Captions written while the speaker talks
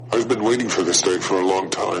been waiting for this day for a long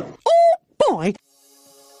time. Oh, boy.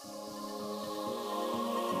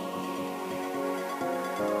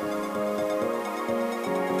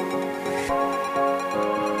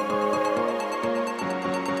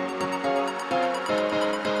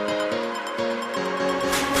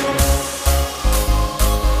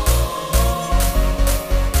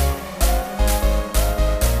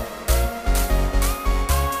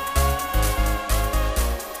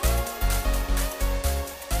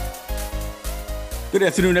 Good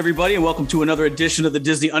afternoon, everybody, and welcome to another edition of the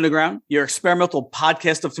Disney Underground, your experimental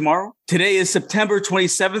podcast of tomorrow. Today is September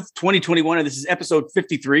 27th, 2021, and this is episode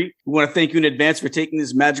 53. We want to thank you in advance for taking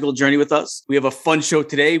this magical journey with us. We have a fun show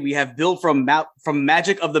today. We have Bill from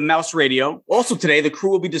Magic of the Mouse Radio. Also today, the crew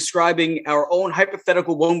will be describing our own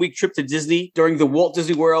hypothetical one-week trip to Disney during the Walt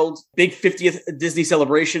Disney World big 50th Disney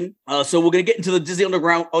celebration. So we're going to get into the Disney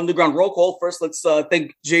Underground roll call. First, let's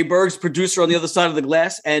thank Jay Bergs, producer on the other side of the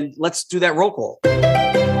glass, and let's do that roll call.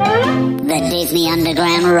 The Disney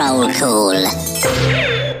Underground roll call.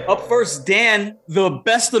 Up first, Dan, the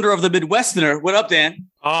bestener of the Midwesterner. What up, Dan?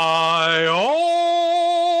 How's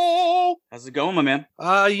it going, my man?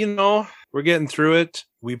 We're getting through it.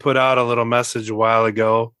 We put out a little message a while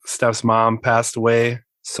ago. Steph's mom passed away,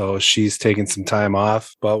 so she's taking some time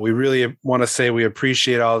off. But we really want to say we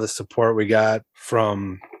appreciate all the support we got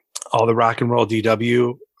from all the Rock and Roll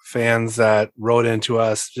DW fans that wrote into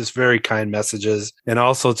us, just very kind messages. And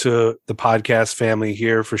also to the podcast family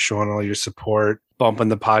here for showing all your support, bumping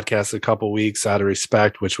the podcast a couple weeks out of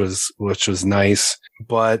respect, which was nice.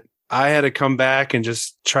 But I had to come back and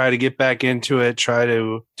just try to get back into it, try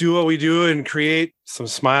to do what we do and create some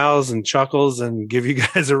smiles and chuckles and give you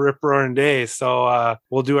guys a rip-roaring day. So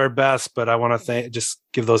we'll do our best, but I want to just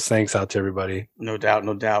give those thanks out to everybody. No doubt,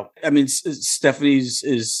 no doubt. I mean, Stephanie's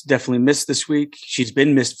is definitely missed this week. She's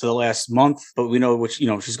been missed for the last month, but we know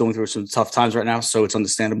she's going through some tough times right now, so it's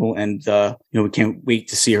understandable. And we can't wait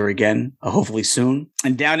to see her again, hopefully soon.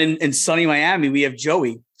 And down in sunny Miami, we have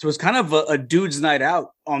Joey. So it's kind of a dude's night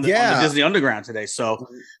out on the Disney Underground today. So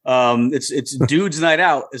it's dude's night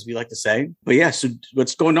out, as we like to say. But yeah, so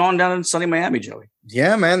what's going on down in sunny Miami, Joey?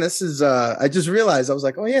 Yeah, man, this is I just realized, I was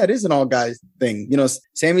like, oh yeah, it is an all guys thing.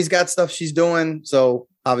 Sammy's got stuff she's doing. So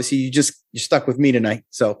obviously you're stuck with me tonight.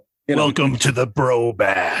 So welcome to the Bro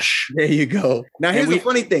Bash. There you go. Now, here's the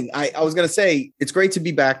funny thing. I was going to say, it's great to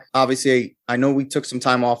be back. Obviously, I know we took some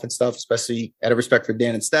time off and stuff, especially out of respect for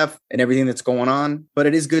Dan and Steph and everything that's going on. But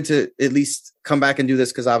it is good to at least come back and do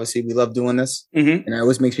this because obviously we love doing this. Mm-hmm. And it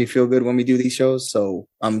always makes me feel good when we do these shows. So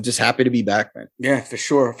I'm just happy to be back, man. Yeah, for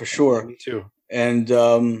sure. For sure. Me too. And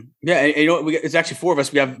it's actually four of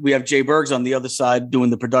us. We have Jay Bergs on the other side doing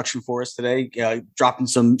the production for us today, dropping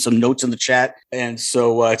some notes in the chat. And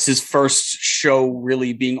so it's his first show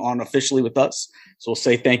really being on officially with us. So we'll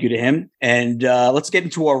say thank you to him. And let's get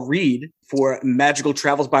into our read for Magical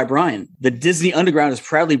Travels by Brian. The Disney Underground is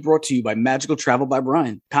proudly brought to you by Magical Travel by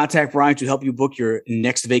Brian. Contact Brian to help you book your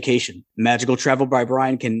next vacation. Magical Travel by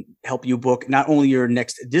Brian can help you book not only your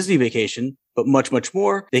next Disney vacation, but much, much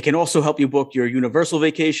more. They can also help you book your Universal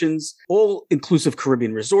vacations, all-inclusive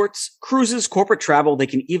Caribbean resorts, cruises, corporate travel. They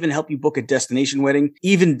can even help you book a destination wedding,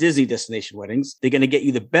 even Disney destination weddings. They're going to get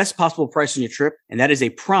you the best possible price on your trip, and that is a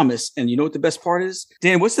promise. And you know what the best part is?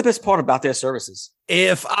 Dan, what's the best part about their services?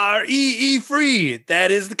 FREE free.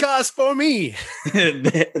 That is the cost for me.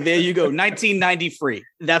 There you go. $19.90 free.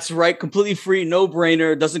 That's right. Completely free. No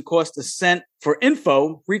brainer. Doesn't cost a cent. For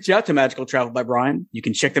info, reach out to Magical Travel by Brian. You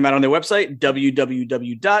can check them out on their website,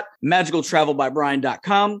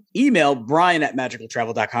 www.magicaltravelbybrian.com. Email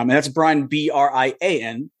brian@magicaltravel.com. And that's Brian,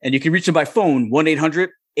 BRIAN. And you can reach them by phone,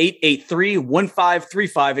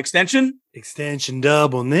 1-800-883-1535 extension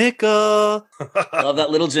double nickel. Love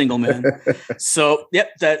that little jingle, man. So,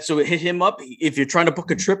 so hit him up if you're trying to book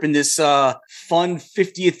a trip in this fun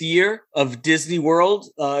 50th year of Disney World.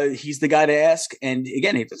 He's the guy to ask. And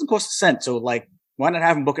again, it doesn't cost a cent. So why not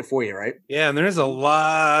have him book it for you, right? Yeah, and there's a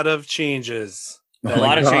lot of changes. A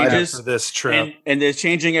lot of changes for this trip. And they're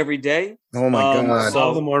changing every day. Oh my God. So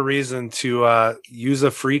all the more reason to use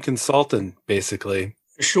a free consultant, basically.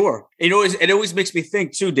 Sure. It always makes me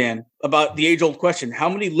think too, Dan, about the age-old question: how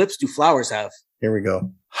many lips do flowers have? Here we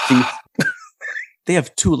go. They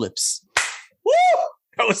have two lips. Woo!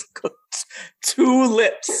 That was good. Two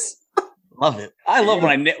lips. Love it. I love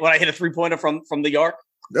when I hit a 3-pointer from the arc.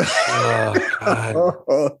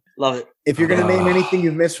 Oh, Love it. If you're going to name anything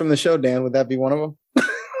you've missed from the show, Dan, would that be one of them?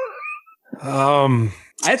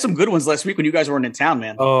 I had some good ones last week when you guys weren't in town,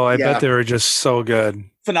 man. Oh, I bet they were just so good.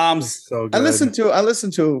 Phenoms. So good. I listened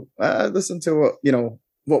to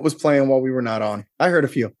what was playing while we were not on. I heard a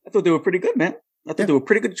few. I thought they were pretty good, man. I think they were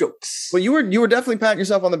pretty good jokes. Well, you were definitely patting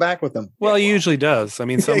yourself on the back with them. Well, he usually does. I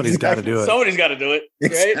mean, somebody's got to do it. Somebody's got to do it.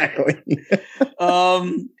 Right? Exactly.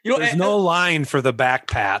 There's no line for the back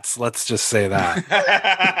pats. Let's just say that.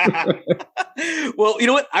 Well, you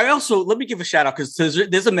know what? Let me give a shout out because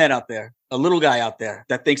there's a man out there, a little guy out there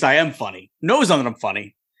that thinks I am funny, knows that I'm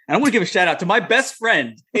funny. And I want to give a shout out to my best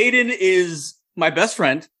friend. Aiden is my best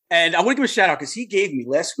friend. And I want to give a shout out because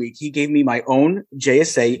last week, he gave me my own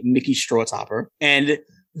JSA Mickey straw topper. And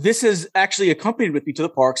this has actually accompanied with me to the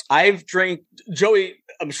parks. I've drank, Joey,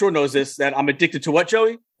 I'm sure knows this, that I'm addicted to what,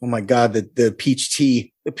 Joey? Oh my God, the peach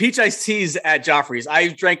tea. The peach iced teas at Joffrey's.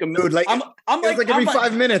 I've drank a million. Dude, I'm like every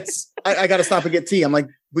 5 minutes, I got to stop and get tea. I'm like,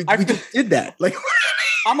 we just did that. Like,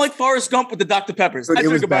 I'm like Forrest Gump with the Dr. Peppers. Dude, I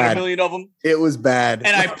drink about 1 million of them. It was bad.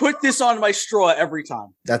 And I put this on my straw every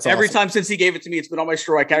time. That's every awesome. time since he gave it to me. It's been on my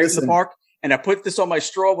straw. I carry it in the park. And I put this on my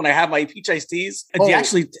straw when I have my peach iced teas.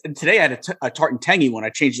 And today I had a tart and tangy one. I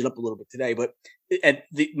changed it up a little bit today, but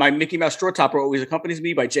my Mickey Mouse straw topper always accompanies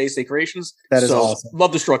me by JSA Creations. That is awesome.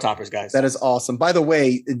 Love the straw toppers, guys. That is awesome. By the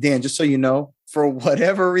way, Dan, just so you know, for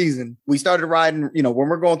whatever reason, we started riding, when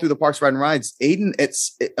we're going through the parks riding rides, Aiden,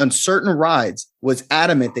 on certain rides, was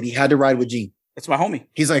adamant that he had to ride with Gene. That's my homie.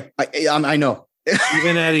 He's like, I know.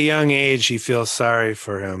 Even at a young age, he feels sorry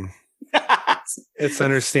for him. It's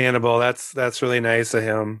understandable. That's really nice of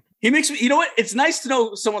him. He makes me, you know what? It's nice to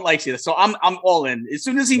know someone likes you. So I'm all in. As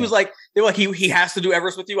soon as he was like, they were like, he has to do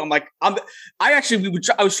Everest with you. I'm like, I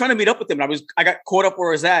was trying to meet up with him. And I got caught up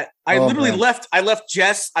where I was at. I left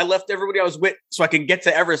Jess. I left everybody I was with so I could get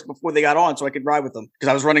to Everest before they got on so I could ride with them. Cause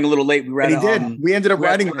I was running a little late. We ended up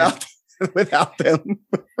riding without them.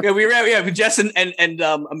 We ran. Yeah. Jess and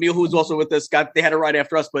Emil, who was also with us, they had a ride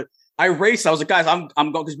after us, but I raced. I was like, guys, I'm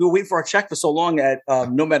going because we were waiting for our check for so long at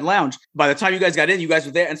Nomad Lounge. By the time you guys got in, you guys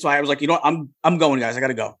were there, and so I was like, you know what, I'm going, guys. I got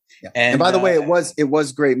to go. Yeah. And by the way, it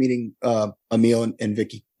was great meeting Emil and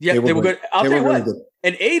Vicky. Yeah, they were good. I'll tell you what. Good.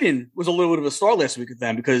 And Aiden was a little bit of a star last week with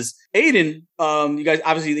them because Aiden, you guys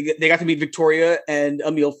obviously they got to meet Victoria and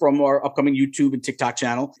Emil from our upcoming YouTube and TikTok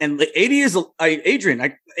channel. And Adrian,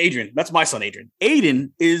 that's my son, Adrian.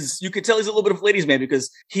 Aiden is, you could tell he's a little bit of a ladies' man because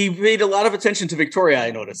he paid a lot of attention to Victoria. I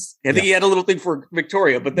noticed. I think he had a little thing for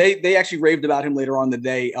Victoria, but they actually raved about him later on in the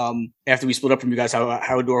day after we split up from you guys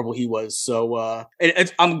how adorable he was. So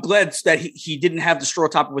I'm glad that he didn't have the straw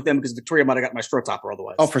topper with them because Victoria might have got my straw topper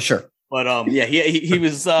otherwise. Oh, for sure. But he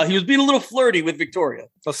was being a little flirty with Victoria.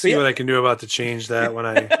 I'll see what I can do about to change that when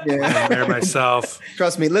I'm there myself.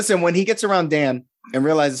 Trust me. Listen, when he gets around Dan and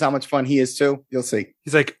realizes how much fun he is too, you'll see.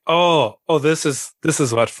 He's like, oh, this is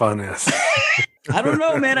what fun is. I don't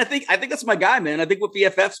know, man. I think that's my guy, man. I think with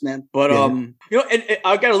BFFs, man. But and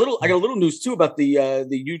I got a little news too about the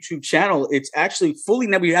YouTube channel. It's actually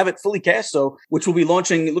we have it fully cast, which will be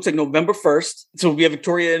launching. It looks like November 1st. So we have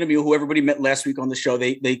Victoria and Emil, who everybody met last week on the show.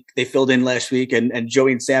 They filled in last week, and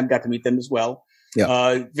Joey and Sam got to meet them as well.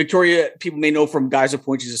 Yeah. Victoria, people may know from Geyser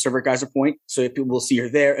Point. She's a server at Geyser Point, so people will see her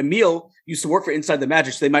there. Emil used to work for Inside the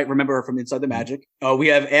Magic, so they might remember her from Inside the Magic. We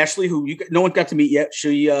have Ashley, who no one got to meet yet.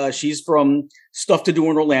 She's from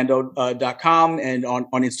stufftodoinorlando.com and on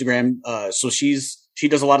Instagram. So she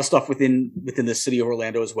does a lot of stuff within the city of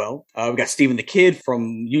Orlando as well. We got Stephen the Kid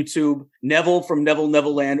from YouTube, Neville from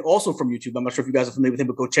Neverland, also from YouTube. I'm not sure if you guys are familiar with him,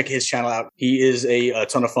 but go check his channel out. He is a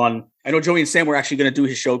ton of fun. I know Joey and Sam were actually going to do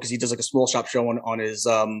his show because he does like a small shop show on his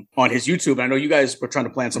YouTube. And I know you guys were trying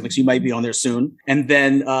to plan something, so you might be on there soon. And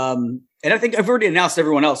then and I think I've already announced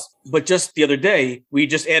everyone else, but just the other day, we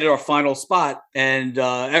just added our final spot. And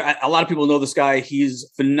a lot of people know this guy. He's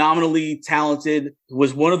phenomenally talented. He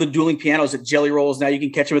was one of the dueling pianos at Jelly Rolls. Now you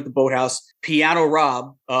can catch him at the Boathouse. Piano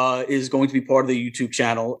Rob is going to be part of the YouTube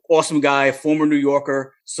channel. Awesome guy, former New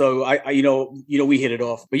Yorker. So we hit it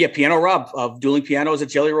off. But yeah, Piano Rob of dueling pianos at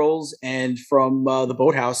Jelly Rolls and from the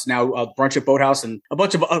Boathouse, now Brunch at Boathouse and a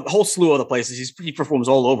whole slew of other places. He performs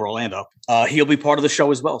all over Orlando. He'll be part of the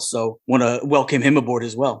show as well. So want to welcome him aboard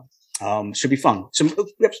as well. Should be fun. We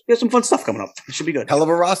have some fun stuff coming up. It should be good. Hell of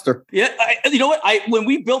a roster. Yeah. You know what? When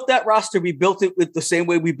we built that roster, we built it with the same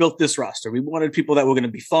way we built this roster. We wanted people that were going to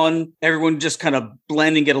be fun. Everyone just kind of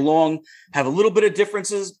blend and get along, have a little bit of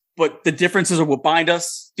differences, but the differences are what bind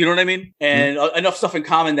us. Do you know what I mean? And enough stuff in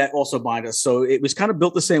common that also bind us. So it was kind of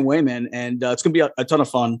built the same way, man. And it's going to be a ton of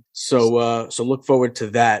fun. So look forward to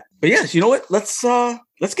that. But yes, you know what? Let's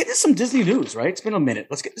get to some Disney news, right? It's been a minute.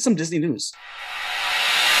 Let's get to some Disney news.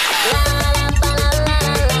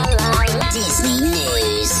 Disney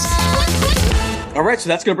news. All right, so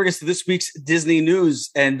that's going to bring us to this week's Disney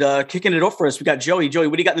news. And kicking it off for us, we got Joey. Joey,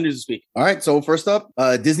 what do you got in the news this week? All right, so first up,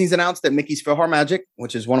 Disney's announced that Mickey's PhilharMagic,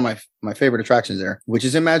 which is one of my favorite attractions there, which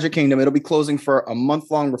is in Magic Kingdom, it'll be closing for a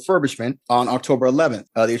month-long refurbishment on October 11th.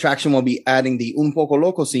 The attraction will be adding the Un Poco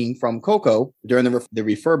Loco scene from Coco during the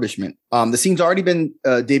refurbishment. The scene's already been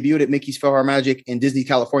debuted at Mickey's PhilharMagic in Disney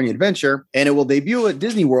California Adventure, and it will debut at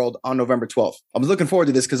Disney World on November 12th. I was looking forward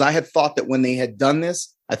to this because I had thought that when they had done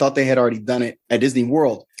this, I thought they had already done it at Disney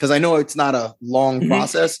World because I know it's not a long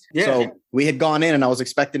process. Yeah. So we had gone in and I was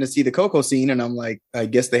expecting to see the Coco scene. And I'm like, I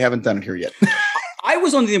guess they haven't done it here yet. I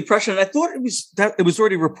was under the impression, I thought it was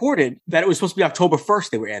already reported that it was supposed to be October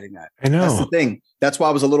 1st. They were adding that. I know. That's the thing. That's why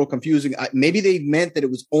I was a little confusing. Maybe they meant that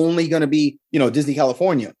it was only going to be, Disney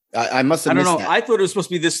California. I must have missed that. I thought it was supposed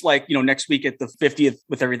to be this, next week at the 50th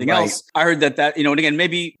with everything else. I heard that, and again,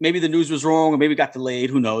 maybe the news was wrong or maybe it got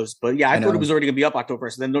delayed. Who knows? But yeah, I thought it was already going to be up October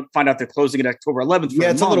 1st. And then find out they're closing it October 11th.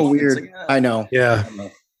 Yeah, it's a little weird. I know. Yeah.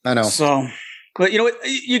 I know. So, but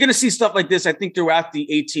you're going to see stuff like this, I think, throughout the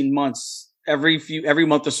 18 months. Every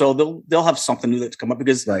month or so, they'll have something new that's come up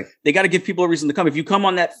because they got to give people a reason to come. If you come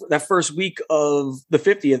on that first week of the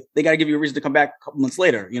 50th, they got to give you a reason to come back a couple months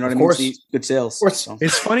later. You know what I mean? See good sales. So.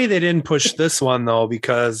 It's funny they didn't push this one though,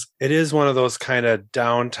 because it is one of those kind of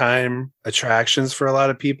downtime attractions for a lot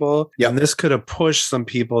of people. Yeah, and this could have pushed some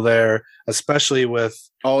people there, especially with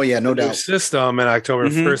no doubt system in October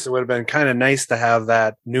 1st. It would have been kind of nice to have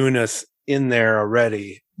that newness in there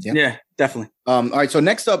already. Yeah, definitely. All right. So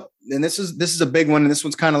next up, and this is a big one, and this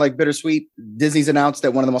one's kind of like bittersweet. Disney's announced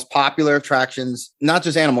that one of the most popular attractions, not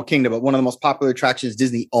just Animal Kingdom, but one of the most popular attractions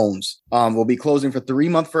Disney owns, will be closing for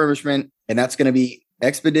 3-month refurbishment, and that's going to be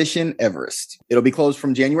Expedition Everest. It'll be closed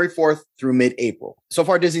from January 4th through mid-April. So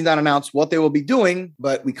far, Disney's not announced what they will be doing,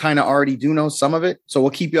 but we kind of already do know some of it. So we'll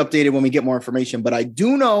keep you updated when we get more information. But I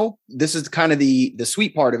do know this is kind of the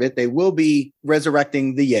sweet part of it. They will be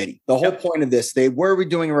resurrecting the Yeti. The whole point of this, they were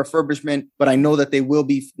doing a refurbishment, but I know that they will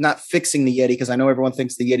be not fixing the Yeti because I know everyone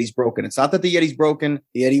thinks the Yeti's broken. It's not that the Yeti's broken.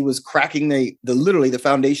 The Yeti was cracking literally the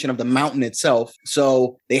foundation of the mountain itself.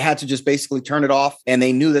 So they had to just basically turn it off, and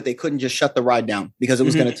they knew that they couldn't just shut the ride down because it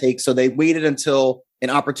was going to take. So they waited until an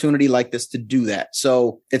opportunity like this to do that.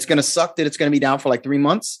 So it's going to suck that it's going to be down for like 3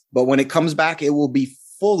 months, but when it comes back, it will be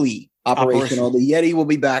fully operational. The Yeti will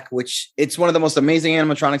be back, which it's one of the most amazing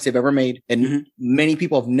animatronics they've ever made. And many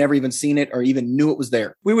people have never even seen it or even knew it was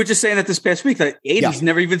there. We were just saying that this past week that 80s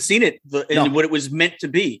never even seen it and what it was meant to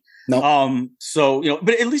be. No. So,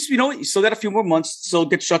 but at least, you still got a few more months, still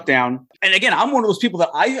get shut down. And again, I'm one of those people that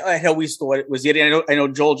I always thought it was Yeti. I know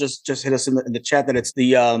Joel just hit us in the chat that it's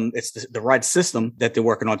the ride system that they're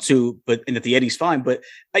working on too, and that the Yeti's fine. But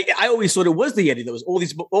I always thought it was the Yeti that was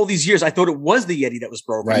all these years. I thought it was the Yeti that was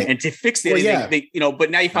broken. Right. And to fix the Yeti,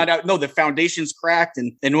 but now you find out, no, the foundation's cracked.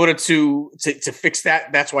 And in order to fix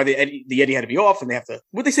that, that's why the Yeti had to be off. And they have to,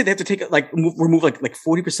 they have to take remove like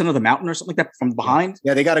 40% of the mountain or something like that from behind.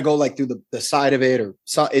 Yeah. They got to go like through the side of it or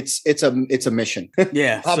so. It's a mission.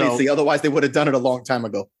 Yeah. Obviously. Otherwise they would have done it a long time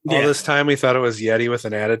ago. All this time we thought it was Yeti with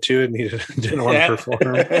an attitude and he didn't want to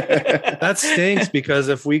perform. That stinks because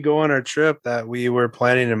if we go on our trip that we were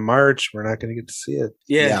planning in March, we're not going to get to see it.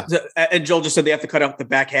 Yeah. And Joel just said they have to cut out the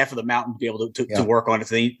back half of the mountain to be able to work on it.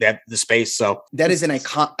 So they have the space. So that is an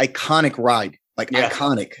iconic ride.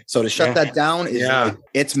 Iconic. So to shut that down is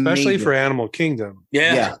it's especially major. For Animal Kingdom.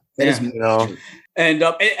 It is. And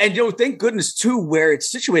thank goodness too where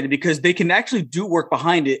it's situated because they can actually do work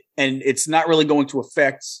behind it and it's not really going to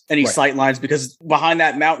affect any sight lines because behind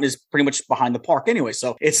that mountain is pretty much behind the park anyway.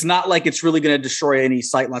 So it's not like it's really going to destroy any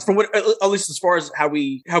sight lines from what, at least as far as how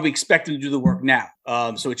we expect them to do the work now.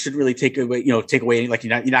 So it should really take away, like you're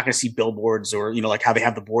not going to see billboards or, like how they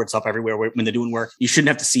have the boards up everywhere when they're doing work. You shouldn't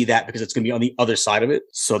have to see that because it's going to be on the other side of it.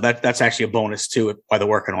 So that's actually a bonus too while they're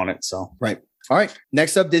working on it. So, right. All right.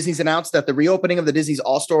 Next up, Disney's announced that the reopening of the Disney's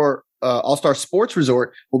All-Star Sports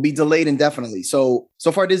Resort will be delayed indefinitely. So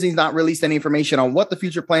far, Disney's not released any information on what the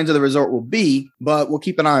future plans of the resort will be, but we'll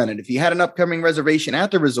keep an eye on it. If you had an upcoming reservation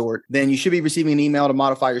at the resort, then you should be receiving an email to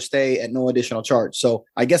modify your stay at no additional charge. So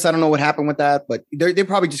I guess I don't know what happened with that, but they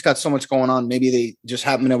probably just got so much going on. Maybe they just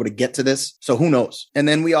haven't been able to get to this. So who knows? And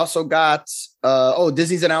then we also got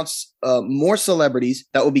Disney's announced more celebrities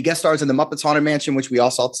that will be guest stars in the Muppets Haunted Mansion, which we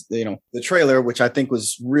all saw, the trailer, which I think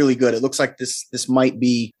was really good. It looks like this might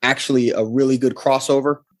be actually a really good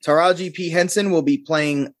crossover. Taraji P. Henson will be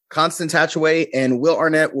playing Constance Hatchaway and Will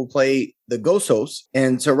Arnett will play the Ghost Host.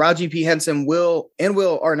 And Taraji P. Henson Will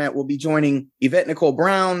Arnett will be joining Yvette Nicole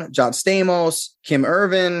Brown, John Stamos, Kim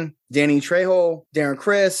Irvin, Danny Trejo, Darren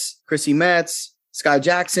Criss, Chrissy Metz, Sky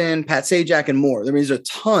Jackson, Pat Sajak, and more. There is a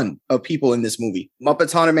ton of people in this movie.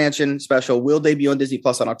 Muppets Haunted Mansion special will debut on Disney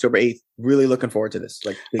Plus on October 8th. Really looking forward to this.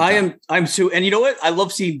 Like, I'm too. And you know what? I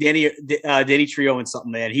love seeing Danny Trejo in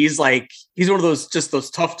something, man. He's one of those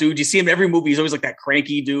tough dudes. You see him in every movie. He's always like that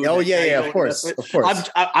cranky dude. Oh yeah, of course.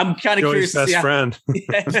 I'm kind of curious to see friend.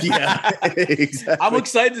 Yeah, exactly. I'm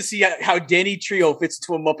excited to see how Danny Trejo fits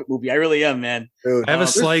into a Muppet movie. I really am, man. Dude, I have a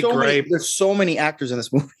slight gripe. There's so many actors in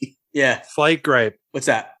this movie. Yeah. Slight gripe. What's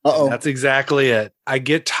that? Uh-oh. That's exactly it. I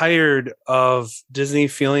get tired of Disney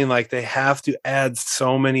feeling like they have to add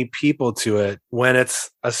so many people to it when it's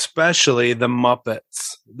especially the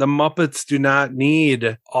Muppets. The Muppets do not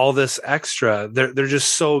need all this extra. They're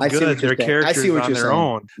just so good. Their characters on their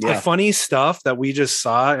own. Yeah. The funny stuff that we just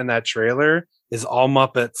saw in that trailer is all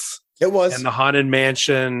Muppets. It was. And the Haunted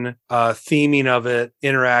Mansion theming of it,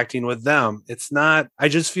 interacting with them. It's not, I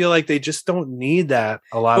just feel like they just don't need that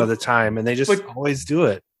a lot of the time. And they just always do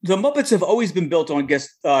it. The Muppets have always been built on guest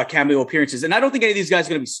cameo appearances. And I don't think any of these guys are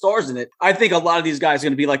going to be stars in it. I think a lot of these guys are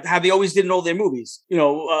going to be like how they always did in all their movies.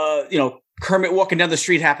 Kermit walking down the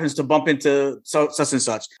street happens to bump into such and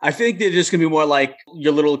such. I think they're just going to be more like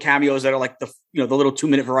your little cameos that are like the little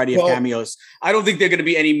 2-minute variety of cameos. I don't think they're going to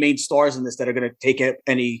be any main stars in this that are going to take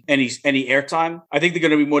any airtime. I think they're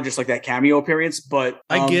going to be more just like that cameo appearance. But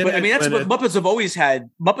I get it. I mean, that's what Muppets have always had.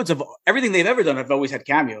 Muppets of everything they've ever done have always had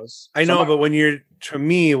cameos. I know, but when you're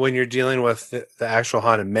dealing with the actual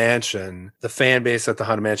Haunted Mansion, the fan base that the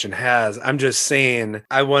Haunted Mansion has, I'm just saying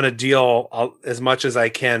I want to deal as much as I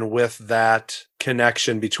can with that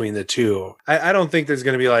connection between the two. I don't think there's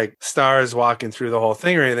going to be like stars walking through the whole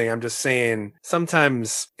thing or anything. I'm just saying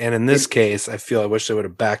sometimes, and in this case, I wish they would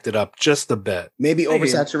have backed it up just a bit. Maybe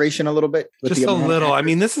oversaturation a little bit. Just a little. I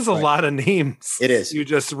mean, this is a lot of names. It is. You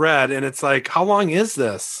just read, and it's like, how long is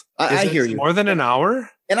this? I hear you. More than an hour?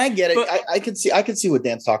 And I get it. But I can see what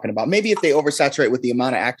Dan's talking about. Maybe if they oversaturate with the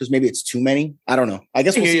amount of actors, maybe it's too many. I don't know. I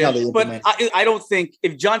guess we'll see how they implement. But I don't think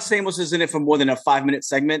if John Stamos is in it for more than a 5-minute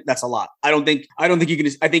segment, that's a lot. I don't think you can.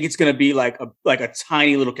 I think it's going to be like a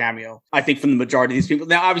tiny little cameo. I think from the majority of these people.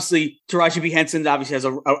 Now, obviously, Taraji P. Henson obviously has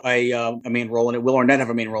a main role in it. Will Arnett have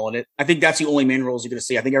a main role in it. I think that's the only main roles you're going to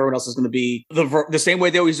see. I think everyone else is going to be the same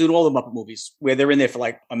way they always do in all the Muppet movies, where they're in there for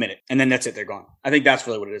like a minute and then that's it. They're gone. I think that's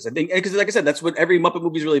really what it is. I think because, like I said, that's what every Muppet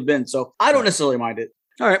movie's really been. So I don't necessarily mind it.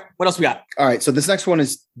 All right. What else we got? All right. So this next one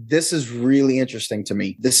is really interesting to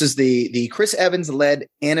me. This is the Chris Evans led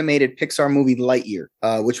animated Pixar movie Lightyear,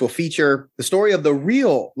 which will feature the story of the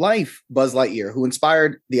real life Buzz Lightyear, who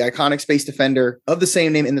inspired the iconic space defender of the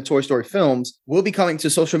same name in the Toy Story films, will be coming to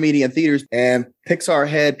social media and theaters. And Pixar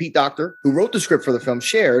head Pete Docter, who wrote the script for the film,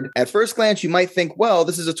 shared, at first glance, you might think, well,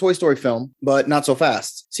 this is a Toy Story film, but not so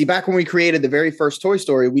fast. See, back when we created the very first Toy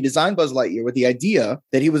Story, we designed Buzz Lightyear with the idea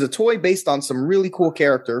that he was a toy based on some really cool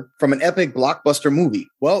character from an epic blockbuster movie.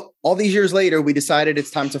 Well, all these years later, we decided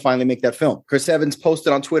it's time to finally make that film. Chris Evans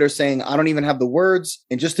posted on Twitter saying, I don't even have the words.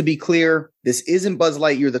 And just to be clear, this isn't Buzz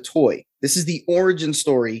Lightyear the toy. This is the origin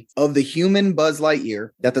story of the human Buzz Lightyear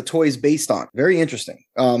that the toy is based on. Very interesting.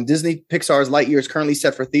 Disney Pixar's Lightyear is currently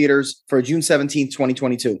set for theaters for June 17th,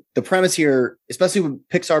 2022. The premise here, especially with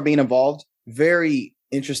Pixar being involved, very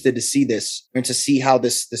interested to see this and to see how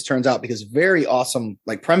this turns out, because very awesome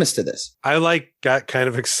premise to this. I got kind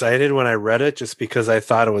of excited when I read it just because I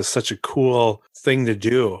thought it was such a cool thing to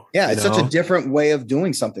do. Yeah, it's such a different way of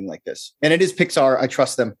doing something like this. And it is Pixar. I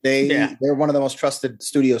trust them. They're one of the most trusted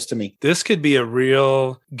studios to me. This could be a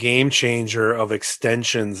real game changer of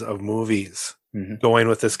extensions of movies. Mm-hmm. Going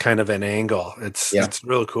with this kind of an angle. It's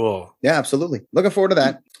real cool. Yeah, absolutely. Looking forward to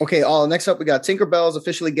that. Okay, next up, we got Tinkerbell's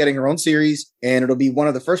officially getting her own series, and it'll be one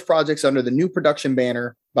of the first projects under the new production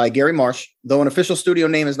banner by Gary Marsh, though an official studio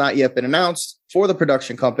name has not yet been announced for the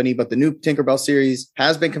production company, but the new Tinkerbell series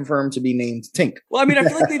has been confirmed to be named Tink. Well, I mean, I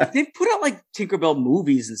feel like they've put out Tinkerbell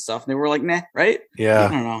movies and stuff, and they were like, nah, right? Yeah.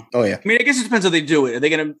 I don't know. Oh, yeah. I mean, I guess it depends how they do it. Are they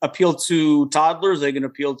going to appeal to toddlers? Are they going to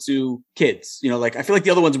appeal to kids? I feel like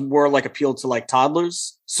the other ones were appealed to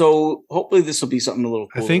toddlers. So hopefully this will be something a little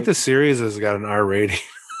cooler. I think the series has got an R rating.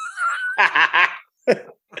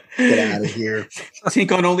 Get out of here.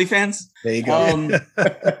 Tink on OnlyFans? There you go.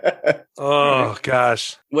 Oh,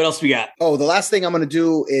 gosh. What else we got? Oh, the last thing I'm going to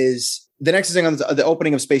do is the next thing on the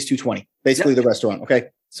opening of Space 220, basically the restaurant. Okay.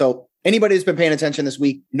 So anybody who's been paying attention this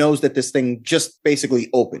week knows that this thing just basically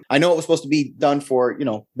opened. I know it was supposed to be done for,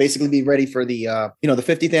 basically be ready for the, the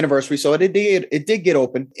 50th anniversary. So it did get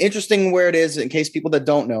open. Interesting where it is, in case people that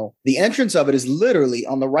don't know, the entrance of it is literally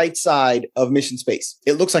on the right side of Mission Space.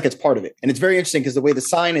 It looks like it's part of it. And it's very interesting because the way the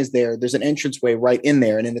sign is there's an entranceway right in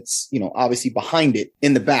there. And then it's, obviously behind it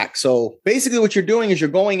in the back. So basically what you're doing is you're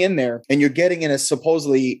going in there and you're getting in a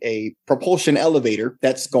supposedly a propulsion elevator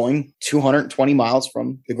that's going 220 miles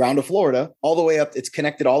from the ground of Florida all the way up. It's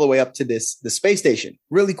connected all the way up to the space station.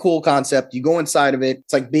 Really cool concept. You go inside of it.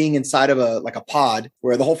 It's like being inside of a pod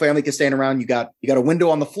where the whole family can stand around. You got a window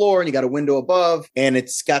on the floor and you got a window above, and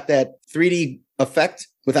it's got that 3D effect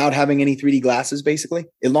without having any 3D glasses, basically.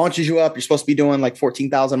 It launches you up. You're supposed to be doing like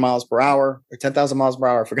 14,000 miles per hour or 10,000 miles per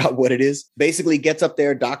hour. I forgot what it is. Basically gets up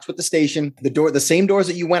there, docks with the station. The same doors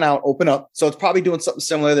that you went out open up. So it's probably doing something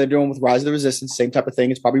similar they're doing with Rise of the Resistance, same type of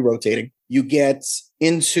thing. It's probably rotating. You get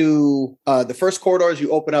into the first corridors,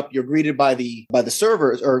 you open up, you're greeted by the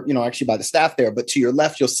servers, or actually by the staff there. But to your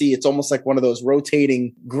left, you'll see it's almost like one of those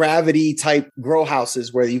rotating gravity type grow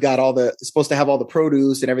houses where you got it's supposed to have all the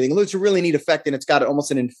produce and everything. It looks a really neat effect, and it's got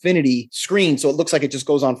almost an infinity screen, so it looks like it just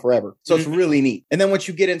goes on forever. So it's really neat. And then once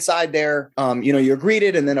you get inside there, you're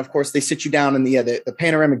greeted, and then of course they sit you down, and the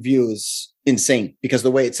panoramic view is insane because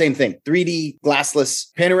same thing, 3D glassless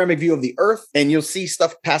panoramic view of the Earth, and you'll see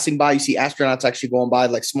stuff passing by. You see astronauts actually going by,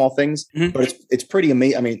 like small things, but it's pretty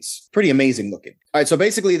amazing. I mean, it's pretty amazing looking. All right, so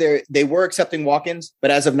basically they were accepting walk-ins,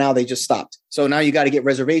 but as of now they just stopped. So now you got to get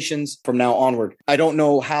reservations from now onward. I don't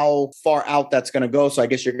know how far out that's going to go, so I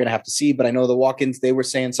guess you're going to have to see. But I know the walk-ins, they were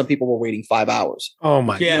saying some people were waiting 5 hours. Oh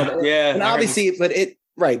my God. Yeah. And obviously,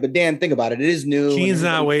 right. But Dan, think about it. It is new. Keen's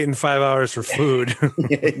not waiting 5 hours for food.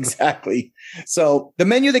 Yeah, exactly. So the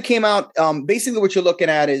menu that came out, basically what you're looking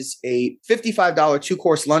at is a $55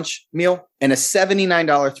 2-course lunch meal and a $79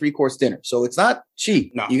 3-course dinner. So it's not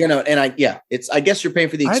cheap. No. You're going to, I guess you're paying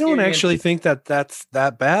for the experience. I don't actually think that's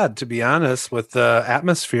that bad, to be honest, with the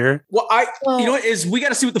atmosphere. Well, we got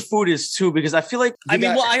to see what the food is too, because I feel like,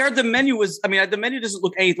 I heard the menu the menu doesn't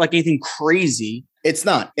look like anything crazy. It's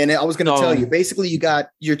not. And I was going to tell you, basically you got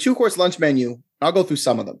your 2-course lunch menu. I'll go through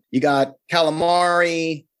some of them. You got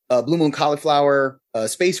calamari, blue moon cauliflower,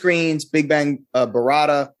 space greens, Big Bang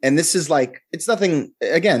burrata. And this is it's nothing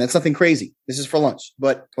crazy. This is for lunch.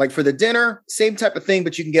 But like for the dinner, same type of thing,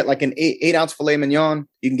 but you can get like an 8-ounce filet mignon.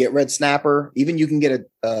 You can get red snapper. Even you can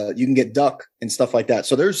get duck and stuff like that.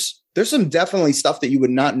 So there's some definitely stuff that you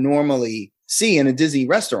would not normally see in a Disney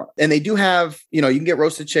restaurant. And they do have, you can get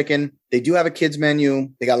roasted chicken. They do have a kids menu.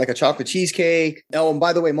 They got like a chocolate cheesecake. Oh, and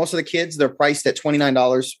by the way, most of the kids, they're priced at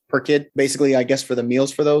 $29 per kid, basically, I guess, for the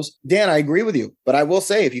meals for those. Dan, I agree with you. But I will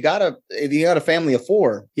say, if you got a family of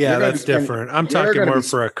 4. Yeah, that's different. I'm talking more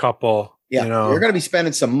for a couple. Yeah, you're going to be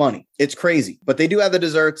spending some money. It's crazy. But they do have the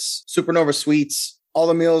desserts, Supernova sweets. All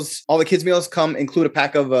the kids' meals include a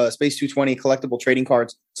pack of Space 220 collectible trading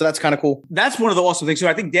cards. So that's kind of cool. That's one of the awesome things too.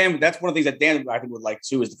 I think that's one of the things that Dan I think would like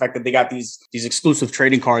too, is the fact that they got these exclusive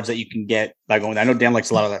trading cards that you can get by going. I know Dan likes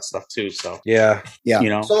a lot of that stuff too. So yeah.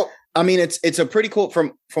 So I mean, it's a pretty cool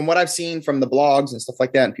from what I've seen from the blogs and stuff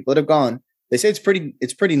like that, and people that have gone. They say it's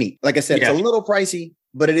pretty neat. Like I said, It's a little pricey,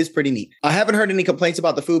 but it is pretty neat. I haven't heard any complaints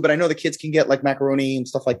about the food, but I know the kids can get like macaroni and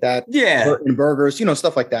stuff like that. Yeah. And burgers,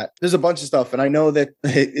 stuff like that. There's a bunch of stuff. And I know that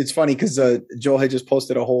it's funny because Joel had just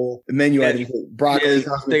posted a whole menu item. Broccoli.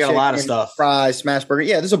 Yeah, they got a lot of stuff. Fries, smash burger.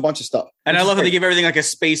 Yeah, there's a bunch of stuff. And I love how they give everything like a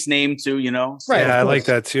space name too, Right. Yeah, I like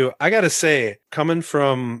that too. I got to say, coming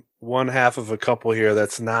from one half of a couple here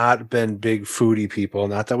that's not been big foodie people,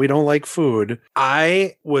 not that we don't like food,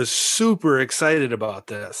 I was super excited about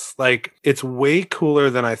this. Like, it's way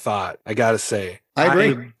cooler than I thought, I gotta say. I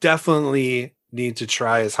agree. I definitely need to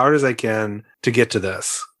try as hard as I can to get to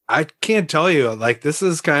this. I can't tell you, this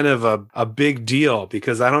is kind of a big deal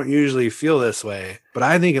because I don't usually feel this way, but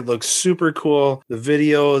I think it looks super cool. The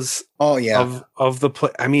videos of the play.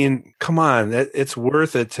 I mean, come on, it's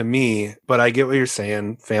worth it to me, but I get what you're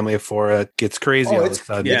saying. Family of 4, it gets crazy all of a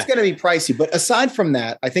sudden. It's going to be pricey, but aside from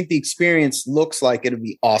that, I think the experience looks like it'll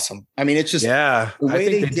be awesome. I mean, it's just the way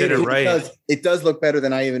they did it right. It does look better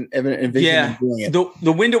than I even envisioned doing it.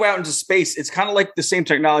 The window out into space, it's kind of like the same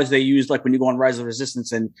technology they used like when you go on Rise of the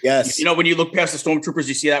Resistance, and when you look past the stormtroopers,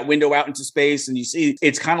 you see that window out into space, and you see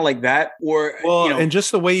it's kind of like that. Or and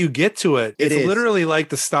just the way you get to it, it's literally like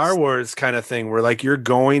the Star Wars kind of thing, where like you're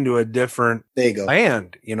going to a different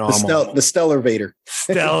land. The Stellar Vader.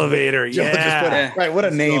 Elevator. Yeah. Right. What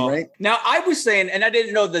a name, right? Now, I was saying, and I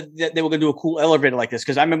didn't know that they were going to do a cool elevator like this,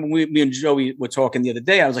 because I remember me and Joey were talking the other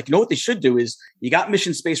day. I was like, you know what they should do is, you got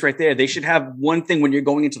Mission Space right there. They should have one thing when you're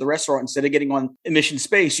going into the restaurant, instead of getting on Mission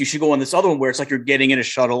Space, you should go on this other one where it's like you're getting in a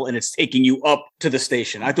shuttle and it's taking you up to the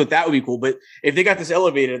station. I thought that would be cool. But if they got this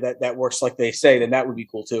elevator that works like they say, then that would be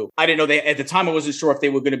cool too. I didn't know at the time, I wasn't sure if they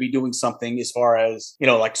were going to be doing something as far as,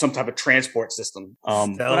 like some type of transport system. But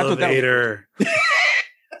I thought that was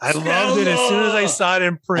I loved it. As soon as I saw it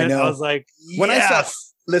in print, I was like, when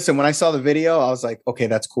I saw the video, I was like, okay,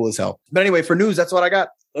 that's cool as hell. But anyway, for news, that's what I got.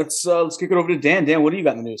 Let's kick it over to Dan. Dan, what do you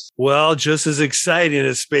got in the news? Well, just as exciting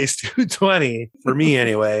as Space 220, for me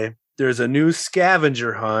anyway. There's a new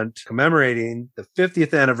scavenger hunt commemorating the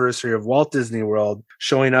 50th anniversary of Walt Disney World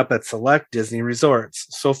showing up at select Disney resorts.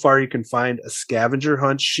 So far, you can find a scavenger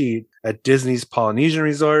hunt sheet at Disney's Polynesian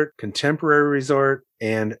Resort, Contemporary Resort,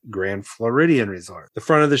 and Grand Floridian Resort. The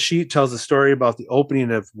front of the sheet tells a story about the opening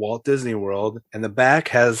of Walt Disney World, and the back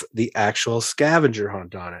has the actual scavenger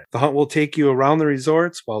hunt on it. The hunt will take you around the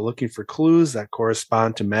resorts while looking for clues that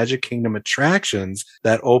correspond to Magic Kingdom attractions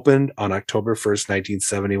that opened on October 1st,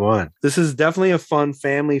 1971. This is definitely a fun,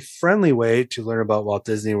 family-friendly way to learn about Walt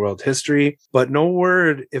Disney World history, but no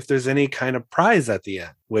word if there's any kind of prize at the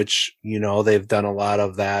end, which, they've done a lot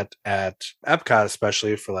of that at Epcot,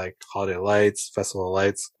 especially for like Holiday Lights, Festival of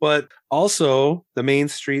Lights. But also, the Main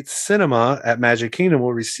Street Cinema at Magic Kingdom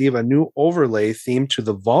will receive a new overlay themed to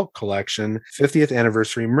the Vault Collection 50th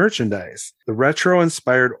anniversary merchandise. The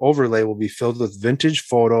retro-inspired overlay will be filled with vintage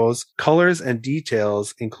photos, colors, and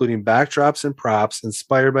details, including backdrops and props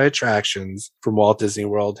inspired by attractions from Walt Disney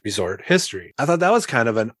World Resort history. I thought that was kind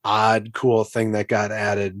of an odd, cool thing that got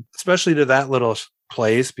added, especially to that little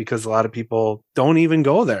place, because a lot of people don't even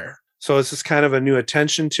go there. So it's just kind of a new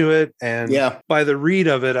attention to it. And by the read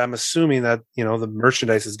of it, I'm assuming that, the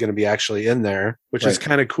merchandise is going to be actually in there, which is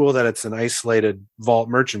kind of cool that it's an isolated vault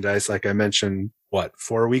merchandise. Like I mentioned,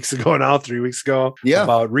 4 weeks ago now, 3 weeks ago,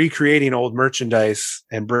 about recreating old merchandise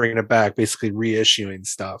and bringing it back, basically reissuing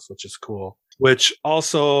stuff, which is cool. Which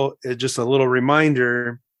also is just a little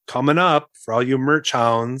reminder coming up for all you merch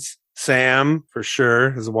hounds. Sam, for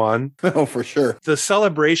sure, is one. Oh, for sure. The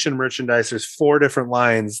Celebration merchandise, there's 4 different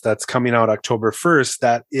lines that's coming out October 1st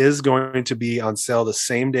that is going to be on sale the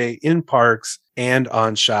same day in parks and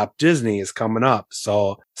on Shop Disney is coming up.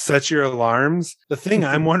 So set your alarms. The thing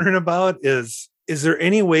I'm wondering about is there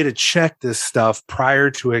any way to check this stuff prior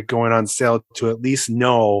to it going on sale to at least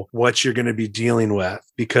know what you're going to be dealing with?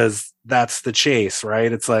 Because that's the chase,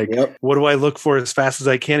 right? It's like, what do I look for as fast as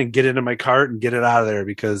I can and get it into my cart and get it out of there?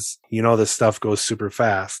 Because this stuff goes super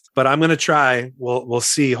fast. But I'm going to try. We'll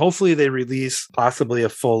see. Hopefully they release possibly a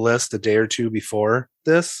full list a day or two before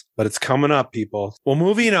this, but it's coming up, people. Well,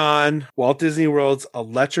 moving on, Walt Disney World's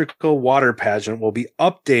electrical water pageant will be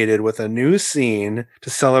updated with a new scene to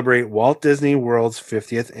celebrate Walt Disney World's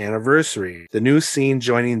 50th anniversary. The new scene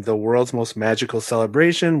joining the world's most magical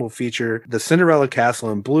celebration will feature the Cinderella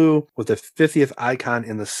Castle in blue with the 50th icon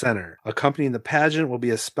in the center. Accompanying the pageant will be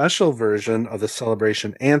a special version of the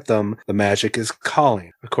celebration anthem, The Magic is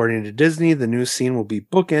Calling. According to Disney, the new scene will be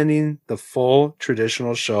bookending the full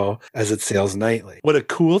traditional show as it sails nightly. What a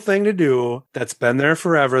cool thing to do that's been there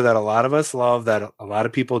forever, that a lot of us love, that a lot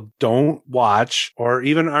of people don't watch or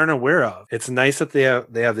even aren't aware of. It's nice that they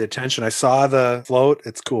have the attention. I saw the float.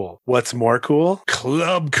 It's cool. What's more cool?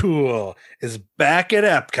 Club Cool is back at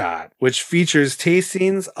Epcot, which features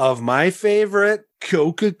tastings of my favorite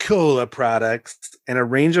Coca-Cola products and a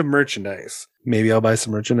range of merchandise. Maybe I'll buy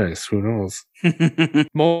some merchandise. Who knows?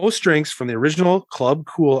 Most drinks from the original Club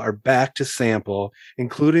Cool are back to sample,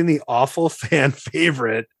 including the awful fan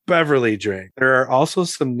favorite Beverly drink. There are also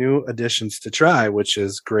some new additions to try, which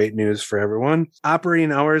is great news for everyone.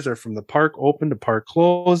 Operating hours are from the park open to park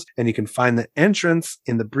close, and you can find the entrance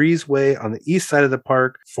in the breezeway on the east side of the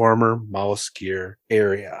park, former Mouse Gear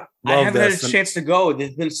area. I haven't had a chance to go.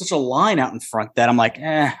 There's been such a line out in front that I'm like,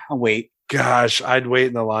 I'll wait. Gosh, I'd wait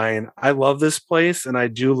in the line. I love this place, and I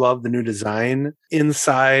do love the new design.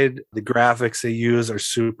 Inside, the graphics they use are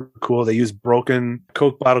super cool. They use broken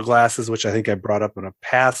Coke bottle glasses, which I think I brought up in a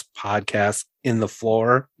past podcast, in the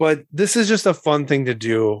floor. But this is just a fun thing to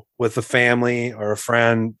do with a family or a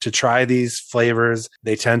friend, to try these flavors.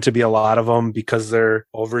 They tend to be a lot of them because they're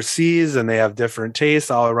overseas and they have different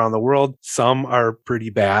tastes all around the world. Some are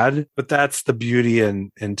pretty bad, but that's the beauty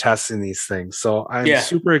in testing these things. So I'm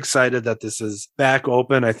super excited that this is back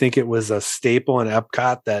open. I think it was a staple in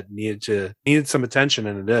Epcot that needed some attention,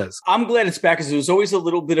 and it is. I'm glad it's back, because there was always a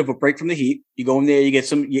little bit of a break from the heat. You go in there, you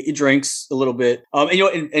get your drinks a little bit.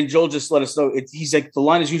 And Joel just let us know, he's like, the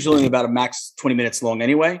line is usually only about a max 20 minutes long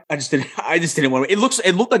anyway. I just didn't want to. It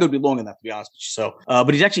looked like it would be long enough, to be honest with you. So,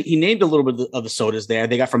 but he named a little bit of the sodas there.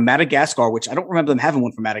 They got from Madagascar, which I don't remember them having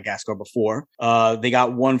one from Madagascar before. They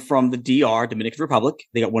got one from the DR, Dominican Republic.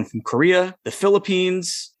 They got one from Korea, the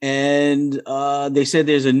Philippines, and they said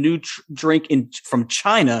there's a new drink from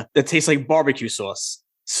China that tastes like barbecue sauce.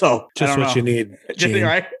 So just what you need, Gene.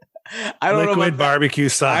 Right? I don't know. Liquid barbecue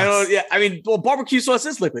sauce. I don't. Yeah, I mean, well, barbecue sauce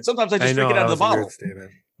is liquid. Sometimes I just drink it out of the bottle.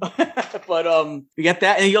 But we got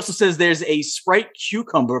that, and he also says there's a Sprite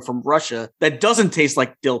cucumber from Russia that doesn't taste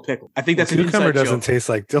like dill pickle. I think that's an cucumber inside doesn't joke. taste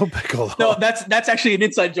like dill pickle. Though. No, that's actually an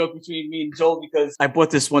inside joke between me and Joel because I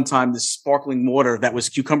bought this one time, this sparkling water that was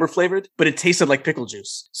cucumber flavored, but it tasted like pickle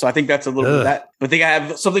juice. So I think that's a little bit of that. But they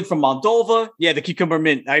have something from Moldova. Yeah, the cucumber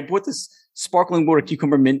mint. I bought this sparkling water,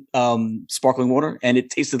 cucumber mint, sparkling water, and it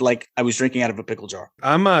tasted like I was drinking out of a pickle jar.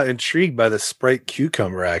 I'm intrigued by the Sprite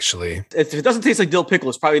cucumber, actually. If it doesn't taste like dill pickle,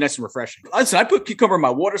 it's probably nice and refreshing. Listen, I put cucumber in my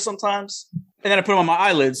water sometimes, and then I put them on my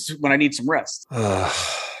eyelids when I need some rest.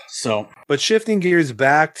 So, but shifting gears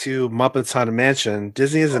back to Muppets Haunted Mansion,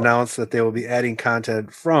 Disney has announced that they will be adding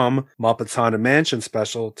content from Muppets Haunted Mansion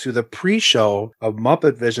special to the pre-show of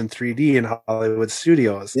Muppet Vision 3D in Hollywood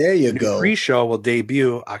Studios. There you go. The pre-show will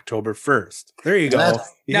debut October 1st. There you go.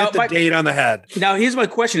 You hit the date on the head. Now, here's my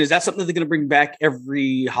question. Is that something they're going to bring back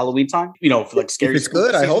every Halloween time? You know, for like scary. If it's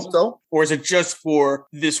good, I hope so. Or is it just for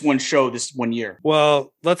this one show, this one year?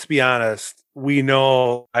 Well, let's be honest. We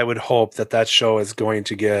know, I would hope that show is going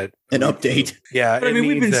to get an update. Yeah. But I mean,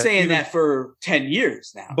 we've been saying that for 10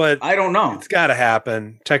 years now. But I don't know. It's got to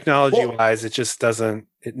happen. Technology wise, it just doesn't.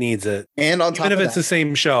 It needs it. And on top even of if it's the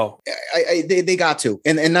same show. They got to.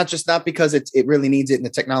 And not because it really needs it and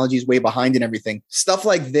the technology is way behind and everything. Stuff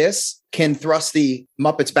like this can thrust the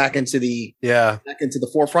Muppets back into the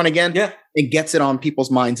forefront again. Yeah. And gets it on people's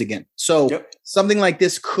minds again. So something like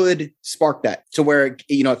this could spark that to where,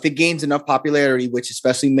 you know, if it gains enough popularity, which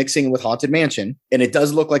especially mixing it with Haunted Mansion, and it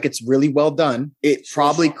does look like it's really well done, it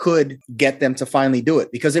probably could get them to finally do it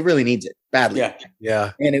because it really needs it badly. Yeah.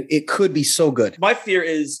 Yeah. And it could be so good. My fear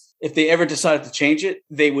is if they ever decided to change it,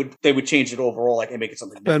 they would change it overall, like and make it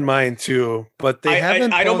something different. Been mine too, but they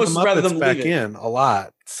haven't I'd almost the rather Muppets them back leave it in a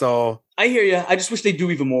lot. So I hear you. I just wish they do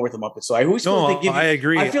even more with the Muppets. So I always feel like they give you, I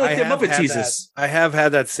agree. I feel like they're Muppet teases. I have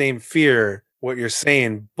had that same fear, what you're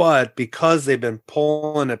saying, but because they've been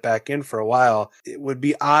pulling it back in for a while, it would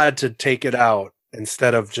be odd to take it out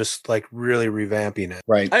instead of just like really revamping it.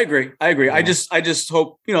 Right. I agree. Yeah. I just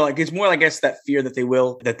hope, you know, like it's more, I guess, that fear that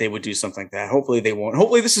they would do something like that. Hopefully they won't.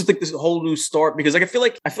 Hopefully this is like this whole new start because like I feel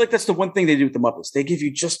like that's the one thing they do with the Muppets. They give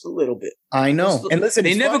you just a little bit. I know. And listen,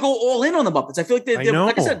 they never go all in on the Muppets. I feel like they're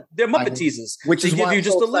like I said, they're Muppet teasers. Which is why I'm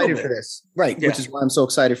so excited for this. Right. Yeah. Which is why I'm so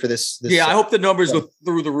excited for this. Yeah, I hope the numbers go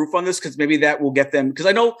through the roof on this because maybe that will get them. Because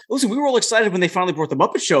I know, listen, we were all excited when they finally brought the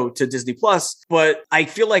Muppet Show to Disney Plus, but I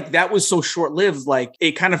feel like that was so short lived. Like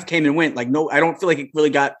it kind of came and went. Like no, I don't feel like it really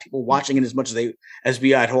got people watching it as much as we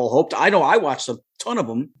had all hoped. I know I watched a ton of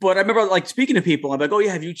them, but I remember like speaking to people. I'm like, oh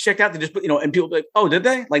yeah, have you checked out? They just put, you know, and people be like, oh, did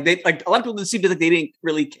they? Like a lot of people didn't seem to think they didn't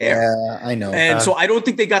really care. Yeah, I know. And so I don't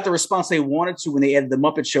think they got the response they wanted to when they added the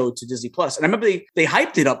Muppet Show to Disney Plus. And I remember they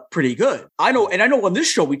hyped it up pretty good. I know on this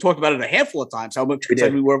show we talked about it a handful of times how much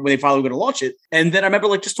excited we were when they finally were going to launch it. And then I remember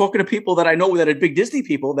like just talking to people that I know that are big Disney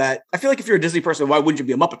people that I feel like if you're a Disney person, why wouldn't you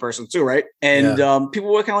be a Muppet person too, right? And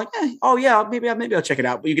people were kind of like, oh yeah, maybe I'll check it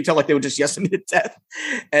out. But you could tell like they were just yesing me to death.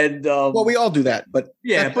 And well, we all do that, but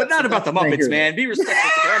but not about the Muppets, man. Be respectful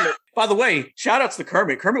to Kermit. By the way, shout outs to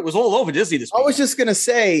Kermit. Kermit was all over Disney this week. I was just gonna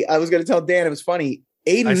say, I was gonna tell Dan it was funny.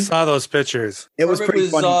 Aiden, I saw those pictures. It was pretty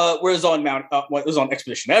funny. Was on it was on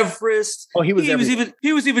Expedition Everest. Oh, he was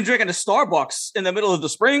even drinking a Starbucks in the middle of the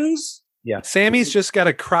springs. Yeah, Sammy's just got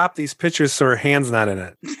to crop these pictures so her hand's not in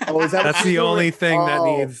it. Oh, is that's the only thing that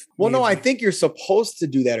needs. Well, no, I think you're supposed to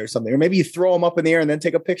do that or something, or maybe you throw them up in the air and then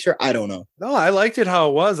take a picture. I don't know. No, I liked it how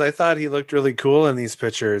it was. I thought he looked really cool in these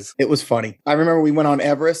pictures. It was funny. I remember we went on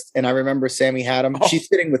Everest, and I remember Sammy had him. She's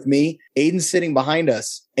sitting with me. Aiden's sitting behind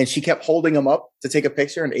us, and she kept holding him up to take a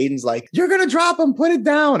picture. And Aiden's like, "You're gonna drop him. Put it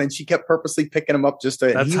down." And she kept purposely picking him up just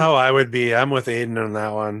to. That's how I would be. I'm with Aiden on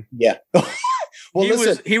that one. Yeah. Well,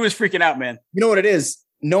 he was freaking out, man. You know what it is?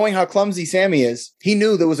 Knowing how clumsy Sammy is, he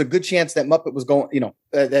knew there was a good chance that Muppet was going,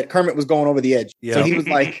 that Kermit was going over the edge. Yeah. So he was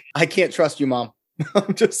like, I can't trust you, Mom.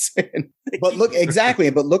 I'm just saying. But look, exactly.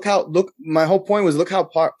 But my whole point was look how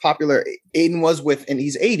popular Aiden was with, and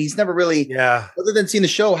he's 8. He's never really, other than seeing the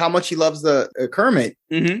show, how much he loves the Kermit.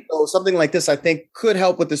 Mm-hmm. So something like this, I think, could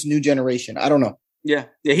help with this new generation. I don't know. Yeah,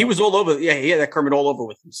 he was all over. Yeah, he had that Kermit all over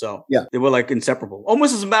with him. So they were like inseparable,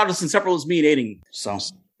 almost as about as inseparable as me and Aiden. So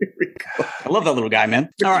I love that little guy, man.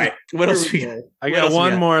 All right. What else we got? I got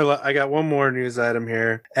one more news item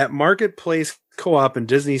here. At Marketplace Co-op in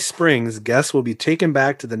Disney Springs, guests will be taken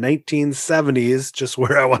back to the 1970s, just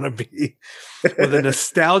where I want to be, with a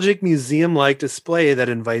nostalgic museum-like display that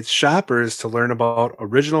invites shoppers to learn about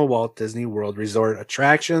original Walt Disney World Resort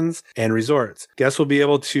attractions and resorts. Guests will be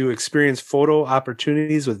able to experience photo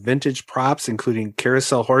opportunities with vintage props, including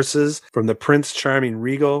carousel horses from the Prince Charming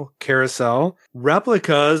Regal Carousel,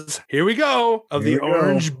 replicas, here we go, of the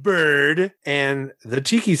Orange Bird and the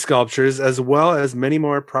Tiki sculptures, as well as many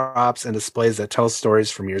more props and displays that tell stories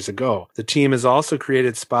from years ago. The team has also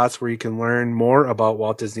created spots where you can learn more about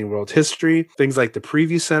Walt Disney World history, things like the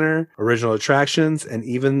Preview Center, original attractions, and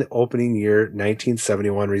even the opening year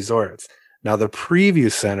 1971 resorts. Now, the Preview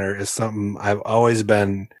Center is something I've always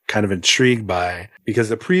been kind of intrigued by, because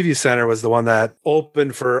the Preview Center was the one that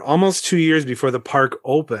opened for almost 2 years before the park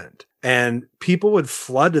opened. And people would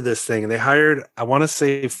flood to this thing. And they hired, I want to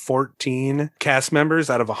say, 14 cast members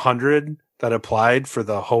out of 100 that applied for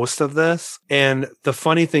the host of this. And the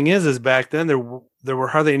funny thing is back then there were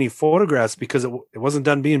hardly any photographs because it wasn't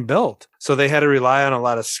done being built. So they had to rely on a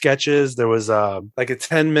lot of sketches. There was like a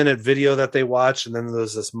 10-minute video that they watched. And then there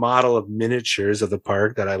was this model of miniatures of the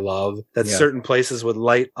park that I love that certain places would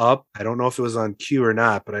light up. I don't know if it was on cue or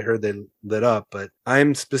not, but I heard they lit up. But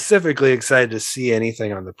I'm specifically excited to see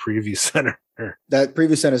anything on the Preview Center. That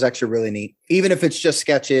Preview Center is actually really neat. Even if it's just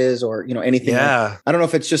sketches or, anything. Yeah. Like, I don't know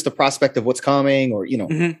if it's just the prospect of what's coming or,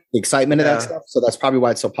 the excitement of that stuff. So that's probably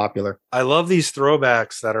why it's so popular. I love these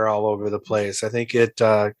throwbacks that are all over the place. I think it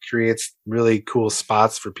creates really cool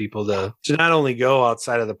spots for people to not only go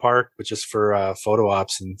outside of the park, but just for photo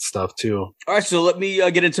ops and stuff too. All right. So let me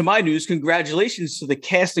get into my news. Congratulations to the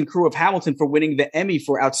cast and crew of Hamilton for winning the Emmy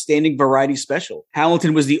for Outstanding Variety Special.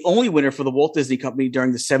 Hamilton was the only winner for the Walt Disney Company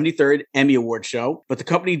during the 73rd Emmy Award show, but the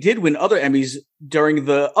company did win other Emmys during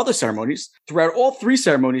the other ceremonies. Throughout all three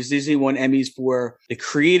ceremonies, Disney won Emmys for the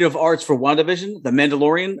Creative Arts for WandaVision, The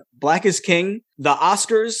Mandalorian, Black is King, the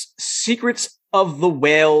Oscars, Secrets of the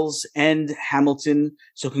Whales, and Hamilton.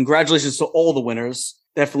 So congratulations to all the winners.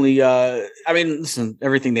 Definitely, listen,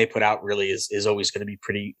 everything they put out really is always going to be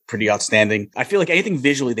pretty outstanding. I feel like anything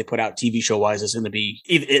visually they put out TV show wise is going to be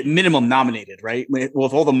at minimum nominated, right? With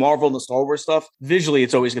all the Marvel and the Star Wars stuff, visually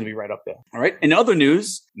it's always going to be right up there. All right. In other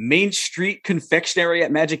news, Main Street Confectionery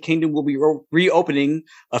at Magic Kingdom will be reopening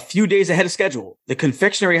a few days ahead of schedule. The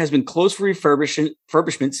confectionery has been closed for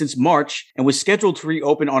refurbishment since March and was scheduled to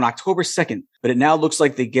reopen on October 2nd, but it now looks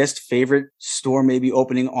like the guest favorite store may be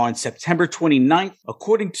opening on September 29th.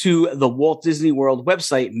 According to the Walt Disney World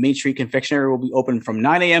website, Main Street Confectionery will be open from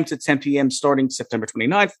 9 a.m. to 10 p.m. starting September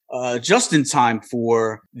 29th, just in time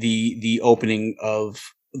for the opening of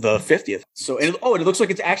the 50th. So, it looks like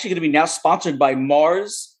it's actually going to be now sponsored by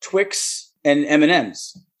Mars, Twix, and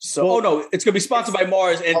M&M's. So, it's going to be sponsored by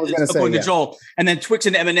Mars and according to Joel. And then Twix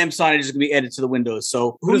and M&M signage is going to be added to the windows.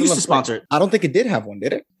 So who used to sponsor it? I don't think it did have one,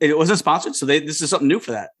 did it? It wasn't sponsored. So this is something new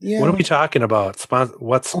for that. Yeah. What are we talking about?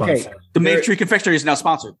 What's sponsored? Okay. The Main Street Confectionery is now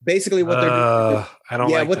sponsored. Basically what they're doing. I don't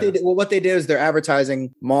like that. What they did is they're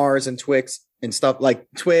advertising Mars and Twix and stuff like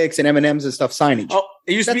Twix and M&M's and stuff signage. Oh,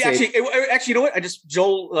 it used to be actually, you know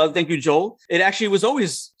what? Thank you, Joel. It actually was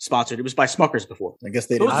always sponsored. It was by Smuckers before. I guess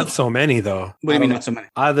they did. Not so many though. What do you mean not so many?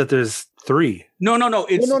 That there's 3. No.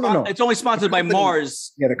 It's only sponsored by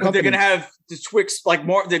Mars. Yeah, the company. They're going to have the Twix, like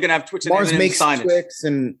more. They're going to have Twix and Mars M&M makes signage. Twix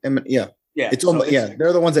and yeah. Yeah,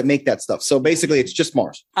 they're the ones that make that stuff. So basically, it's just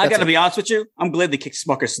Mars. I got to be honest with you. I'm glad they kicked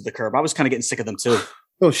Smuckers to the curb. I was kind of getting sick of them too.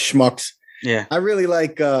 Those schmucks. Yeah, I really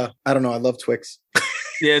like. I don't know. I love Twix.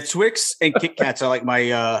 Yeah, Twix and Kit Kats are like my.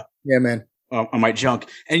 Yeah, man. On my junk.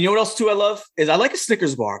 And you know what else too I love is I like a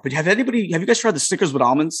Snickers bar. But have you guys tried the Snickers with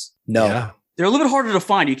almonds? No. Yeah. They're a little bit harder to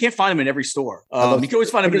find. You can't find them in every store. You can always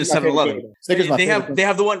find them in the 7-Eleven. They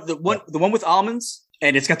have the one with almonds,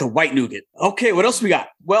 and it's got the white nougat. Okay, what else we got?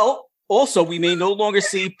 Well, also we may no longer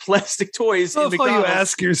see plastic toys in McDonald's. You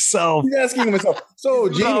ask yourself. He's asking himself. So,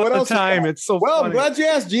 Gene, what else? It's so funny. I'm glad you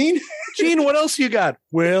asked, Gene. Gene, what else you got?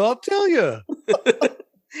 Well, I'll tell you.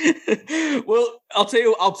 Well, I'll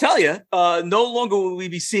tell you. No longer will we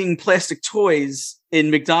be seeing plastic toys in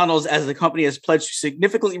McDonald's, as the company has pledged to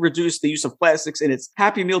significantly reduce the use of plastics in its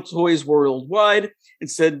Happy Meal toys worldwide.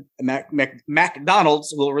 Instead,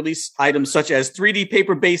 McDonald's will release items such as 3D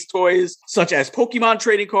paper-based toys, such as Pokemon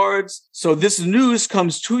trading cards. So this news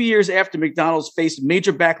comes 2 years after McDonald's faced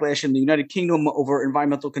major backlash in the United Kingdom over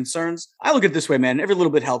environmental concerns. I look at it this way, man. Every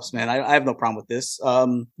little bit helps, man. I have no problem with this.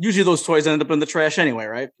 Usually those toys end up in the trash anyway,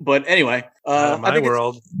 right? But anyway. My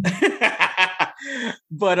world.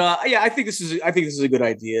 But yeah, I think this is a good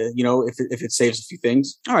idea. You know, if it saves a few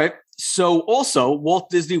things. All right. So also, Walt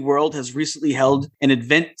Disney World has recently held an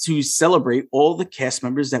event to celebrate all the cast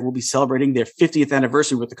members that will be celebrating their 50th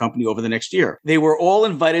anniversary with the company over the next year. They were all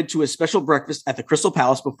invited to a special breakfast at the Crystal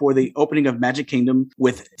Palace before the opening of Magic Kingdom,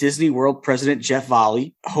 with Disney World President Jeff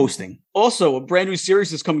Volley hosting. Also, a brand new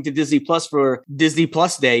series is coming to Disney Plus for Disney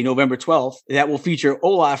Plus Day, November 12th, that will feature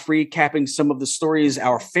Olaf recapping some of the stories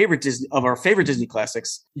our favorite Disney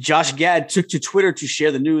classics. Josh Gad took to Twitter to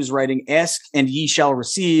share the news, writing, "Ask and ye shall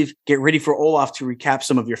receive. Get ready for Olaf to recap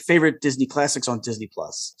some of your favorite Disney classics on Disney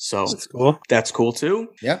Plus." So that's cool. That's cool too.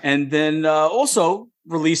 Yeah. And then also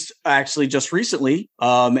released actually just recently,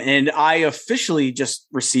 and I officially just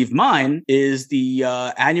received mine, is the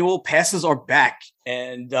annual passes are back.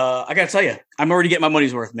 And I gotta tell you, I'm already getting my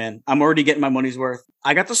money's worth, man. I'm already getting my money's worth.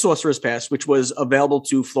 I got the Sorcerer's Pass, which was available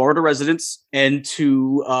to Florida residents and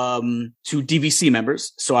to DVC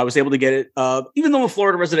members. So I was able to get it. Even though I'm a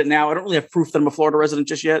Florida resident now, I don't really have proof that I'm a Florida resident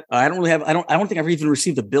just yet. I don't think I've even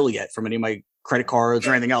received a bill yet from any of my credit cards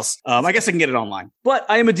or anything else. I guess I can get it online. But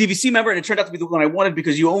I am a DVC member, and it turned out to be the one I wanted,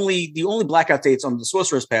 because the only blackout dates on the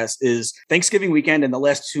Sorcerer's Pass is Thanksgiving weekend and the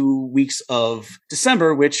last 2 weeks of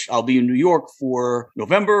December, which I'll be in New York for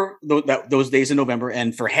November, those days in November,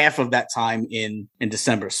 and for half of that time in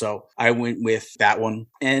December. So I went with that one.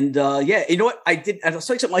 And yeah, you know what? I'll tell you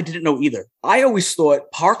something I didn't know either. I always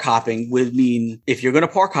thought park hopping would mean if you're going to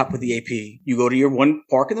park hop with the AP, you go to your one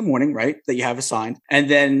park in the morning, right, that you have assigned, and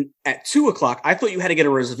then at 2:00, I thought you had to get a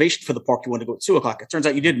reservation for the park you wanted to go at 2:00. It turns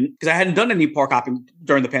out you didn't, because I hadn't done any park hopping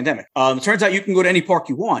during the pandemic. It turns out you can go to any park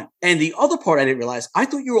you want. And the other part I didn't realize, I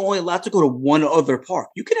thought you were only allowed to go to one other park.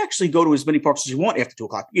 You could actually go to as many parks as you want after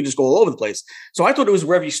 2:00. You can just go all over the place. So I thought it was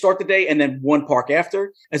wherever you start the day and then one park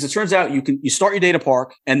after. As it turns out, you start your day at a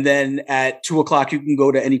park, and then at 2:00 you can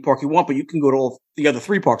go to any park you want, but you can go to all the other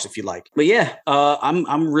 3 parks if you like. But yeah,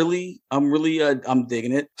 I'm really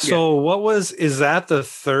digging it. So is that the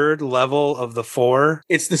third level of the 4?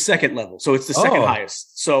 It's the second level. So it's the second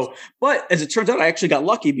highest. So, but as it turns out, I actually got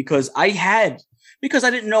lucky because I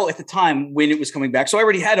didn't know at the time when it was coming back. So I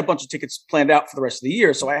already had a bunch of tickets planned out for the rest of the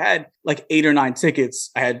year. So I had like 8 or 9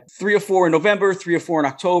 tickets. I had 3 or 4 in November, 3 or 4 in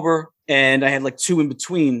October, and I had like 2 in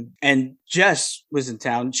between. And Jess was in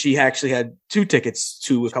town. She actually had 2 tickets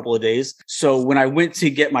to a couple of days. So when I went to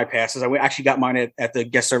get my passes, I actually got mine at the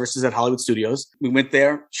guest services at Hollywood Studios. We went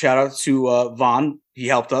there. Shout out to Vaughn. He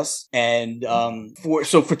helped us. And for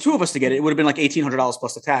 2 of us to get it, it would have been like $1,800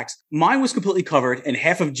 plus the tax. Mine was completely covered, and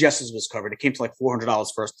half of Jess's was covered. It came to like $400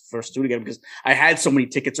 for us to get it, because I had so many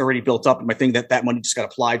tickets already built up in my thing that money just got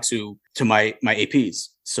applied to my APs.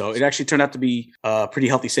 So it actually turned out to be pretty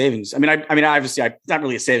healthy savings. I mean, obviously, not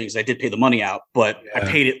really a savings. I did pay the money out, but I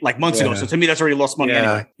paid it like months ago. So to me, that's already lost money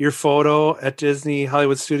anyway. Your photo at Disney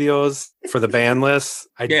Hollywood Studios for the ban list,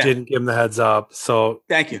 I didn't give him the heads up. So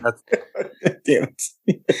thank you. Damn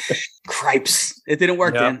it. Cripes. It didn't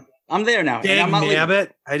work, Dan. I'm there now. Damn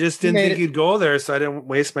it. I just didn't think you'd go there, so I didn't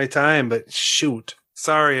waste my time. But shoot.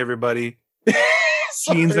 Sorry, everybody.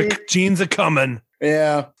 Gene's a coming.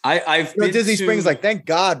 Yeah. I've been Disney Springs, like, thank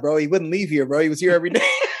God, bro. He wouldn't leave here, bro. He was here every day.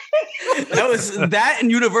 That was that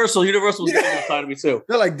and Universal. Universal was on the side of me too.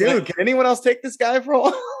 They're like, dude, can anyone else take this guy for a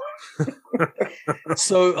while?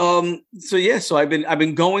 So I've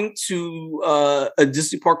been going to a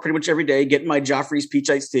Disney park pretty much every day, getting my Joffrey's peach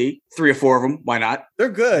iced tea, 3 or 4 of them. Why not? They're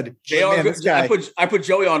good. They are good. I put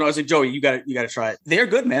Joey on. I was like, Joey, you got to try it. They're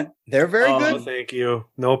good, man. They're very good. Thank you.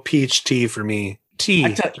 No peach tea for me.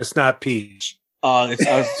 It's not peach.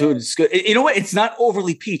 It's good. You know what? It's not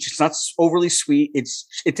overly peach. It's not overly sweet.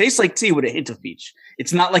 It tastes like tea with a hint of peach.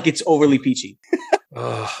 It's not like it's overly peachy.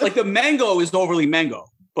 Like the mango is overly mango,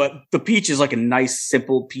 but the peach is like a nice,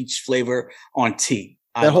 simple peach flavor on tea.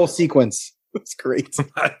 That whole sequence. It's great.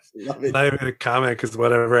 Love it. Not even a comment, because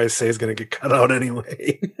whatever I say is going to get cut out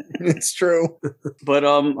anyway. It's true. But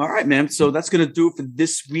all right, man. So that's going to do it for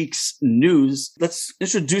this week's news. Let's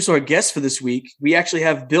introduce our guest for this week. We actually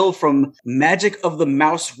have Bill from Magic of the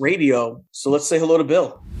Mouse Radio. So let's say hello to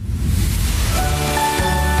Bill.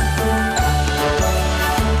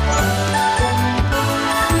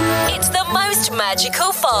 It's the most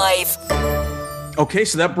magical 5. Okay,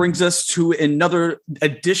 so that brings us to another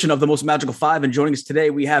edition of the Most Magical 5. And joining us today,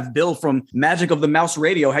 we have Bill from Magic of the Mouse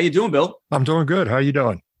Radio. How you doing, Bill? I'm doing good. How are you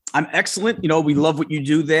doing? I'm excellent. You know, we love what you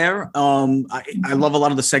do there. I love a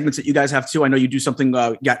lot of the segments that you guys have too. I know you do something,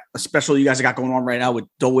 got a special you guys got going on right now with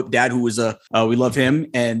Dole Whip Dad, who is we love him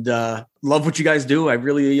and love what you guys do. I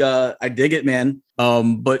really, I dig it, man.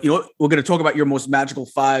 But we're going to talk about your most magical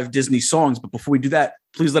 5 Disney songs. But before we do that,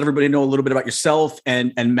 please let everybody know a little bit about yourself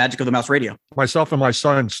and Magic of the Mouse Radio. Myself and my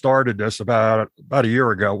son started this about a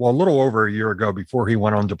year ago. Well, a little over a year ago before he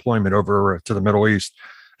went on deployment over to the Middle East.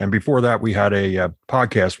 And before that, we had a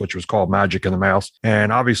podcast, which was called Magic of the Mouse.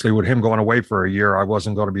 And obviously, with him going away for a year, I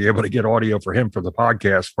wasn't going to be able to get audio for him for the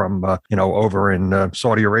podcast from, over in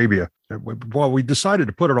Saudi Arabia. Well, we decided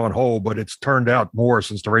to put it on hold, but it's turned out more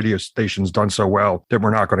since the radio station's done so well that we're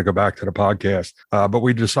not going to go back to the podcast. But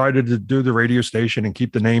we decided to do the radio station and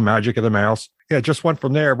keep the name Magic of the Mouse. Yeah, it just went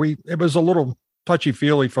from there. It was a little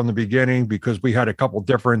touchy-feely from the beginning because we had a couple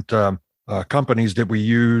different companies that we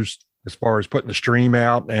used as far as putting the stream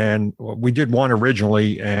out. And we did one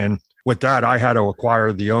originally. And with that, I had to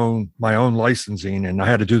acquire my own licensing, and I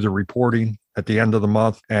had to do the reporting at the end of the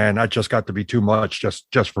month. And that just got to be too much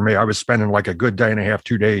just for me. I was spending like a good day and a half,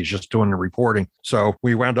 2 days just doing the reporting. So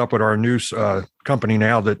we wound up with our new company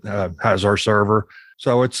now that has our server.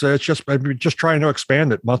 So it's just trying to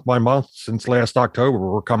expand it month by month since last October.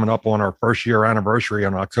 We're coming up on our first year anniversary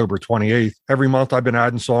on October 28th. Every month I've been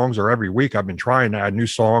adding songs, or every week I've been trying to add new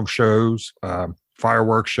songs, shows,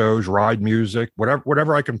 fireworks shows, ride music,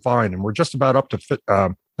 whatever I can find. And we're just about up to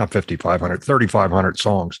not 5,500, 3,500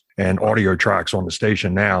 songs and audio tracks on the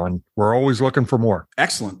station now. And we're always looking for more.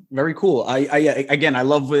 Excellent. Very cool. I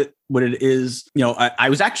love what it is. I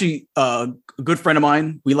was actually a good friend of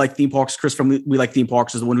mine. We Like Theme Parks. Chris from We Like Theme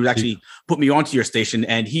Parks is the one who actually put me onto your station.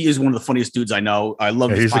 And he is one of the funniest dudes I know. I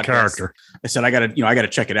love his he's podcast. A character. I said, I gotta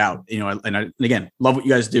check it out. And again, love what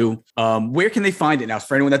you guys do. Where can they find it now?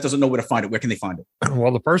 For anyone that doesn't know where to find it, where can they find it?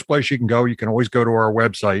 Well, the first place you can always go to our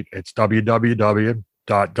website. It's www.wdizdb.com.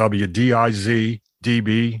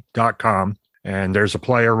 And there's a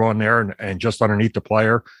player on there. And just underneath the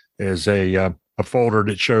player is a folder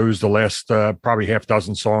that shows the last probably half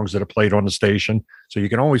dozen songs that have played on the station. So you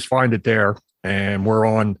can always find it there. And we're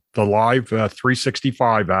on the live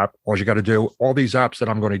 365 app. All you got to do, all these apps that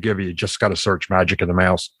I'm going to give you, just got to search Magic of the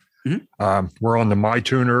Mouse. Mm-hmm. We're on the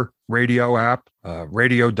MyTuner radio app,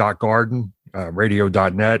 radio.garden,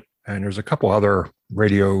 radio.net. And there's a couple other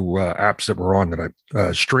radio apps that we're on that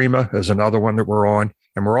Streama is another one that we're on.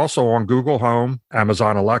 And we're also on Google Home,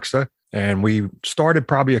 Amazon Alexa. And we started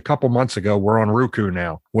probably a couple months ago. We're on Roku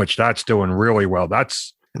now, which that's doing really well.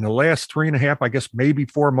 That's in the last 3.5, I guess, maybe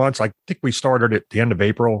 4 months. I think we started at the end of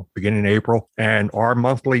April, beginning of April. And our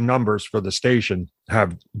monthly numbers for the station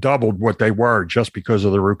have doubled what they were just because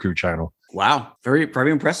of the Roku channel. Wow. Very, very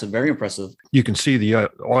impressive. Very impressive. You can see the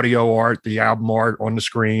audio art, the album art on the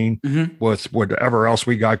screen with whatever else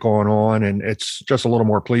we got going on. And it's just a little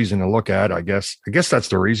more pleasing to look at, I guess. I guess that's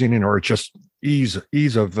the reasoning, or it's just ease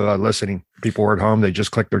of listening. People are at home. They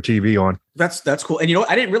just click their TV on. That's cool. And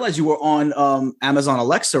I didn't realize you were on Amazon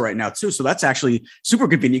Alexa right now too. So that's actually super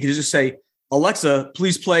convenient. You can just say, Alexa,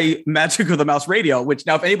 please play Magic of the Mouse Radio, which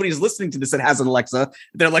now if anybody's listening to this that has an Alexa,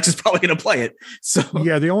 then Alexa's probably going to play it. So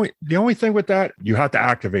yeah, the only thing with that, you have to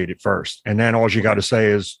activate it first. And then all you got to say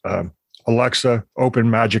is, Alexa, open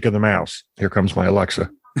Magic of the Mouse. Here comes my Alexa.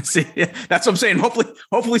 See, that's what I'm saying.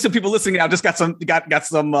 Hopefully some people listening now just got some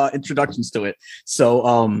introductions to it.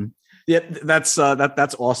 So, yeah, that's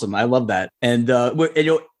awesome. I love that. And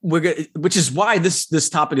which is why this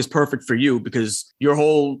topic is perfect for you, because your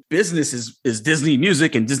whole business is Disney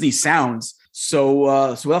music and Disney sounds.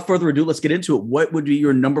 So without further ado, let's get into it. What would be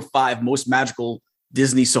your number 5 most magical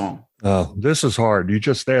Disney song? Oh, this is hard. You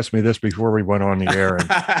just asked me this before we went on the air. And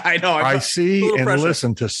I know. I see and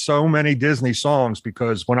listen to so many Disney songs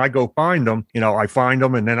because when I go find them, I find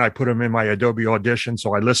them and then I put them in my Adobe Audition.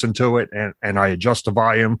 So I listen to it and I adjust the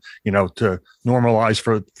volume, to normalize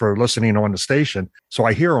for listening on the station. So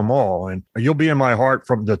I hear them all. And You'll Be in My Heart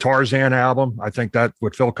from the Tarzan album. I think that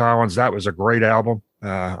with Phil Collins, that was a great album.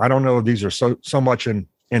 I don't know if these are so much in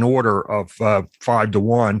order of 5 to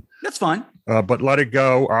 1. That's fine. But Let It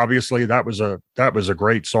Go, obviously, that was a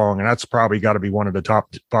great song, and that's probably got to be one of the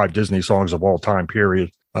top 5 Disney songs of all time,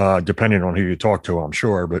 period, depending on who you talk to, I'm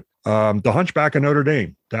sure. But The Hunchback of Notre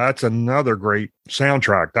Dame, that's another great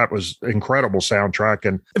soundtrack. That was incredible soundtrack.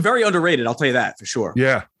 And very underrated, I'll tell you that for sure.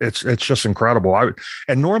 Yeah, it's just incredible.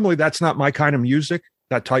 And normally that's not my kind of music,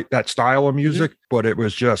 that style of music, but it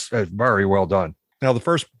was just very well done. Now, the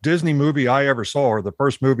first Disney movie I ever saw, or the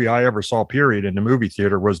first movie I ever saw, period, in the movie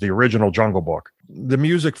theater was the original Jungle Book. The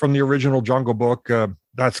music from the original Jungle Book,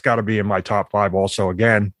 that's got to be in my top 5 also.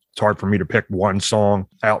 Again, it's hard for me to pick one song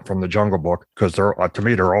out from the Jungle Book because to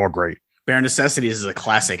me, they're all great. Bare Necessities is a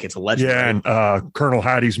classic. It's a legend. Yeah, and Colonel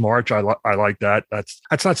Hattie's March. I like that.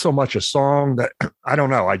 That's not so much a song that I don't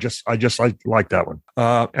know. I just like that one.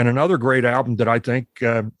 And another great album that I think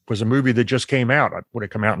was a movie that just came out. Would it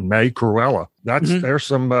come out in May? Cruella. There's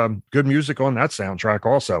some good music on that soundtrack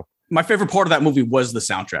also. My favorite part of that movie was the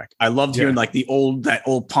soundtrack. I loved hearing like that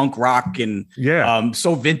old punk rock and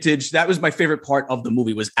so vintage. That was my favorite part of the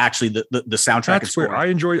movie was actually the soundtrack. That's where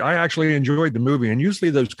I actually enjoyed the movie. And usually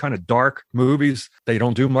those kind of dark movies, they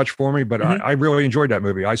don't do much for me, but I really enjoyed that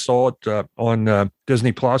movie. I saw it on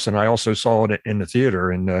Disney Plus, and I also saw it in the theater,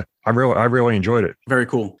 and I really enjoyed it. Very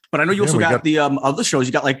cool. But I know you also got the other shows.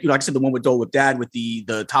 You got like I said, the one with Dole Whip Dad with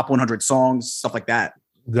the top 100 songs, stuff like that.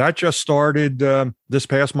 That just started this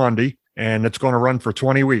past Monday, and it's going to run for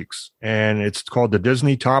 20 weeks. And it's called the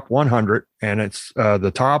Disney Top 100, and it's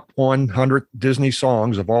the top 100 Disney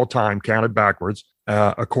songs of all time counted backwards,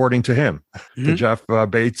 according to him, to Jeff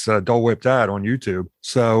Bates, Dole Whip Dad on YouTube.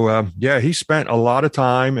 So, he spent a lot of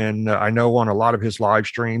time, and I know on a lot of his live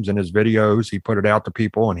streams and his videos, he put it out to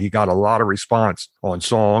people, and he got a lot of response on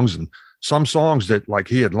songs and some songs that like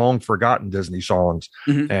he had long forgotten Disney songs.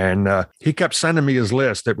 And he kept sending me his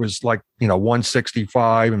list. It was like,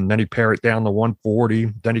 165, and then he pared it down to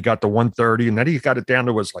 140. Then he got to 130, and then he got it down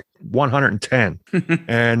to was like 110.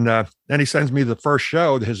 And then he sends me the first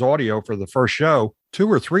show, his audio for the first show. 2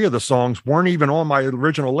 or 3 of the songs weren't even on my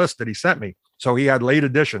original list that he sent me. So he had late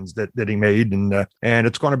additions that he made. And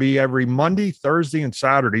it's going to be every Monday, Thursday, and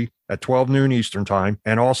Saturday at 12 noon Eastern time.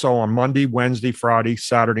 And also on Monday, Wednesday, Friday,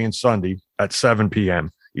 Saturday, and Sunday at 7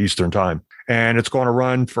 p.m. Eastern time. And it's going to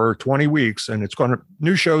run for 20 weeks, and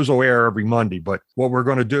new shows will air every Monday. But what we're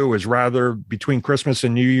going to do is rather between Christmas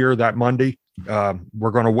and New Year that Monday,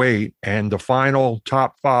 we're going to wait. And the final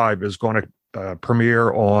top 5 is going to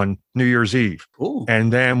premiere on New Year's Eve. Ooh.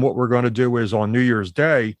 And then what we're going to do is on New Year's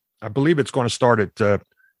Day, I believe it's going to start at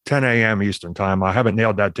 10 a.m. Eastern time. I haven't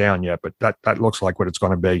nailed that down yet, but that looks like what it's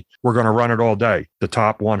going to be. We're going to run it all day, the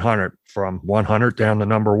top 100 from 100 down to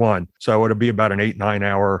number 1. So it'll be about an 8-9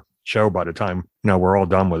 hour show by the time we're all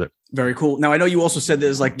done with it. Very cool. Now, I know you also said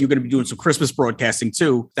there's like you're going to be doing some Christmas broadcasting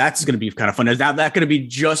too. That's going to be kind of fun. Is that going to be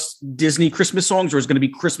just Disney Christmas songs, or is it going to be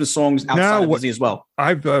Christmas songs outside of Disney as well?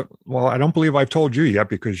 I don't believe I've told you yet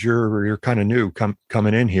because you're kind of new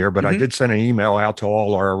coming in here, but I did send an email out to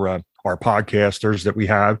all our podcasters that we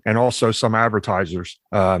have, and also some advertisers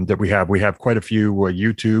that we have. We have quite a few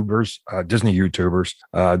YouTubers, Disney YouTubers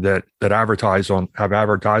that have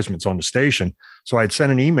advertisements on the station. So I'd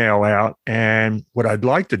send an email out, and what I'd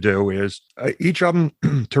like to do is each of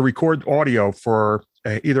them to record audio for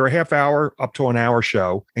either a half hour up to an hour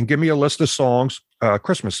show, and give me a list of songs,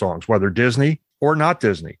 Christmas songs, whether Disney or not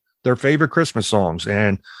Disney, their favorite Christmas songs.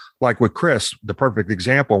 And like with Chris, the perfect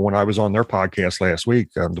example, when I was on their podcast last week,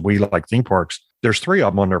 We Like Theme Parks, there's 3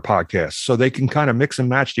 of them on their podcast. So they can kind of mix and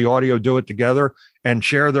match the audio, do it together, and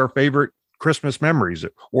share their favorite Christmas memories,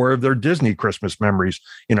 or if they're Disney Christmas memories,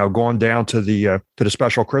 going down to the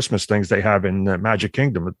special Christmas things they have in Magic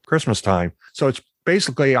Kingdom at Christmas time. So it's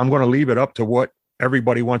basically, I'm going to leave it up to what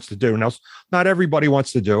everybody wants to do. Now, not everybody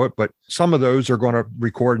wants to do it, but some of those are going to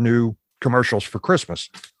record new commercials for Christmas,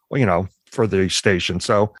 for the station.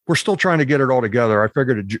 So we're still trying to get it all together. I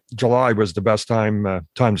figured July was the best time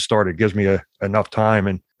to start. It gives me enough time,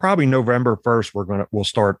 and probably November 1st, we'll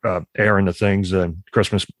start airing the things and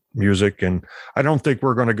Christmas music. And I don't think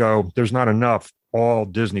we're going to go, there's not enough all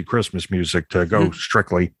Disney Christmas music to go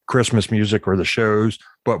strictly Christmas music or the shows,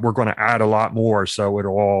 but we're going to add a lot more. So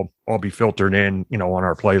it'll all be filtered in, on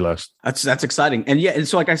our playlist. That's exciting. And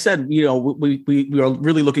so like I said, we are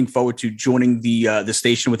really looking forward to joining the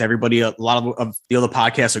station with everybody. A lot of the other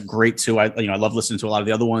podcasts are great too. I love listening to a lot of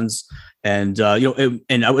the other ones. And,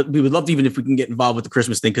 we would love to, even if we can get involved with the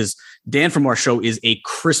Christmas thing, because Dan from our show is a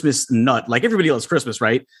Christmas nut. Like everybody loves Christmas,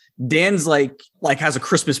 right? Dan's like has a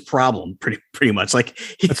Christmas problem pretty much. Like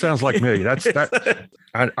that sounds like me.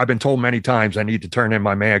 I've been told many times I need to turn in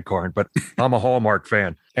my man card, but I'm a Hallmark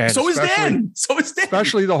fan. And so is Dan.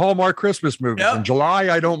 Especially the Hallmark Christmas movies. Yep. In July,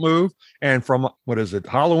 I don't move. And from,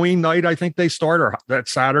 Halloween night, I think they start, or that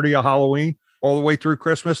Saturday of Halloween, all the way through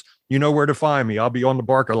Christmas, you know where to find me. I'll be on the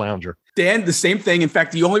Barker Lounger. Dan, the same thing. In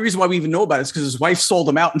fact, the only reason why we even know about it is because his wife sold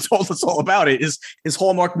him out and told us all about it. Is his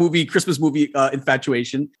Hallmark movie, Christmas movie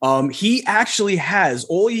infatuation. He actually has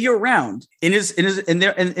all year round in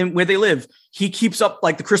where they live. He keeps up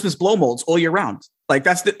like the Christmas blow molds all year round. Like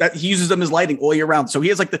he uses them as lighting all year round. So he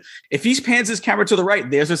has if he pans his camera to the right,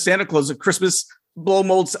 there's a Santa Claus, a Christmas blow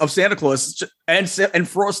molds of Santa Claus and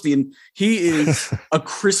Frosty, and he is a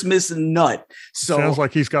Christmas nut. So sounds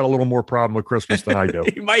like he's got a little more problem with Christmas than I do.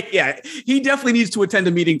 He definitely needs to attend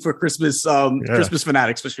a meeting for Christmas, Christmas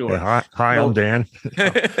fanatics for sure. Yeah, hi, I'm Dan.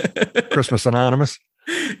 Christmas Anonymous.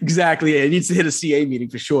 Exactly. It needs to hit a CA meeting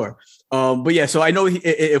for sure. But yeah, so I know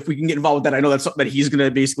if we can get involved with that, I know that's something that he's going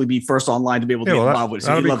to basically be first online to be able to get involved with. So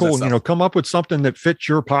that'd be cool. Come up with something that fits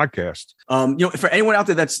your podcast. For anyone out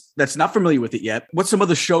there that's not familiar with it yet, what's some of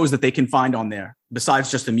the shows that they can find on there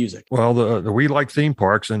besides just the music? Well, the We Like Theme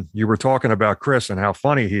Parks, and you were talking about Chris and how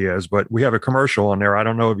funny he is, but we have a commercial on there. I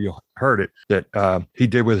don't know if you heard it that he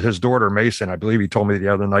did with his daughter Mason. I believe he told me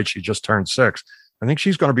the other night she just turned 6. I think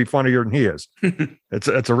she's going to be funnier than he is.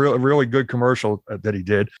 It's a really good commercial that he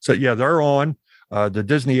did. So yeah, they're on the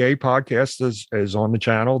Disney A podcast is on the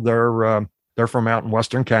channel. They're from out in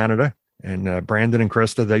Western Canada, and Brandon and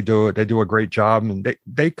Krista, they do a great job, and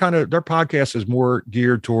they kind of, their podcast is more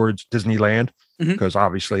geared towards Disneyland because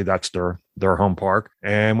obviously that's their home park.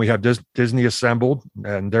 And we have Disney Assembled,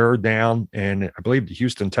 and they're down in, I believe, the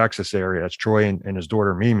Houston, Texas area. It's Troy and his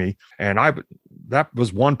daughter Mimi. And that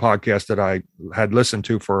was one podcast that I had listened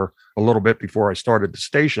to for a little bit before I started the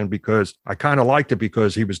station, because I kind of liked it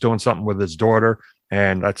because he was doing something with his daughter.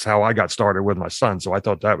 And that's how I got started with my son. So I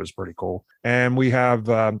thought that was pretty cool. And we have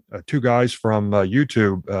 2 guys from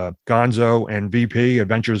YouTube, Gonzo and VP,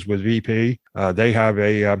 Adventures with VP. They have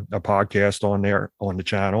a podcast on there on the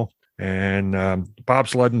channel. And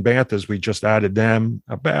Bobsled and Banthas, we just added them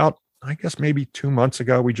about, I guess, maybe 2 months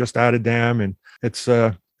ago. We just added them, and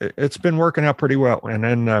it's been working out pretty well. And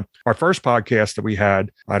then our first podcast that we had,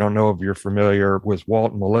 I don't know if you're familiar with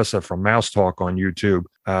Walt and Melissa from Mouse Talk on YouTube.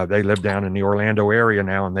 They live down in the Orlando area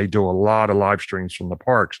now, and they do a lot of live streams from the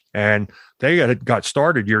parks. And they had got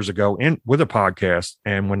started years ago with a podcast.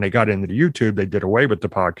 And when they got into the YouTube, they did away with the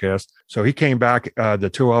podcast. So he came back, the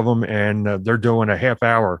 2 of them, and they're doing a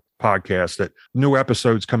half-hour podcast that new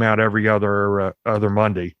episodes come out every other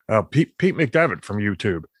Monday. Pete McDevitt from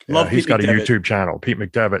YouTube. He's got a YouTube channel, Pete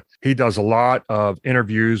McDevitt. He does a lot of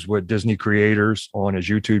interviews with Disney creators on his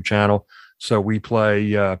YouTube channel. So we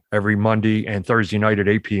play every Monday and Thursday night at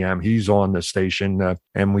 8 p.m. He's on the station,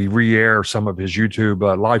 and we re-air some of his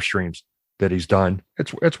YouTube live streams that he's done.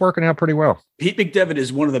 It's working out pretty well. Pete McDevitt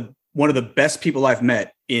is one of the best people I've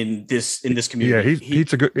met in this community.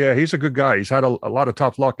 Yeah, he's a good guy. He's had a lot of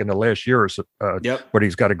tough luck in the last year or so, but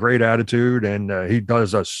he's got a great attitude, and he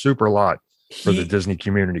does a super lot for the Disney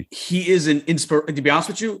community. He is an inspiration, to be honest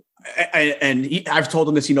with you. I've told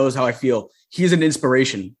him this, he knows how I feel. He is an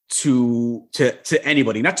inspiration to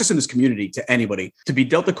anybody, not just in this community, to anybody, to be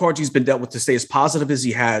dealt the cards he's been dealt with, to stay as positive as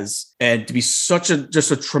he has, and to be such a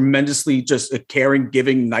tremendously just a caring,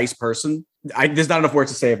 giving, nice person. There's not enough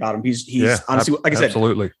words to say about him. He's honestly, like I said,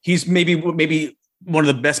 absolutely. He's maybe one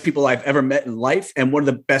of the best people I've ever met in life, and one of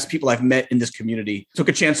the best people I've met in this community. Took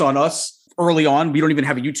a chance on us early on. We don't even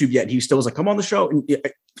have a YouTube yet. He still was like, come on the show. And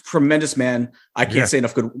tremendous man. I can't say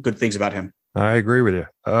enough good things about him. I agree with you.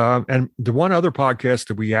 And the one other podcast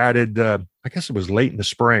that we added, I guess it was late in the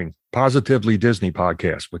spring, Positively Disney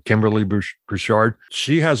podcast with Kimberly Bouchard.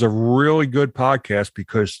 She has a really good podcast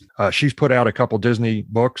because she's put out a couple Disney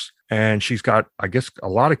books, and she's got, I guess, a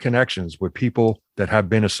lot of connections with people that have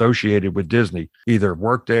been associated with Disney, either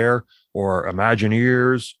worked there or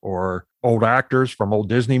Imagineers or old actors from old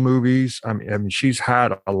Disney movies. I mean, she's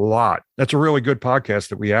had a lot. That's a really good podcast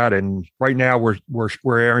that we added. And right now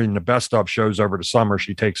we're airing the best of shows over the summer.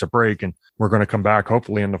 She takes a break, and we're going to come back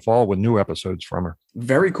hopefully in the fall with new episodes from her.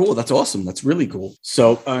 Very cool. That's awesome. That's really cool.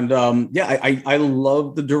 So, and I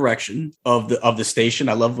love the direction of the station.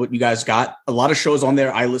 I love what you guys got. A lot of shows on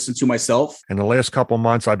there I listen to myself. In the last couple of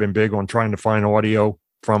months, I've been big on trying to find audio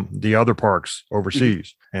from the other parks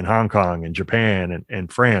overseas and Hong Kong and Japan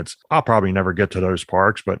and France. I'll probably never get to those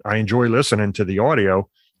parks, but I enjoy listening to the audio,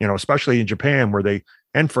 especially in Japan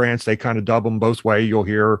and France, they kind of dub them both ways. You'll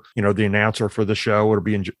hear, the announcer for the show, it'll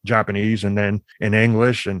be in Japanese and then in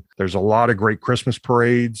English. And there's a lot of great Christmas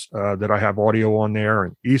parades that I have audio on there,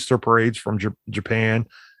 and Easter parades from Japan,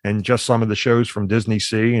 and just some of the shows from Disney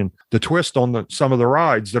Sea, and the twist on some of the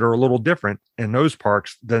rides that are a little different in those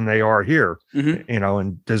parks than they are here,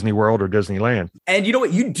 in Disney World or Disneyland. And you know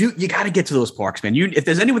what you got to get to those parks, man. If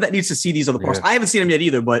there's anyone that needs to see these other parks, I haven't seen them yet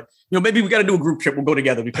either, but think we got to do a group trip. We'll go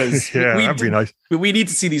together because that'd be nice. We need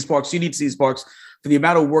to see these parks. You need to see these parks for the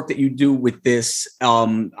amount of work that you do with this.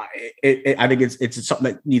 I think it's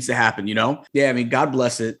something that needs to happen, Yeah. I mean, God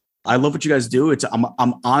bless it. I love what you guys do.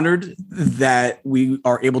 I'm honored that we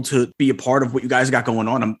are able to be a part of what you guys got going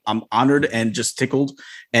on. I'm honored and just tickled.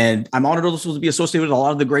 And I'm honored also to be associated with a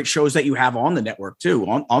lot of the great shows that you have on the network too,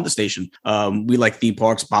 on the station. We like theme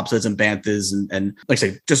parks, bobsleds and banthas, and like I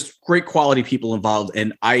say, just great quality people involved.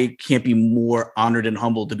 And I can't be more honored and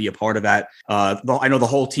humbled to be a part of that. I know the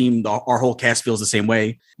whole team, our whole cast feels the same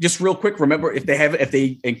way. Just real quick, remember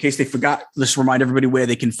in case they forgot, let's remind everybody where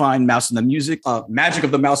they can find Mouse and the Music, Magic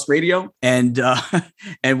of the Mouse Radio. And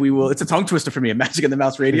it's a tongue twister for me, Magic of the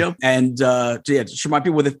Mouse Radio. And just remind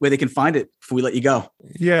people where they can find it before we let you go.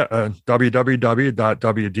 Yeah,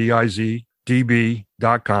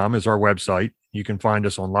 www.wdizdb.com is our website. You can find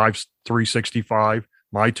us on Live 365,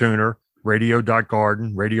 MyTuner,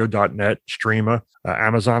 radio.garden, radio.net, Streama,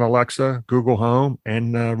 Amazon Alexa, Google Home,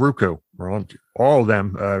 and Roku. We're on all of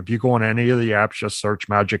them. If you go on any of the apps, just search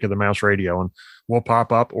Magic of the Mouse Radio and we'll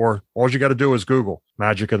pop up, or all you got to do is Google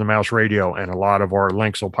Magic of the Mouse Radio and a lot of our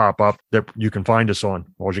links will pop up that you can find us on.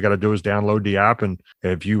 All you got to do is download the app. And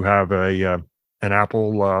if you have an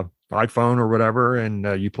Apple iPhone or whatever,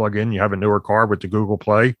 and you plug in, you have a newer car with the Google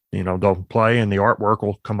Play, they'll play and the artwork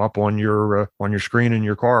will come up on your screen in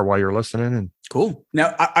your car while you're listening. And cool.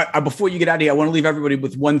 Now, I before you get out of here, I want to leave everybody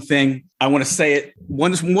with one thing. I want to say it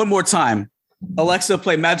one more time. Alexa,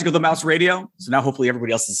 play Magic of the Mouse Radio. So now hopefully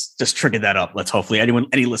everybody else has just triggered that up. Let's hopefully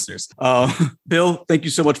any listeners. Bill, thank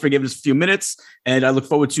you so much for giving us a few minutes. And I look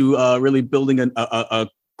forward to really building a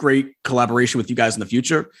great collaboration with you guys in the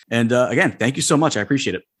future. And again, thank you so much. I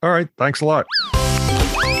appreciate it. All right. Thanks a lot.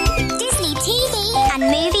 Disney TV and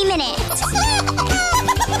Movie Minute.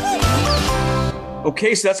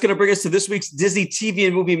 Okay, so that's going to bring us to this week's Disney TV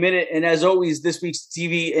and Movie Minute. And as always, this week's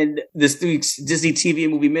Disney TV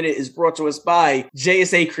and Movie Minute is brought to us by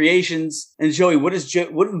JSA Creations. And Joey, what do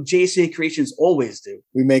JSA Creations always do?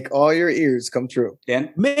 We make all your ears come true.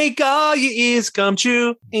 Dan? Make all your ears come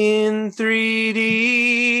true in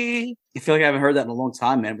 3D. I feel like I haven't heard that in a long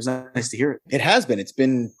time, man. It was nice to hear it. It has been. It's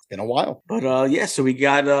been a while. But so we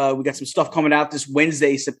got some stuff coming out this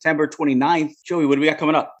Wednesday, September 29th. Joey, what do we got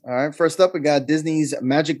coming up? All right. First up, we got Disney's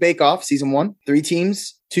Magic Bake Off Season 1. 3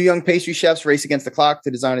 teams. 2 young pastry chefs race against the clock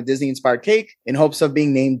to design a Disney-inspired cake in hopes of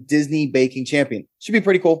being named Disney Baking Champion. Should be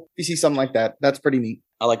pretty cool. If you see something like that, that's pretty neat.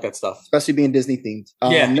 I like that stuff. Especially being Disney themed.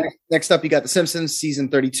 Next up, you got The Simpsons Season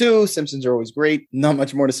 32. Simpsons are always great. Not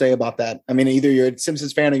much more to say about that. I mean, either you're a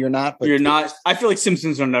Simpsons fan or you're not. But you're not. I feel like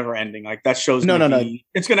Simpsons are never ending. Like that show's No.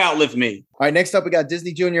 It's going to outlive me. All right, next up, we got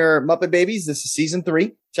Disney Junior Muppet Babies. This is Season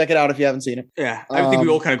 3. Check it out if you haven't seen it. Yeah, I think we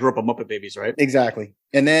all kind of grew up on Muppet Babies, right? Exactly.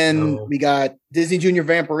 And then we got Disney Junior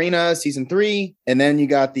Vampirina Season 3. And then you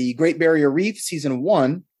got the Great Barrier Reef Season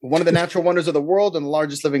 1. One of the natural wonders of the world and the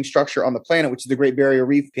largest living structure on the planet, which is the Great Barrier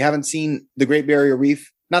Reef. If you haven't seen the Great Barrier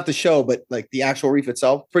Reef, not the show, but like the actual reef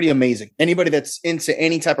itself, pretty amazing. Anybody that's into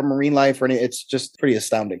any type of marine life it's just pretty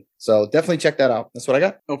astounding. So definitely check that out. That's what I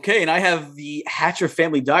got. Okay, and I have the Hatcher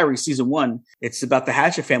Family Diary Season 1. It's about the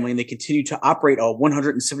Hatcher family, and they continue to operate a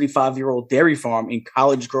 175-year-old dairy farm in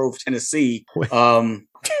College Grove, Tennessee.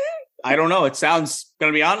 I don't know.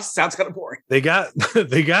 Gonna be honest, sounds kind of boring. They got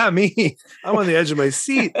me. I'm on the edge of my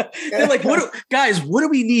seat. They're like, what do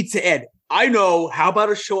we need to add? I know. How about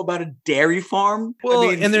a show about a dairy farm? Well,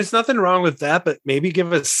 and there's nothing wrong with that, but maybe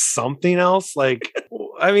give us something else. Like,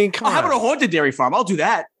 come on. How about a haunted dairy farm? I'll do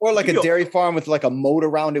that. Or like a dairy farm with like a moat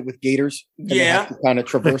around it with gators. Yeah. To kind of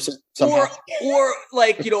traverse it somehow. Or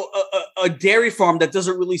like, a dairy farm that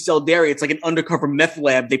doesn't really sell dairy. It's like an undercover meth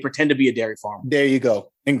lab. They pretend to be a dairy farm. There you go.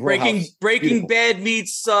 And Breaking Bad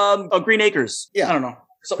meets Green Acres. Yeah. I don't know.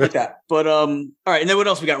 Something like that. But all right. And then what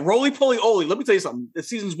else we got? Roly Poly Oly. Let me tell you something. The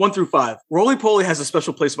seasons 1 through 5. Roly Poly has a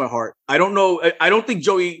special place in my heart. I don't know. I don't think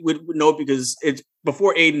Joey would know it because it's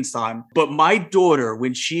before Aiden's time. But my daughter,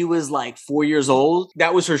 when she was like 4 years old,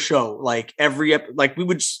 that was her show. Like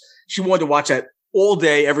she wanted to watch that all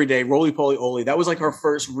day, every day, Roly Poly Oly. That was like her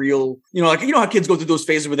first real, how kids go through those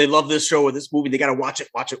phases where they love this show or this movie. They got to watch it.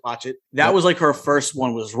 That was like her first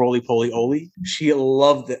one was Roly Poly Oly. She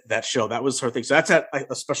loved that show. That was her thing. So that's at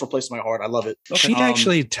a special place in my heart. I love it. Okay. She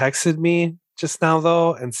actually texted me just now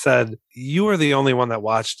though and said, you were the only one that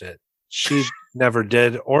watched it. She never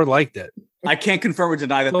did or liked it. I can't confirm or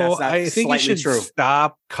deny that. That's not I think you should true.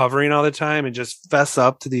 Stop covering all the time and just fess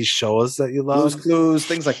up to these shows that you love. Blue's Clues,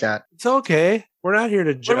 things like that. It's okay. We're not here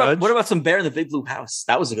to judge. What about some Bear in the Big Blue House?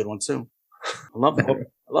 That was a good one too. I love that.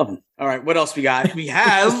 I love them. All right. What else we got? We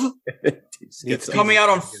have it's coming out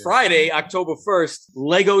on Friday, October 1st.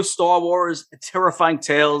 Lego Star Wars Terrifying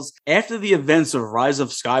Tales. After the events of Rise of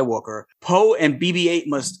Skywalker, Poe and BB-8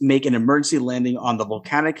 must make an emergency landing on the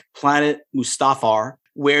volcanic planet Mustafar.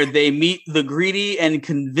 where they meet the greedy and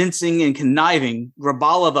convincing and conniving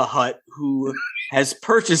Grabala the Hutt, who has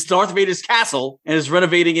purchased Darth Vader's castle and is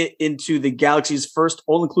renovating it into the galaxy's first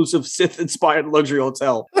all-inclusive Sith-inspired luxury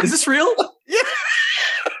hotel. Is this real? Yeah.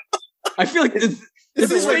 I feel like Is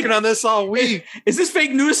this working on this all week? Is this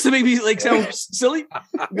fake news to make me like sound silly?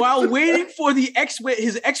 While waiting for his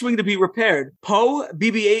X-wing to be repaired, Poe,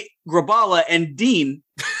 BB-8, Grabala, and Dean,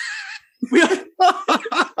 who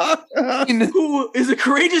is a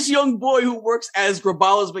courageous young boy who works as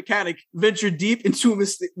Grabala's mechanic, venture deep into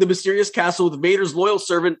the mysterious castle with Vader's loyal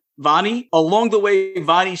servant, Vani. Along the way,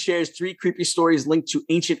 Vani shares 3 creepy stories linked to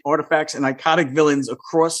ancient artifacts and iconic villains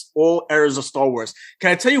across all eras of Star Wars.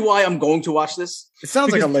 Can I tell you why I'm going to watch this? It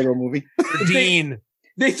sounds like a Lego movie. Dean.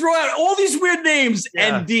 They throw out all these weird names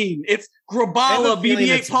and Dean. It's Grabala,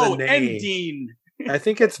 BB-8, Poe, and Dean. I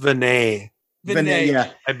think it's Vinay. Vinay.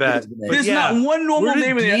 Yeah, I bet. There's not one normal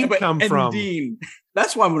name in there, but come from? Dean.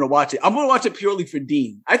 That's why I'm going to watch it. I'm going to watch it purely for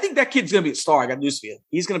Dean. I think that kid's going to be a star. I got news for you.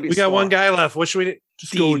 He's going to be. We got one guy left. What should we do?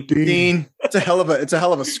 Just go with Dean. It's a hell of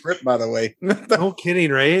a script, by the way. No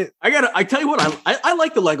kidding, right? I tell you what, I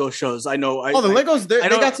like the Lego shows. I know. The Legos, they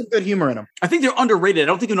got some good humor in them. I think they're underrated. I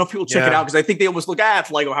don't think enough people check it out because I think they almost look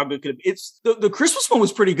at Lego. How good could it be? It's the Christmas one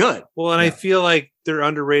was pretty good. Well, and I feel like they're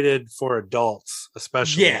underrated for adults,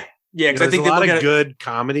 especially. Yeah, because I think there's a lot of good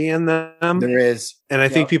comedy in them. There is, and I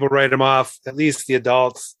think people write them off. At least the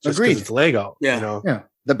adults, just because it's Lego. Yeah, you know? Yeah.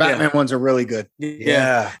 The Batman ones are really good.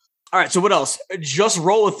 Yeah. All right. So what else? Just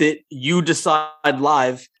roll with it. You decide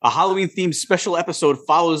live. A Halloween-themed special episode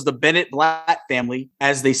follows the Bennett Blatt family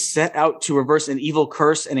as they set out to reverse an evil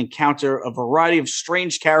curse and encounter a variety of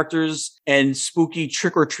strange characters and spooky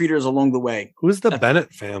trick-or-treaters along the way. Who's the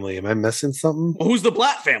Bennett family? Am I missing something? Well, who's the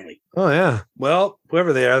Blatt family? Oh, yeah. Well,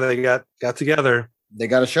 whoever they are, they got together. They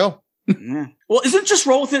got a show. Yeah. Well, isn't Just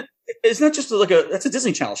Roll With It? Isn't that just that's a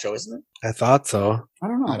Disney Channel show, isn't it? I thought so. I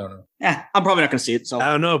don't know. Yeah, I'm probably not going to see it. So I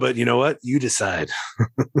don't know, but you know what? You decide.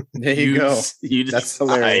 There you go. You decide. That's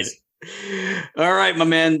hilarious. All right, my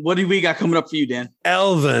man. What do we got coming up for you, Dan?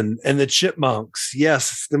 Alvin and the Chipmunks. Yes,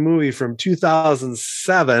 it's the movie from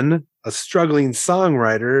 2007. A struggling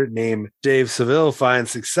songwriter named Dave Seville finds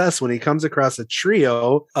success when he comes across a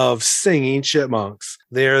trio of singing chipmunks.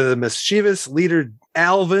 They are the mischievous leader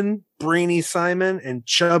Alvin, brainy Simon, and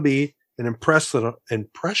chubby and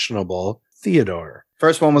impressionable Theodore.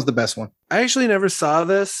 First one was the best one. I actually never saw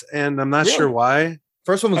this, and I'm not sure why.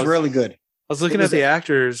 First one was really good. I was looking at the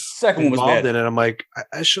actors second one was involved bad. in it. I'm like,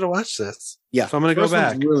 I should have watched this. Yeah. So I'm going to go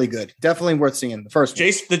back. Really good. Definitely worth seeing. The first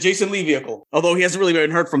one. The Jason Lee vehicle. Although he hasn't really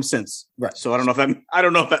been heard from since. Right. So I don't know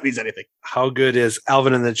if that means anything. How good is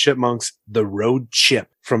Alvin and the Chipmunks, The Road Chip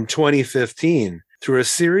from 2015? Through a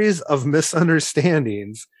series of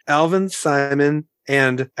misunderstandings, Alvin, Simon,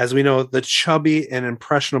 and as we know, the chubby and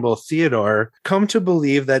impressionable Theodore come to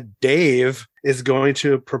believe that Dave is going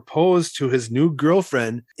to propose to his new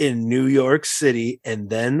girlfriend in New York City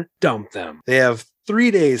and then dump them. They have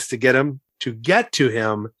 3 days to get to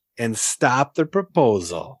him and stop the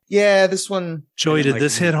proposal. Yeah, this one. Joey, did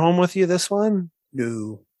this hit home with you, this one?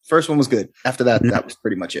 No. First one was good. After that, that was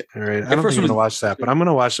pretty much it. All right. I don't think I'm going to watch that, but I'm going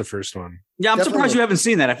to watch the first one. Yeah, I'm surprised you haven't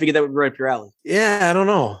seen that. I figured that would be right up your alley. Yeah, I don't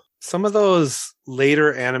know. Some of those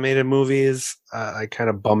later animated movies, I kind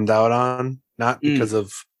of bummed out on, not because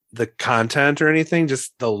of the content or anything,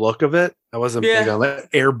 just the look of it. I wasn't big on that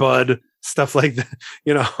Air Bud, stuff like that,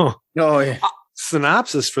 you know. Oh, yeah.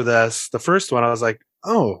 Synopsis for this, the first one, I was like,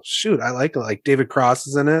 oh, shoot, I like it. Like David Cross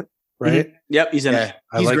is in it, right? Mm-hmm. Yep, he's in it.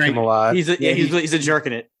 I like him a lot. He's a jerk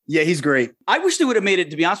in it. Yeah, he's great. I wish they would have made it,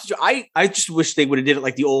 to be honest with you. I just wish they would have did it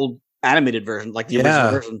like the old animated version, like the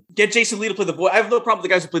original version. Get Jason Lee to play the voice. I have no problem with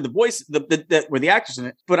the guys who played the voice, that were the actors in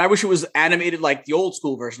it. But I wish it was animated like the old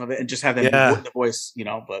school version of it and just have them do the voice, you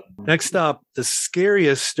know. But next up, the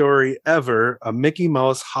scariest story ever, a Mickey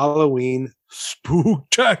Mouse Halloween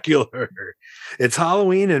spooktacular. It's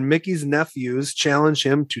Halloween and Mickey's nephews challenge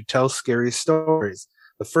him to tell scary stories.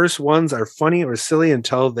 The first ones are funny or silly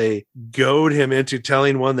until they goad him into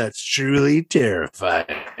telling one that's truly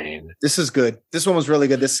terrifying. This is good. This one was really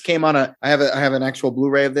good. This came on I have an actual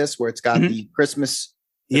Blu-ray of this where it's got the Christmas.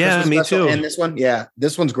 Christmas me too. And this one,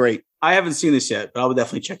 this one's great. I haven't seen this yet, but I would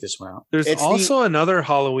definitely check this one out. There's also another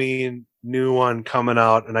Halloween new one coming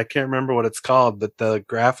out, and I can't remember what it's called, but the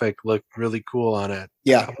graphic looked really cool on it.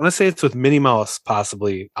 Yeah. I want to say it's with Minnie Mouse,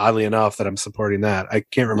 possibly, oddly enough, that I'm supporting that. I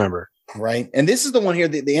can't remember. Right. And this is the one here.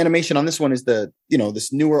 The animation on this one is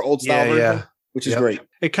this newer old style version. which is great.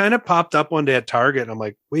 It kind of popped up one day at Target. And I'm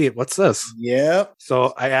like, wait, what's this? Yep.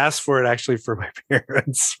 So I asked for it actually for my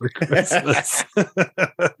parents for Christmas.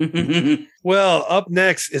 Well, up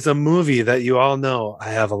next is a movie that you all know I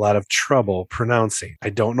have a lot of trouble pronouncing. I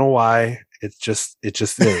don't know why. It just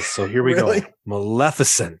is. So here we Really? go.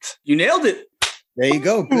 Maleficent. You nailed it. There you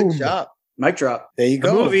go. Good Boom. job. Mic drop. There you A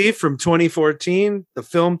go. movie from 2014. The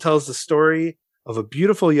film tells the story of a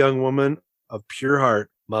beautiful young woman of pure heart,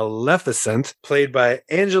 Maleficent, played by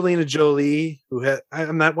Angelina Jolie, who had,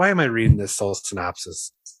 why am I reading this whole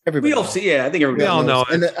synopsis? Everybody We all knows. see. Yeah, I think everybody We all knows.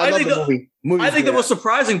 know it. And I love think the the- movie. Movie's I think the great. most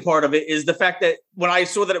surprising part of it is the fact that when I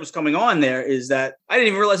saw that it was coming on there, is that I didn't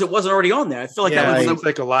even realize it wasn't already on there. I feel like Yeah, that it was seems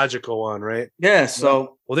like a logical one, right? yeah.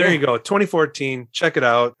 So Well, there yeah, you go. 2014. Check it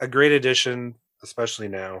out. A great edition, especially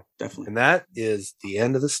now. definitely. And that is the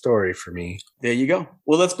end of the story for me. There you go.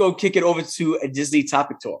 Well, let's go kick it over to a Disney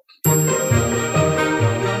topic talk.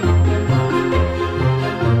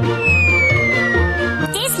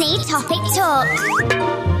 Disney Topic Talk.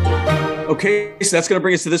 Okay, so that's going to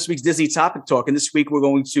bring us to this week's Disney topic talk. And this week we're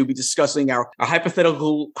going to be discussing our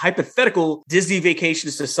hypothetical Disney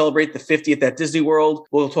vacations to celebrate the 50th at Disney World.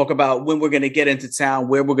 We'll talk about when we're going to get into town,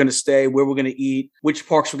 where we're going to stay, where we're going to eat, which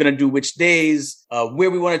parks we're going to do which days, where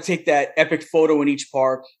we want to take that epic photo in each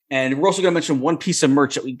park. And we're also going to mention one piece of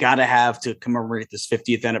merch that we got to have to commemorate this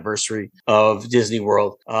 50th anniversary of Disney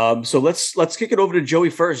World. So let's kick it over to Joey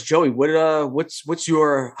first. Joey, what's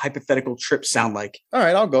your hypothetical trip sound like? All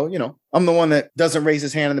right, I'll go. You know, I'm the one that doesn't raise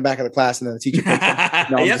his hand in the back of the class and then the teacher picks him.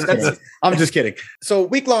 No, I'm, Yep, just that's kidding. I'm just kidding. So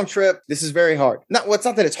week-long trip, this is very hard. It's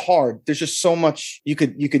not that it's hard. There's just so much you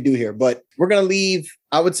could do here. But we're going to leave.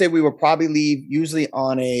 I would say we will probably leave usually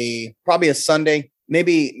on probably a Sunday.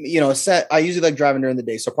 Maybe, I usually like driving during the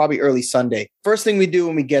day. So probably early Sunday. First thing we do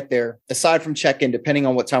when we get there, aside from check-in, depending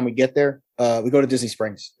on what time we get there, we go to Disney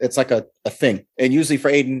Springs. It's like a thing. And usually for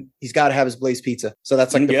Aiden, he's got to have his Blaze pizza. So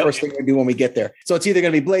that's like the Yep. first thing we do when we get there. So it's either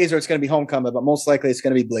going to be Blaze or it's going to be Homecoming, but most likely it's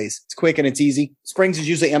going to be Blaze. It's quick and it's easy. Springs is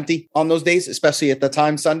usually empty on those days, especially at the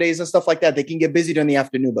time, Sundays and stuff like that. They can get busy during the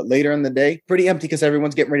afternoon, but later in the day, pretty empty because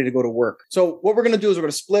everyone's getting ready to go to work. So what we're going to do is we're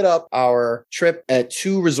going to split up our trip at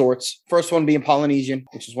 2 resorts. First one being Polynesian,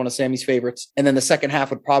 which is one of Sammy's favorites. And then the second half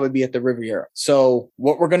would probably be at the Riviera. So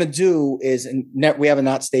what we're going to do is, we haven't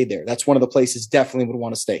not stayed there. That's one of the places definitely would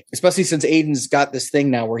want to stay, especially since Aiden's got this thing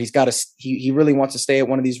now where he really wants to stay at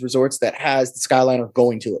one of these resorts that has the Skyliner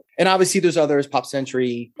going to it. And obviously there's others, Pop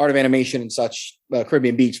Century, Art of Animation and such,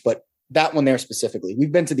 Caribbean Beach, but that one there specifically.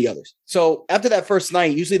 We've been to the others. So after that first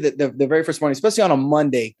night, usually the very first morning, especially on a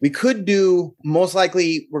Monday, we could do, most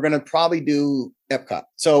likely we're going to probably do Epcot.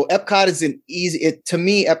 So Epcot is to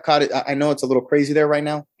me, Epcot, I know it's a little crazy there right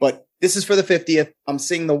now, but this is for the 50th. I'm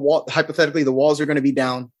seeing hypothetically, the walls are going to be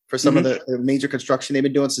down for some of the major construction they've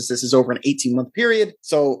been doing since this is over an 18-month period.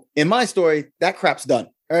 So in my story, that crap's done.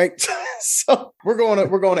 All right. So we're going to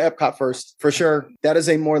Epcot first for sure. That is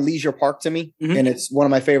a more leisure park to me. And it's one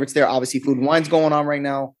of my favorites there. Obviously Food and Wine's going on right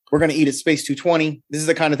now. We're going to eat at Space 220. This is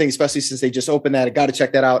the kind of thing, especially since they just opened that. I got to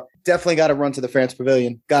check that out. Definitely got to run to the France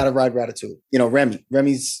Pavilion. Got to ride Ratatouille.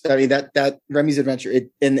 Remy's adventure.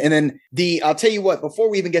 And then I'll tell you what, before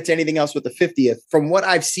we even get to anything else with the 50th, from what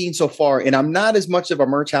I've seen so far, and I'm not as much of a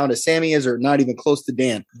merch hound as Sammy is, or not even close to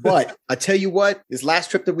Dan, but I tell you what, this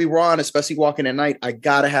last trip that we were on, especially walking at night, I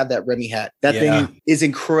got to have that Remy hat. That thing is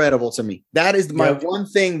incredible to me. That is my one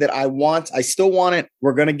thing that I want. I still want it.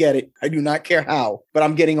 We're going to get it. I do not care how, but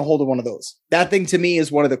I'm getting a hold of one of those. That thing to me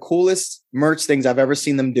is one of the coolest merch things I've ever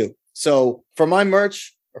seen them do. So for my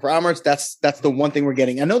merch, for our merch, that's the one thing we're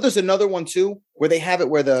getting. I know there's another one too, where they have it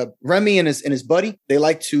where the Remy and his buddy, they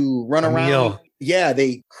like to run around. Yeah,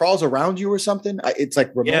 they crawls around you or something. It's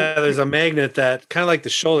like remote. Yeah, there's a magnet that kind of like the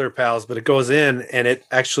shoulder pals, but it goes in and it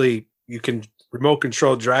actually, you can remote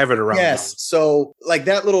control drive it around. Yes. So like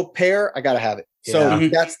that little pair, I got to have it. So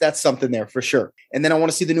that's something there for sure. And then I want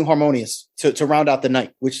to see the new Harmonious to round out the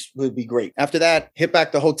night, which would be great. After that, hit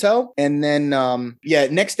back the hotel. And then,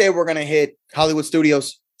 next day we're going to hit Hollywood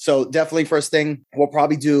Studios. So definitely first thing, we'll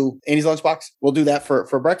probably do Annie's Lunchbox. We'll do that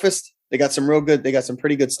for breakfast. They got some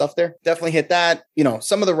pretty good stuff there. Definitely hit that.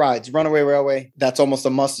 Some of the rides, Runaway Railway, that's almost a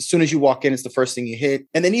must. As soon as you walk in, it's the first thing you hit.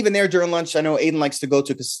 And then even there during lunch, I know Aiden likes to go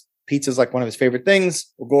to, because pizza is like one of his favorite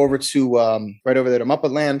things. We'll go over to right over there to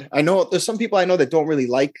Muppet Land. I know there's some people I know that don't really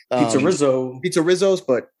like pizza Rizzo's,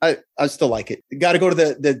 but I still like it. You got to go to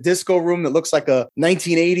the disco room that looks like a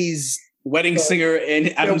 1980s wedding singer and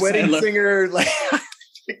Adam wedding Sandler. singer. Like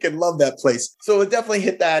freaking love that place. So it definitely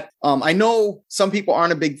hit that. I know some people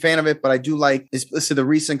aren't a big fan of it, but I do like, especially the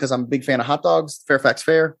recent, because I'm a big fan of hot dogs, Fairfax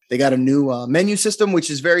Fair. They got a new menu system, which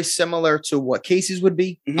is very similar to what Casey's would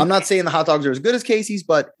be. I'm not saying the hot dogs are as good as Casey's,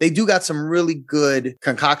 but they do got some really good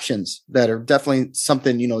concoctions that are definitely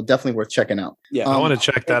something, definitely worth checking out. Yeah, I want to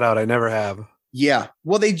check that out. I never have. Yeah.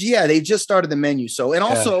 Well, they just started the menu. So, and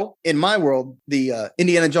also in my world, the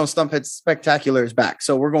Indiana Jones Stumphead Spectacular is back.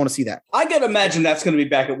 So we're going to see that. I gotta imagine that's going to be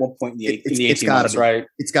back at one point in the 18 months, right?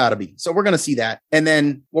 It's got to be. So we're going to see that. And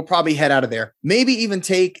then we'll probably head out of there. Maybe even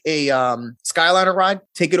take a Skyliner ride,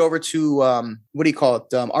 take it over to, what do you call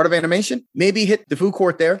it? Art of Animation. Maybe hit the food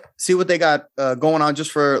court there, see what they got going on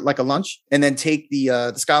just for like a lunch, and then take the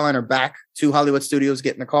Skyliner back to Hollywood Studios,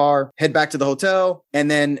 get in the car, head back to the hotel. And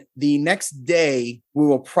then the next day, we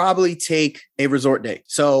will probably take a resort day.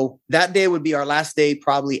 So that day would be our last day,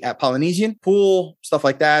 probably at Polynesian, pool, stuff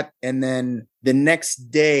like that. And then the next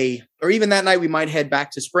day, or even that night, we might head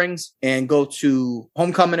back to Springs and go to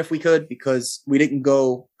Homecoming if we could, because we didn't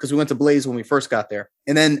go, because we went to Blaze when we first got there.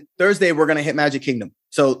 And then Thursday, we're going to hit Magic Kingdom.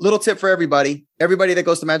 So little tip for everybody that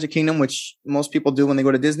goes to Magic Kingdom, which most people do when they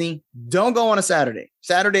go to Disney, don't go on a Saturday.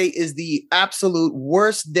 Saturday is the absolute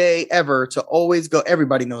worst day ever to always go.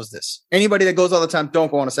 Everybody knows this. Anybody that goes all the time,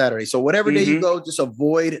 don't go on a Saturday. So whatever day you go, just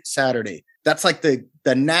avoid Saturday. That's like the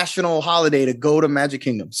national holiday to go to Magic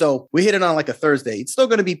Kingdom. So we hit it on like a Thursday. It's still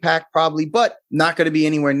going to be packed probably, but not going to be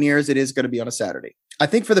anywhere near as it is going to be on a Saturday. I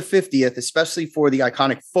think for the 50th, especially for the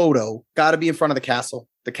iconic photo, got to be in front of the castle.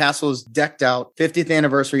 The castle is decked out, 50th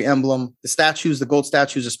anniversary emblem, the statues, the gold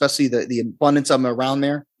statues, especially the abundance of them around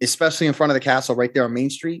there, especially in front of the castle right there on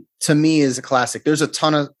Main Street, to me is a classic. There's a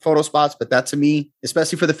ton of photo spots, but that to me,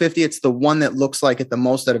 especially for the 50th, it's the one that looks like it the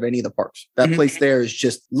most out of any of the parks. That place there is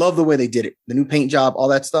just, love the way they did it. The new paint job, all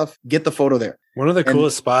that stuff. Get the photo there. One of the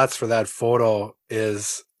coolest spots for that photo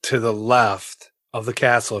is to the left of the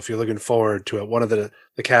castle. If you're looking forward to it, one of the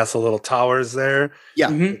castle little towers there.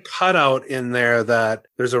 Yeah. Cut out in there that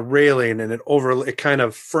there's a railing and it kind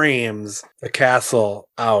of frames the castle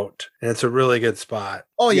out. And it's a really good spot.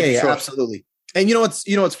 Oh yeah, sure. Absolutely. And you know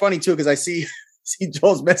what's funny too, because I see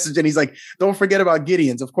Joel's message and he's like, don't forget about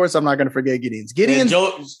Gideon's. Of course I'm not going to forget Gideon's.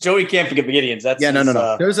 Joey can't forget the Gideon's. That's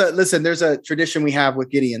no. There's a tradition we have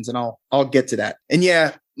with Gideon's, and I'll get to that. And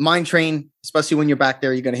yeah, Mine Train, especially when you're back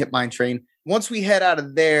there, you're going to hit Mine Train. Once we head out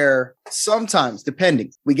of there, sometimes,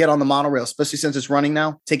 depending, we get on the monorail, especially since it's running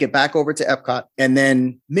now, take it back over to Epcot, and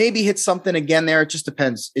then maybe hit something again there. It just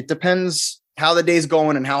depends. It depends how the day's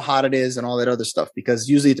going and how hot it is and all that other stuff, because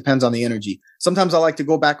usually it depends on the energy. Sometimes I like to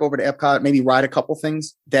go back over to Epcot, maybe ride a couple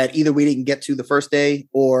things that either we didn't get to the first day,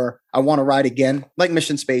 or I want to ride again, like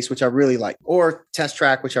Mission Space, which I really like, or Test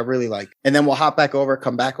Track, which I really like. And then we'll hop back over,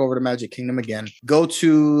 come back over to Magic Kingdom again, go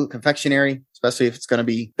to Confectionery, especially if that's going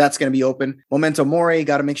to be open. Memento Mori,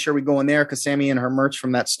 got to make sure we go in there, because Sammy and her merch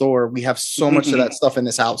from that store, we have so much of that stuff in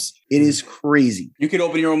this house. It is crazy. You could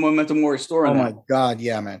open your own Memento Mori store. Oh my God.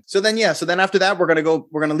 Yeah, man. So then after that, we're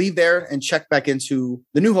going to leave there and check back into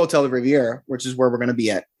the new Hotel Riviera, which is where we're going to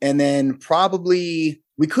be at. And then probably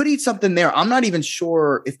we could eat something there. I'm not even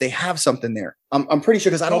sure if they have something there. I'm pretty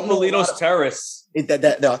sure, because I don't know. Topolino's Terrace.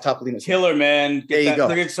 Topolino's killer, man. There you go.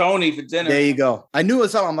 Look at Tony for dinner. There you go. I knew it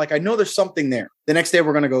was something. I'm like, I know there's something there. The next day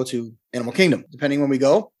we're going to go to Animal Kingdom. Depending when we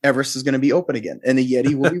go, Everest is going to be open again, and the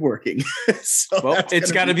Yeti will be working.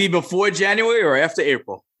 It's got to be before January or after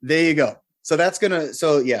April. There you go. So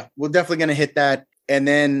we're definitely going to hit that. And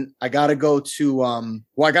then I got to go to,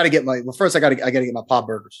 first I got to get my Pop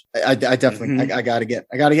Burgers. I definitely, I got to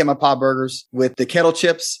get my Pop Burgers with the kettle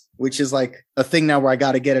chips, which is like a thing now where I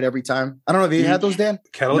got to get it every time. I don't know if you had those, Dan.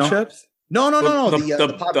 Kettle chips? No.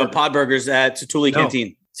 The Pod Burgers at Satuli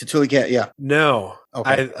Canteen. Satuli Canteen, yeah. No.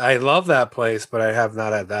 Okay. I love that place, but I have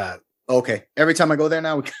not had that. Okay. Every time I go there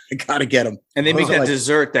now, I got to get them. And they make that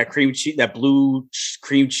dessert, that cream cheese, that blue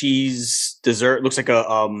cream cheese dessert. Looks like a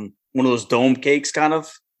one of those dome cakes, kind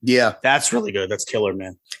of. Yeah. That's really good. That's killer,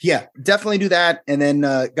 man. Yeah, definitely do that. And then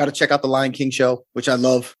got to check out the Lion King show, which I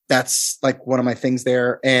love. That's like one of my things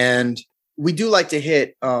there. And we do like to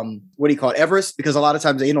hit, Everest, because a lot of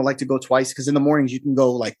times, like to go twice, because in the mornings you can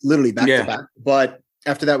go like literally back to back. But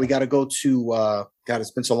after that, we got to go to,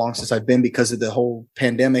 it's been so long since I've been because of the whole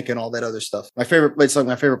pandemic and all that other stuff. My favorite place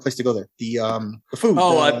to go there. The food.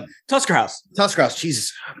 Tusker House. Tusker House.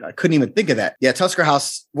 Jesus, I couldn't even think of that. Yeah, Tusker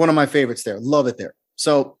House, one of my favorites there. Love it there.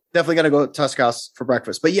 So definitely got to go to Tusk House for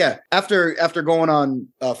breakfast. But yeah, after going on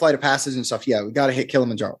Flight of Passage and stuff, yeah, we got to hit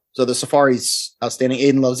Kilimanjaro. So the safari's outstanding.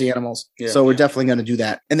 Aiden loves the animals. Yeah, so we're definitely going to do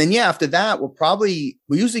that. And then, yeah, after that, we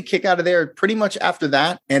usually kick out of there pretty much after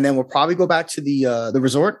that. And then we'll probably go back to the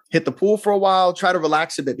resort, hit the pool for a while, try to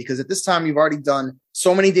relax a bit, because at this time you've already done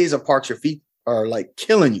so many days of parks, your feet are like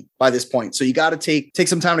killing you by this point. So you got to take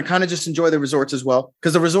some time to kind of just enjoy the resorts as well,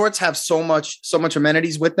 because the resorts have so much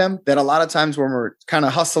amenities with them that a lot of times when we're kind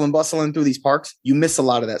of hustling, bustling through these parks, you miss a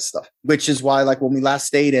lot of that stuff, which is why, like when we last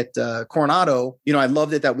stayed at Coronado, I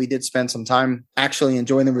loved it that we did spend some time actually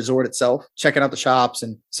enjoying the resort itself, checking out the shops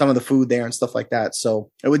and some of the food there and stuff like that.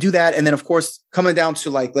 So I would do that. And then of course, coming down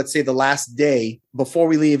to like, let's say the last day before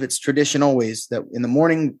we leave, it's tradition always that in the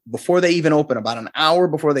morning before they even open, about an hour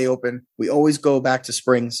before they open, we always go back to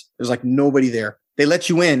Springs. There's like nobody there. They let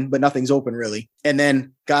you in, but nothing's open really. And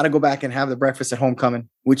then got to go back and have the breakfast at Homecoming,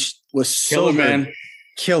 which was so good.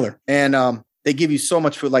 Killer. And they give you so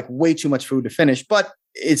much food, like way too much food to finish, but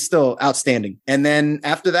it's still outstanding. And then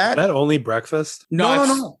after that, is that only breakfast?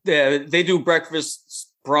 No. They do breakfast,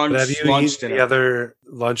 brunch, have you lunch, eaten the other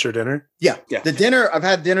lunch or dinner? Yeah. The dinner, I've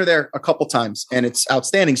had dinner there a couple times and it's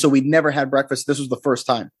outstanding. So we'd never had breakfast. This was the first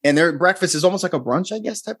time. And their breakfast is almost like a brunch, I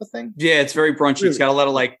guess, type of thing. Yeah, it's very brunchy. Really? It's got a lot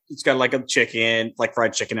of it's got like a chicken, like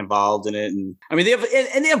fried chicken involved in it. And I mean,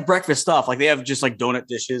 they have breakfast stuff. Like they have just like donut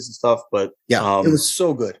dishes and stuff. But yeah, it was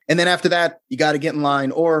so good. And then after that, you got to get in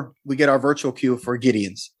line, or we get our virtual queue for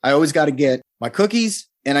Gideon's. I always got to get my cookies,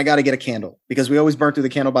 and I got to get a candle because we always burn through the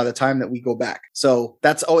candle by the time that we go back. So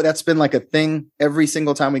that's been like a thing every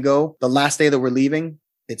single time we go. The last day that we're leaving,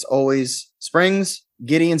 it's always Springs,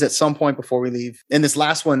 Gideon's at some point before we leave. And this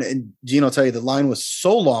last one, and Gene will tell you, the line was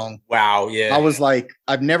so long. Wow. Yeah. I was like,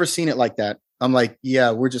 I've never seen it like that. I'm like,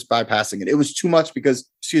 yeah, we're just bypassing it. It was too much because,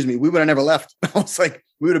 we would have never left. I was like,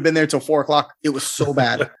 we would have been there till 4:00. It was so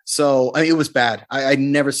bad. So it was bad. I'd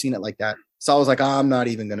never seen it like that. So I was like, I'm not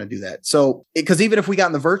even going to do that. So, because even if we got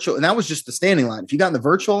in the virtual, and that was just the standing line, if you got in the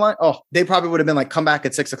virtual line, they probably would have been like, come back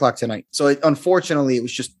at 6:00 tonight. So unfortunately, it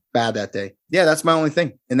was just bad that day. Yeah, that's my only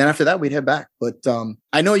thing. And then after that, we'd head back. But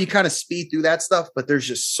I know you kind of speed through that stuff, but there's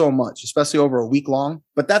just so much, especially over a week long.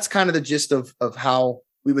 But that's kind of the gist of how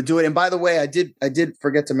we would do it. And by the way, I did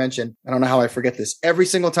forget to mention, I don't know how I forget this. Every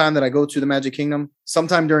single time that I go to the Magic Kingdom,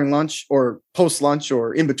 sometime during lunch or post lunch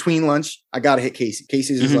or in between lunch, I got to hit Casey's.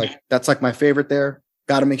 Casey's is that's like my favorite there.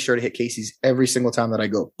 Got to make sure to hit Casey's every single time that I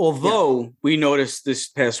go. Although we noticed this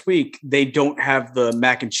past week, they don't have the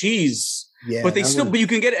mac and cheese. Yeah, but but you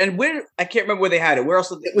can get it. And I can't remember where they had it. Where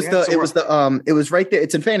else? It was right there.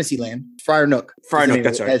 It's in Fantasyland. Friar Nook.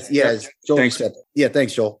 That's right. As Joel said. Yeah,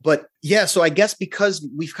 thanks, Joel. But yeah, so I guess because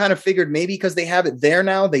we've kind of figured maybe because they have it there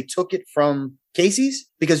now, they took it from Casey's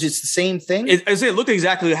because it's the same thing. It looked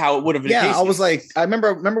exactly how it would have been. Yeah, Casey's. I was like, I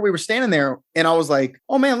remember we were standing there and I was like,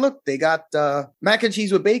 oh man, look, they got mac and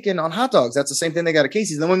cheese with bacon on hot dogs. That's the same thing they got at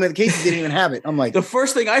Casey's. And then when the Casey's didn't even have it, I'm like, the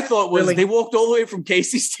first thing I thought was they walked all the way from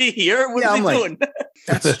Casey's to here. What are they doing?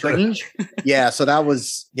 That's strange. Yeah, so it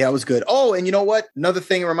was good. Oh, and you know what? Another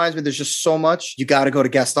thing it reminds me, there's just so much. You got to go to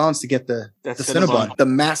Gaston's to get the Cinnabon, the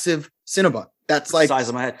massive Cinnabon. That's like the size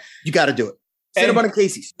of my head. You got to do it. Cinnabon and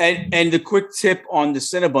Casey's. And the quick tip on the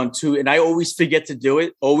Cinnabon too, and I always forget to do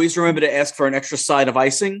it. Always remember to ask for an extra side of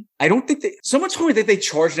icing. I don't think someone told me that they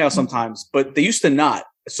charge now sometimes, but they used to not.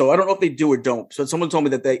 So I don't know if they do or don't. So someone told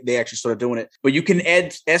me that they actually started doing it. But you can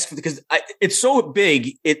ask for, because it's so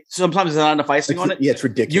big, sometimes there's not enough icing on it. Yeah, it's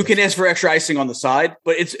ridiculous. You can ask for extra icing on the side,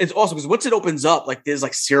 but it's awesome because once it opens up, like there's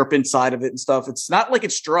like syrup inside of it and stuff. It's not like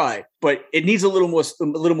it's dry, but it needs a little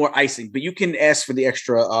more icing. But you can ask for the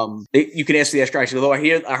extra. You can ask for the extra icing. Although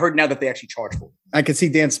I heard now that they actually charge for it. I can see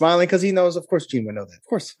Dan smiling because he knows. Of course, Gene would know that. Of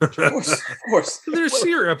course. There's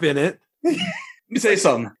syrup in it. Let me say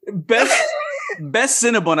something. Best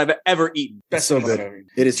Cinnabon I've ever eaten. Best so Cinnabon good. I've ever eaten.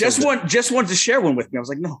 It is just wanted to share one with me. I was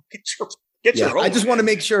like, no, get your own. I just want to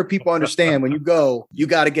make sure people understand when you go, you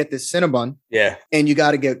got to get this Cinnabon. Yeah. And you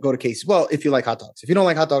got to go to Casey's. Well, if you like hot dogs. If you don't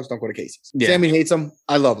like hot dogs, don't go to Casey's. Yeah. Sammy hates them.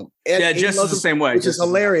 I love them. And just the same way. Which is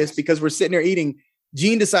hilarious because we're sitting there eating.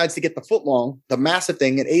 Gene decides to get the foot long, the massive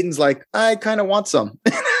thing. And Aiden's like, I kind of want some.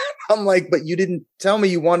 I'm like, but you didn't tell me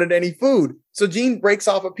you wanted any food. So Gene breaks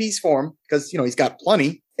off a piece for him because, he's got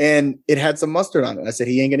plenty and it had some mustard on it. I said,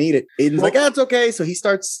 he ain't going to eat it. Aiden's like, it's okay. So he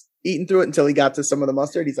starts eating through it until he got to some of the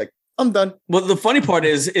mustard. He's like, I'm done. Well, the funny part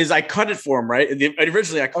is I cut it for him, right?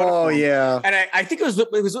 Originally, I cut it for him. Oh, yeah. And I think I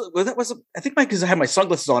think because I had my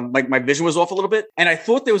sunglasses on, like my vision was off a little bit. And I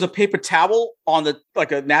thought there was a paper towel on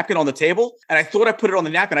like a napkin on the table. And I thought I put it on the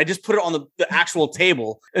napkin. I just put it on the actual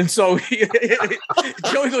table. And so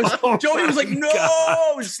Joey was like, no,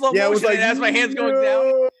 slow motion. And as my hand's going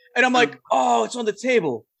down. And I'm like, oh, it's on the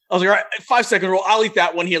table. I was like, all right, 5-second rule. I'll eat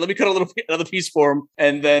that one here. Let me cut another piece for him.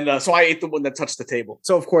 And then, so I ate the one that touched the table.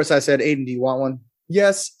 So, of course, I said, Aiden, do you want one?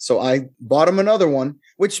 Yes. So I bought him another one,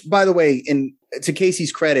 which, by the way, to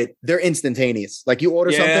Casey's credit, they're instantaneous. Like you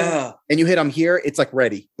order something and you hit them here, it's like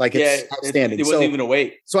ready. Like it's outstanding. It wasn't even a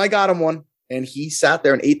wait. So I got him one and he sat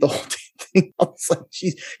there and ate the whole thing. I was like,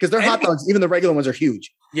 geez, because they're hot dogs. Even the regular ones are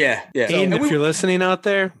huge. Yeah. Yeah. And if you're listening out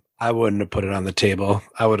there, I wouldn't have put it on the table.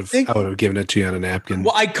 I would have given it to you on a napkin.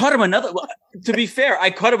 Well, I cut him another. To be fair,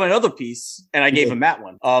 I cut him another piece and I gave him that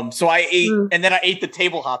one. So I ate, and then I ate the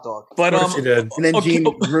table hot dog. But of course you did. And then Gene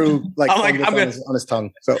grew like on his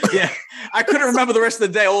tongue. So yeah, I couldn't remember the rest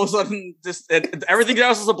of the day. All of a sudden, just everything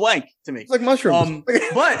else was a blank to me. It's like mushrooms.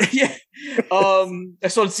 But yeah, I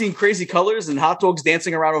started seeing crazy colors and hot dogs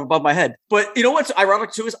dancing around above my head. But you know what's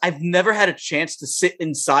ironic too is I've never had a chance to sit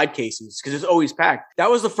inside Casey's because it's always packed.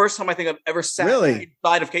 That was the first time I think I've ever sat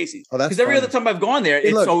inside of Casey's. Oh, that's because every other time I've gone there,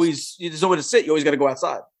 there's nowhere to sit. You always got to go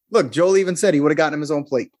outside. Look, Joel even said he would have gotten him his own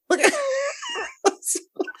plate. Look.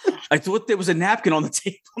 I thought there was a napkin on the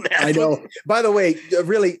table. Man. I know. By the way,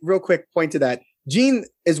 really, real quick point to that. Gene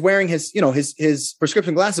is wearing his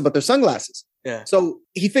prescription glasses, but they're sunglasses. Yeah. So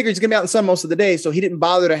he figured he's gonna be out in the sun most of the day, so he didn't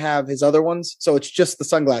bother to have his other ones. So it's just the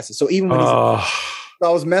sunglasses. So even when I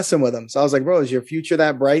was messing with him, so I was like, "Bro, is your future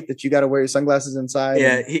that bright that you got to wear your sunglasses inside?"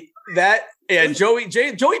 Yeah, Joey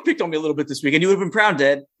picked on me a little bit this week, and you would have been proud,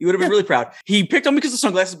 Dad. You would have been really proud. He picked on me because of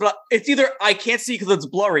sunglasses, but it's either I can't see because it's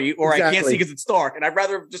blurry, or I can't see because it's dark, and I'd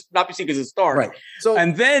rather just not be seen because it's dark. Right. So,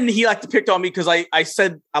 and then he liked to pick on me because I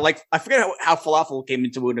said I forget how falafel came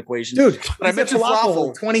into an equation, dude. But I mentioned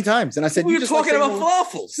falafel 20 times, and I said, "You're talking about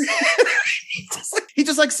falafels." He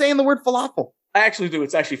just likes saying the word falafel. I actually do.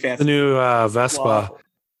 It's actually fancy. The new Vespa. Falafel.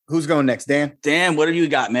 Who's going next, Dan? Dan, what have you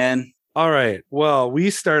got, man? All right. Well, we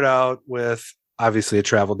start out with obviously a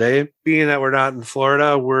travel day. Being that we're not in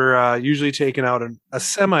Florida, we're usually taking out a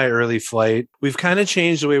semi-early flight. We've kind of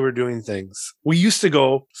changed the way we're doing things. We used to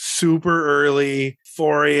go super early,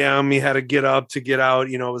 4 a.m. You had to get up to get out.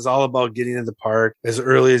 You know, it was all about getting to the park as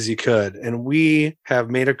early as you could. And we have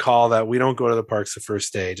made a call that we don't go to the parks the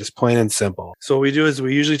first day, just plain and simple. So what we do is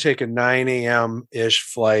we usually take a 9 a.m.-ish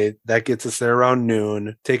flight. That gets us there around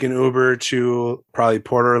noon. Take an Uber to probably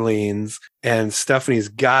Port Orleans. And Stephanie's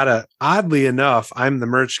oddly enough, I'm the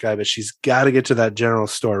merch guy, but she's got to get to that general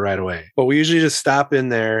store right away. But we usually just stop in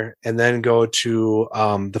there and then go to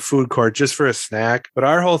the food court just for a snack. But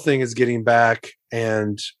our whole thing is getting back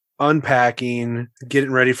and unpacking,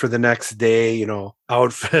 getting ready for the next day,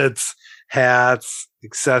 outfits, hats,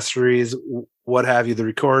 accessories, what have you, the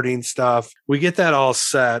recording stuff. We get that all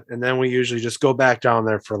set, and then we usually just go back down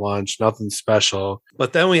there for lunch, nothing special.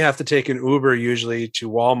 But then we have to take an Uber usually to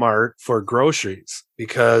Walmart for groceries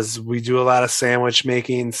because we do a lot of sandwich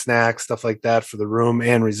making, snacks, stuff like that for the room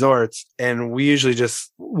and resorts. And we usually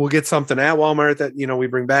we'll get something at Walmart that, we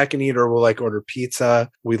bring back and eat, or we'll order pizza.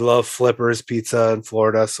 We love Flippers pizza in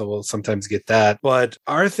Florida, so we'll sometimes get that. But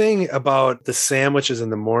our thing about the sandwiches in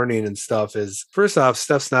the morning and stuff is, first off,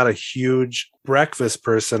 Steph's not a huge breakfast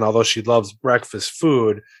person, although she loves breakfast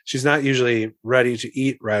food. She's not usually ready to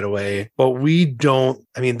eat right away, but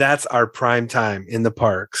that's our prime time in the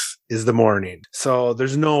parks is the morning. So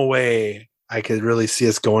there's no way I could really see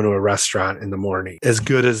us going to a restaurant in the morning, as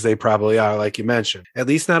good as they probably are, like you mentioned, at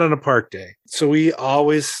least not on a park day. So we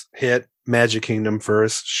always hit Magic Kingdom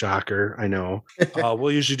first. Shocker, I know.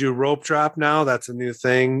 We'll usually do rope drop now. That's a new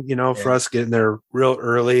thing, for us getting there real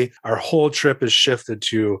early. Our whole trip is shifted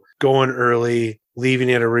to going early,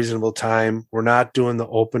 leaving at a reasonable time. We're not doing the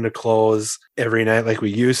open to close every night like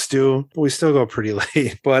we used to, but we still go pretty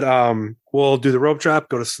late. But we'll do the rope drop,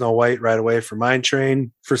 go to Snow White right away for Mine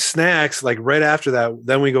Train. For snacks, like right after that,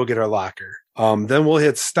 then we go get our locker. Then we'll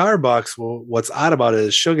hit Starbucks. Well, what's odd about it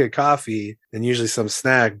is she'll get coffee and usually some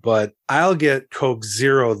snack, but I'll get Coke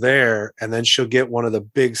Zero there, and then she'll get one of the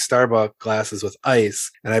big Starbucks glasses with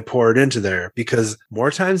ice, and I pour it into there because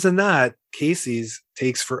more times than not, Casey's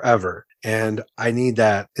takes forever. And I need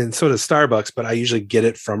that. And so does Starbucks, but I usually get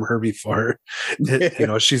it from her before,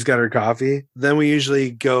 she's got her coffee. Then we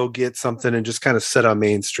usually go get something and just kind of sit on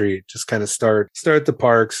Main Street, just kind of start the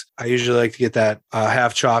parks. I usually like to get that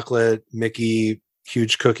half chocolate Mickey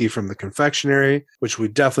huge cookie from the confectionery, which we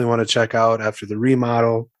definitely want to check out after the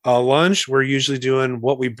remodel. Lunch, we're usually doing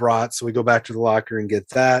what we brought. So we go back to the locker and get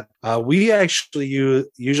that. We actually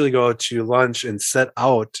usually go to lunch and set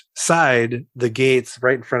outside the gates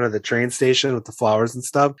right in front of the train station with the flowers and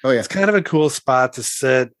stuff. Oh, yeah. It's kind of a cool spot to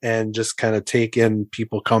sit and just kind of take in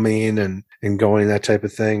people coming and going, that type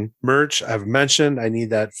of thing. Merch, I've mentioned, I need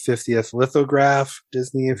that 50th lithograph,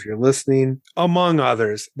 Disney, if you're listening, among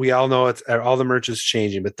others. We all know all the merch is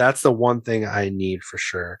changing, but that's the one thing I need for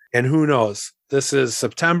sure. And who knows? This is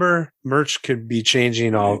September. Merch could be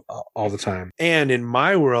changing all the time. And in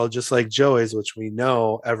my world, just like Joey's, which we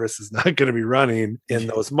know Everest is not going to be running in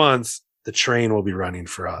those months, the train will be running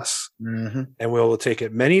for us. Mm-hmm. And we'll take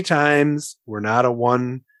it many times. We're not a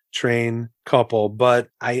one train couple, but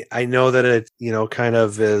I know that it, kind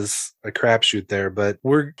of is a crapshoot there, but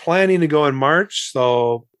we're planning to go in March.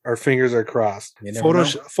 So our fingers are crossed.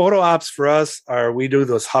 Photo ops for us we do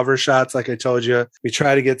those hover shots. Like I told you, we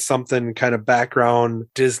try to get something kind of background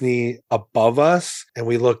Disney above us, and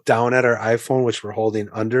we look down at our iPhone, which we're holding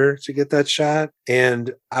under to get that shot.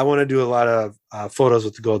 And I want to do a lot of photos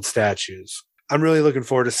with the gold statues. I'm really looking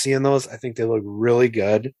forward to seeing those. I think they look really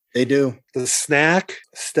good. They do. The snack,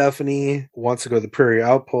 Stephanie wants to go to the Prairie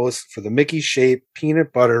Outpost for the Mickey shaped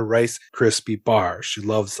peanut butter Rice Krispie bar. She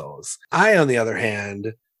loves those. I, on the other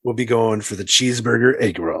hand, will be going for the cheeseburger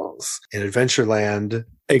egg rolls in Adventureland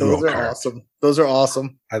egg roll cart. Awesome. Those are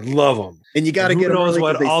awesome. I love them. And you got to get them early. Who knows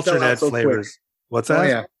what alternate flavors? Quick. What's that? Oh,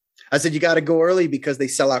 yeah. I said you got to go early because they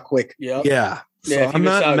sell out quick. Yep. Yeah. So I'm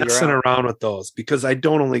not messing around with those because I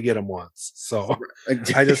don't only get them once. So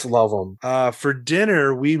I just love them. For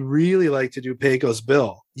dinner, we really like to do Pecos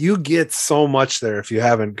Bill. You get so much there if you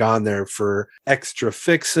haven't gone there for extra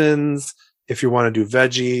fixins. If you want to do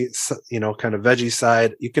veggie, kind of veggie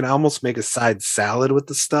side, you can almost make a side salad with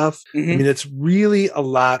the stuff. Mm-hmm. I mean, it's really a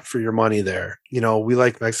lot for your money there. We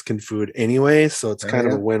like Mexican food anyway, so it's kind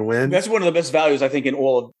of a win-win. That's one of the best values, I think, in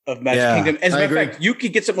all of Magic Kingdom. As a matter of fact, you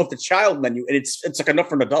could get something with the child menu, and it's like enough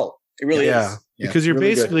for an adult. It really is. Yeah, because you're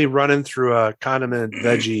really basically running through a condiment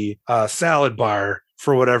veggie salad bar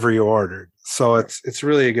for whatever you ordered. So it's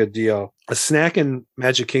really a good deal. A snack in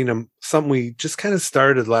Magic Kingdom, something we just kind of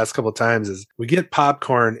started the last couple of times, is we get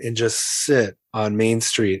popcorn and just sit on Main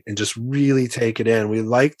Street and just really take it in. We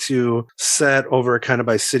like to set over kind of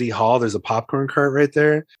by City Hall. There's a popcorn cart right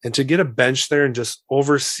there. And to get a bench there and just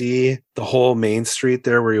oversee the whole Main Street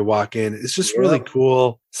there where you walk in, it's just really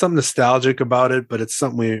cool. Something nostalgic about it, but it's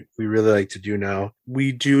something we really like to do now.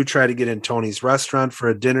 We do try to get in Tony's restaurant for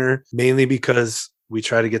a dinner, mainly because we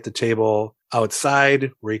try to get the table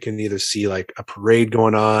outside where you can either see like a parade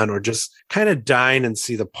going on or just kind of dine and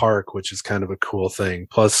see the park, which is kind of a cool thing.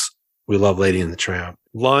 Plus, we love Lady and the Tramp.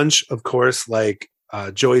 Lunch, of course, like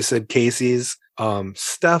Joey said, Casey's.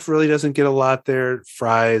 Stuff really doesn't get a lot there,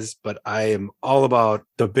 fries, but I am all about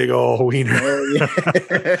the big old wiener.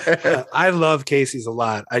 I love Casey's a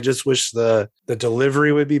lot. I just wish the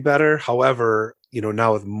delivery would be better. However,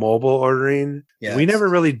 now with mobile ordering, we never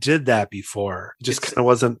really did that before. It just kind of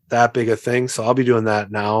wasn't that big a thing. So I'll be doing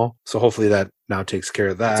that now. So hopefully that now takes care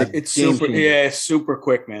of that. It's super, it's super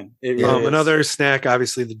quick, man. It really is. Another snack,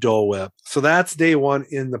 obviously the Dole Whip. So that's day one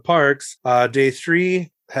in the parks. Day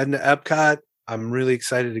 3, heading to Epcot. I'm really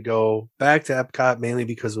excited to go back to Epcot, mainly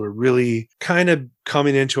because we're really kind of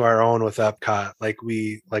coming into our own with Epcot.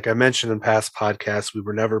 Like I mentioned in past podcasts, we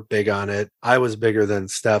were never big on it. I was bigger than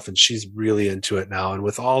Steph, and she's really into it now. And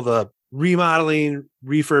with all the remodeling,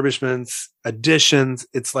 refurbishments, additions,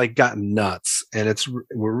 it's like gotten nuts, and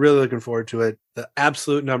we're really looking forward to it. The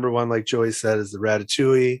absolute number one, like Joey said, is the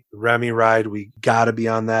Ratatouille, the Remy ride. We got to be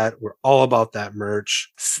on that. We're all about that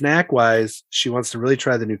merch. Snack wise, she wants to really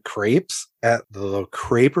try the new crepes at the little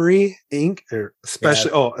Creperie Inc.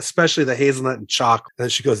 Especially the hazelnut and chocolate. And then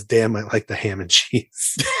she goes, "Damn, I like the ham and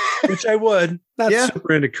cheese," which I would. Not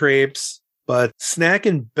super into crepes. But snack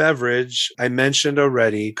and beverage, I mentioned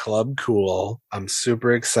already, Club Cool. I'm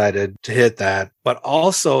super excited to hit that. But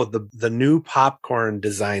also the new popcorn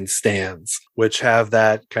design stands, which have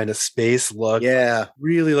that kind of space look. Yeah.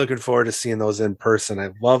 Really looking forward to seeing those in person. I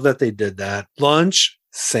love that they did that. Lunch,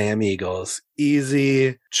 Sam Eagles.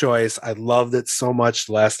 Easy choice. I loved it so much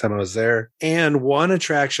the last time I was there. And one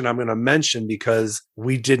attraction I'm going to mention, because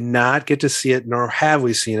we did not get to see it, nor have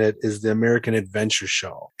we seen it, is the American Adventure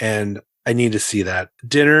Show. And I need to see that.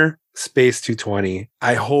 Dinner, Space 220.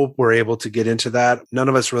 I hope we're able to get into that. None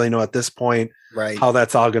of us really know at this point how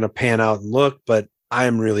that's all going to pan out and look, but I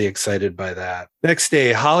am really excited by that. Next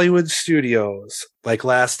day, Hollywood Studios. Like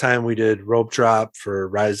last time, we did rope drop for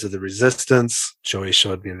Rise of the Resistance. Joey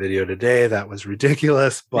showed me a video today. That was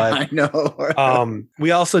ridiculous, but I know.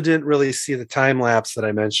 we also didn't really see the time lapse that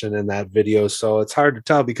I mentioned in that video. So it's hard to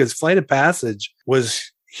tell because Flight of Passage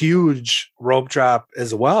was huge rope drop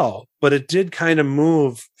as well, but it did kind of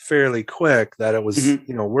move fairly quick that it was,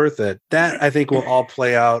 worth it. That I think will all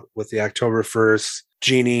play out with the October 1st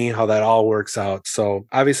Genie, how that all works out. So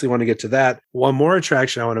obviously want to get to that. One more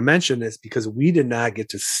attraction I want to mention is because we did not get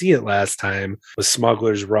to see it last time was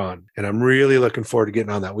Smuggler's Run. And I'm really looking forward to getting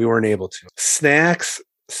on that. We weren't able to. Snacks,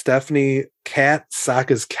 Stephanie Cat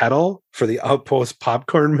Saka's Kettle for the Outpost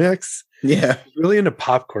popcorn mix. Yeah. Really into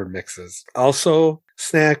popcorn mixes. Also,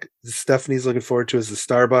 snack Stephanie's looking forward to is the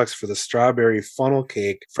Starbucks for the strawberry funnel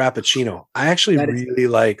cake Frappuccino. I actually really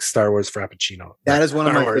like Star Wars Frappuccino. That is one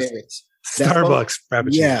of my favorites. Starbucks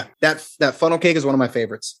Frappuccino. Yeah, that funnel cake is one of my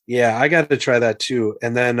favorites. Yeah, I got to try that too.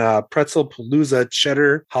 And then Pretzel Palooza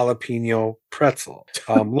Cheddar Jalapeno Pretzel.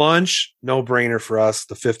 Lunch, no brainer for us,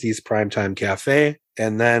 the 50s Primetime Cafe.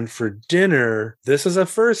 And then for dinner, this is a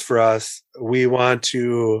first for us. We want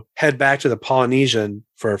to head back to the Polynesian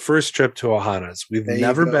for our first trip to Ohana's. We've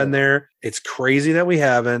never been there. It's crazy that we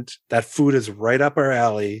haven't. That food is right up our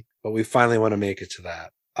alley, but we finally want to make it to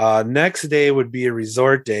that. Next day would be a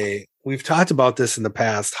resort day. We've talked about this in the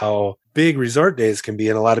past, how big resort days can be,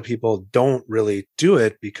 and a lot of people don't really do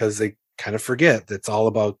it because they kind of forget that it's all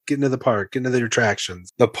about getting to the park, getting to the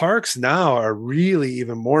attractions. The parks now are really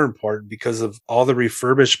even more important because of all the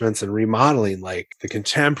refurbishments and remodeling, like the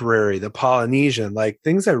Contemporary, the Polynesian, like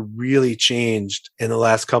things that really changed in the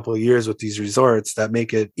last couple of years with these resorts that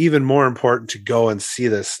make it even more important to go and see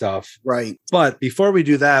this stuff. Right. But before we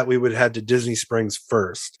do that, we would head to Disney Springs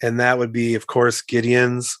first. And that would be, of course,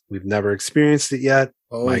 Gideon's. We've never experienced it yet.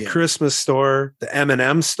 Christmas store, the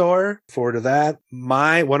M&M store, forward to that.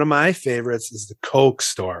 One of my favorites is the Coke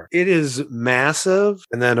store. It is massive.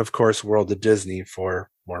 And then, of course, World of Disney for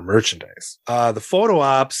more merchandise. The photo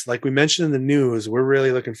ops, like we mentioned in the news, we're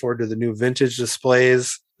really looking forward to the new vintage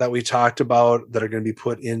displays that we talked about that are going to be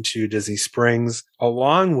put into Disney Springs,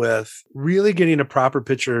 along with really getting a proper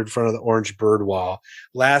picture in front of the orange bird wall.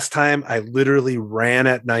 Last time, I literally ran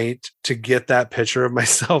at night to get that picture of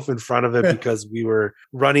myself in front of it because we were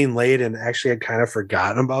running late and actually had kind of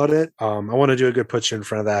forgotten about it. I want to do a good picture in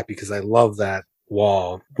front of that because I love that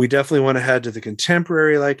wall. We definitely want to head to the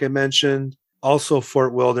Contemporary, like I mentioned. Also,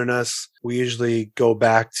 Fort Wilderness. We usually go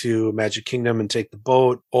back to Magic Kingdom and take the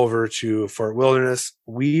boat over to Fort Wilderness.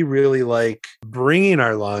 We really like bringing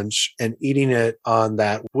our lunch and eating it on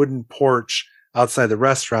that wooden porch outside the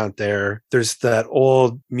restaurant there. There's that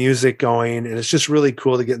old music going, and it's just really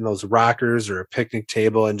cool to get in those rockers or a picnic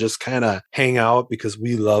table and just kind of hang out because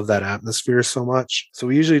we love that atmosphere so much. So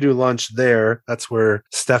we usually do lunch there. That's where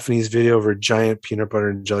Stephanie's video of her giant peanut butter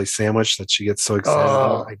and jelly sandwich that she gets so excited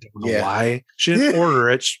about. I don't know why. She didn't order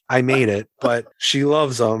it. I made it, but she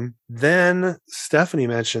loves them. Then Stephanie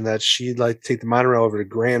mentioned that she'd like to take the monorail over to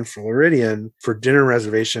Grand Floridian for dinner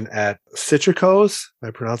reservation at Citrico's. Am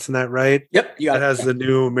I pronouncing that right? Yep. That has the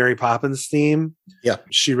new Mary Poppins theme. Yeah.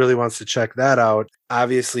 She really wants to check that out.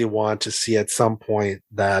 Obviously want to see at some point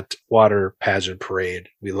that water pageant parade.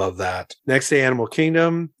 We love that. Next day, Animal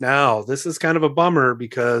Kingdom. Now, this is kind of a bummer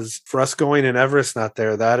because for us going and Everest not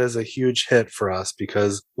there, that is a huge hit for us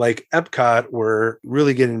because like Epcot, we're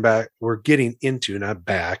really getting back. We're getting into, not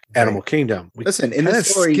back, Animal Kingdom. Listen, in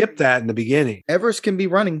this story, skip that in the beginning. Everest can be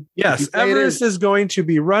running. Yes, Everest is going to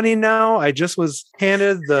be running now. I just was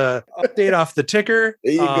handed the update off the ticker.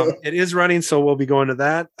 There you go. It is running, so we'll be going to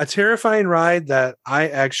that. A terrifying ride that I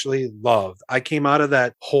actually loved. I came out of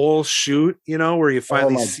that whole chute, where you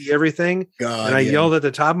finally see everything. God, and I yelled at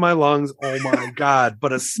the top of my lungs, oh my God,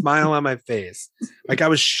 but a smile on my face. Like I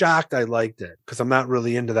was shocked I liked it because I'm not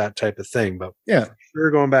really into that type of thing. But yeah,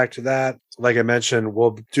 sure, going back to that. Like I mentioned,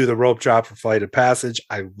 we'll do the rope drop for Flight of Passage.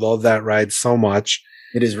 I love that ride so much.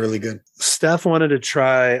 It is really good. Steph wanted to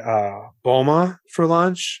try Boma for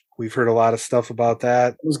lunch. We've heard a lot of stuff about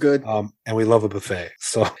that. It was good. And we love a buffet.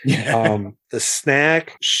 So the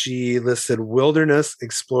snack, she listed Wilderness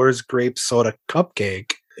Explorers Grape Soda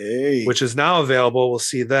Cupcake, which is now available. We'll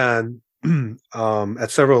see then.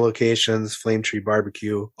 At several locations, Flame Tree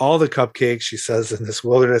Barbecue. All the cupcakes, she says, in this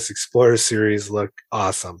Wilderness Explorer series look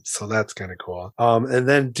awesome. So that's kind of cool. And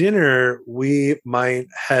then dinner, we might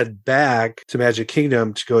head back to Magic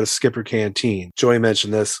Kingdom to go to Skipper Canteen. Joey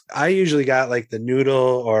mentioned this. I usually got like the noodle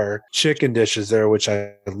or chicken dishes there, which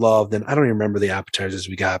I loved. And I don't even remember the appetizers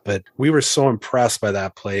we got, but we were so impressed by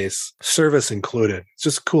that place. Service included.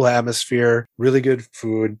 It's just a cool atmosphere, really good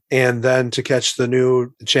food, and then to catch the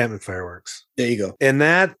new Enchantment fireworks. There you go. And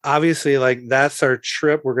that obviously, like, that's our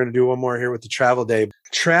trip. We're going to do one more here with the travel day.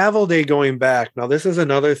 Travel day going back. Now, this is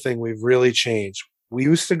another thing we've really changed. We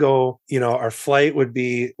used to go, our flight would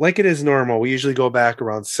be like it is normal. We usually go back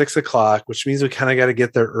around 6:00, which means we kind of got to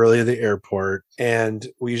get there early to the airport. And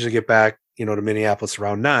we usually get back, to Minneapolis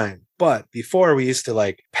around 9. But before, we used to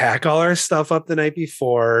like pack all our stuff up the night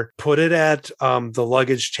before, put it at the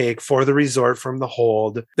luggage take for the resort from the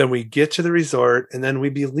hold. Then we get to the resort and then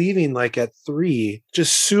we'd be leaving like at 3,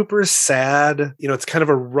 just super sad. It's kind of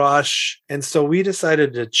a rush. And so we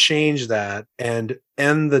decided to change that and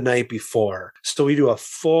end the night before. So we do a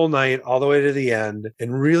full night all the way to the end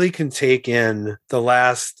and really can take in the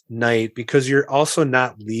last night because you're also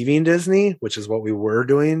not leaving Disney, which is what we were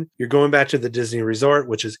doing. You're going back to the Disney resort,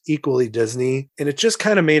 which is equally Disney. And it just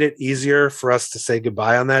kind of made it easier for us to say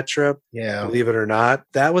goodbye on that trip. Yeah. Believe it or not.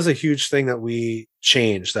 That was a huge thing that we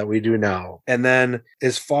change that we do now. And then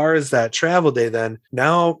as far as that travel day, then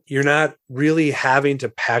now you're not really having to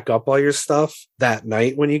pack up all your stuff that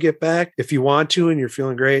night when you get back. If you want to and you're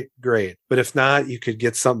feeling great. But if not, you could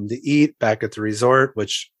get something to eat back at the resort,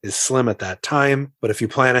 which is slim at that time. But if you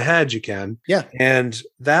plan ahead, you can. Yeah. And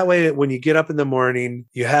that way, when you get up in the morning,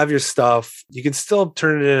 you have your stuff. You can still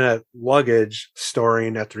turn it in at luggage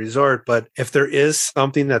storing at the resort. But if there is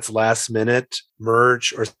something that's last minute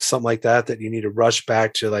merch or something like that you need to rush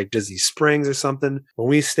back to like Disney Springs or something, when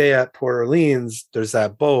we stay at Port Orleans, there's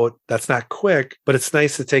that boat that's not quick, but it's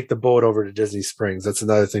nice to take the boat over to Disney Springs. That's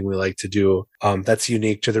another thing we like to do. That's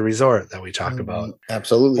unique to the resort that we talk about.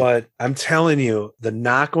 Absolutely. But I'm telling you, the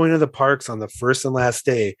not going to the parks on the first and last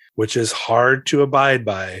day, which is hard to abide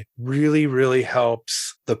by, really, really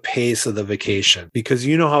helps the pace of the vacation. Because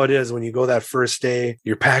you know how it is when you go that first day,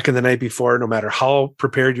 you're packing the night before, no matter how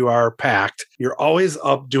prepared you are packed, you're always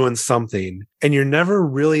up doing something. And you're never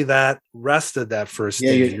really that rested that first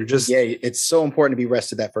day. You're just, it's so important to be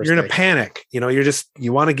rested that first day. You're in a panic,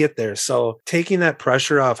 you want to get there. So taking that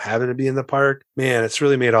pressure off having to be in the park, man, it's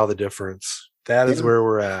really made all the difference. That is where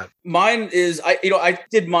we're at. Mine is, I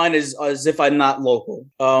did mine as if I'm not local.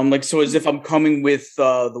 So as if I'm coming with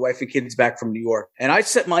the wife and kids back from New York. And I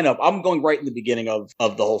set mine up. I'm going right in the beginning of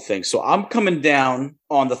the whole thing. So I'm coming down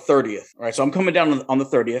on the 30th. All right. So I'm coming down on the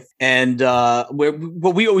 30th. And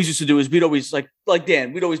what we always used to do is we'd always like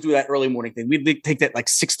Dan, we'd always do that early morning thing. We'd take that like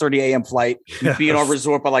 6:30 a.m. flight. We'd be in our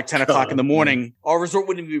resort by like 10 o'clock in the morning. Our resort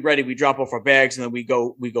wouldn't even be ready. We drop off our bags and then we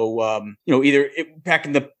go either back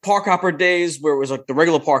in the park hopper days where it was like the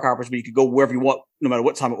regular park hoppers where you could go wherever you want, no matter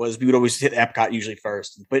what time it was. We would always hit Epcot usually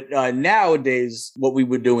first. But nowadays, what we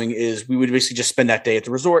were doing is we would basically just spend that day at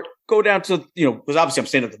the resort, go down to, because obviously I'm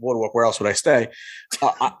staying at the boardwalk. Where else would I stay?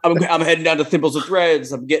 I'm heading down to Thimbles and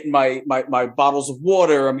Threads. I'm getting my bottles of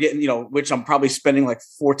water. I'm getting, which I'm probably spending like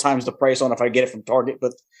 4 times the price on if I get it from Target,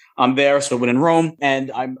 but I'm there. So when in Rome,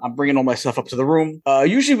 and I'm bringing all my stuff up to the room.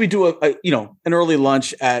 Usually we do an early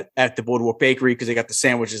lunch at the Boardwalk Bakery because they got the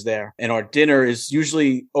sandwiches there. And our dinner is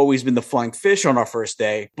usually always been the Flying Fish on our first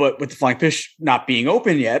day. But with the Flying Fish not being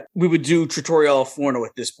open yet, we would do Trattoria al Forno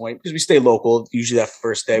at this point because we stay local. Usually that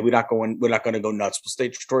first day, we're not going to go nuts. We'll stay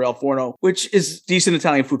Trattoria al Forno, which is decent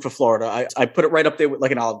Italian food for Florida. I put it right up there with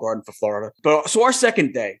like an Olive Garden for Florida. But so our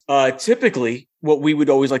second day, typically, what we would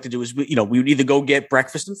always like to do is, we would either go get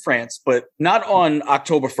breakfast in France, but not on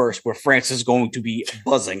October 1st, where France is going to be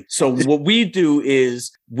buzzing. So what we do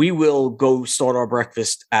is we will go start our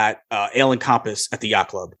breakfast at Ale and Compass at the Yacht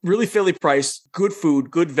Club. Really fairly priced, good food,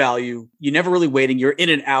 good value. You're never really waiting. You're in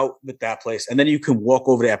and out with that place. And then you can walk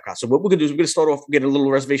over to Epcot. So what we're going to do is we're going to start off, get a little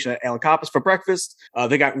reservation at Ale and Compass for breakfast.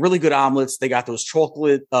 They got really good omelets. They got those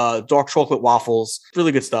dark chocolate waffles,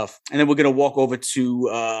 really good stuff. And then we're going to walk over to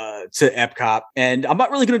Epcot. And I'm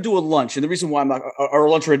not really going to do a lunch. And the reason why or a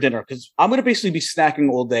lunch or a dinner, because I'm going to basically be snacking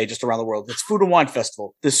all day just around the world. It's Food and Wine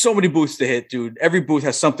Festival. There's so many booths to hit, dude. Every booth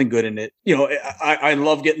has something good in it. I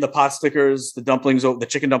love getting the pot stickers, the dumplings, the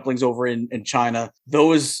chicken dumplings over in China.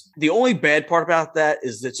 The only bad part about that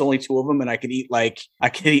is it's only 2 of them, and I can eat like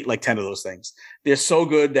 10 of those things. They're so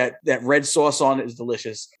good. That red sauce on it is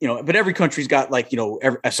delicious. But every country's got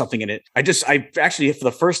something in it. I actually for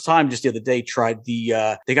the first time just the other day tried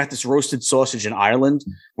they got this roasted sausage in Ireland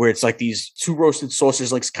where it's like these 2 roasted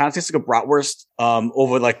sausages, like kind of tastes like a bratwurst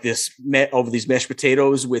over these mashed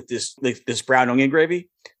potatoes with this brown onion gravy.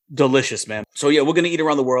 delicious, man. So yeah, we're going to eat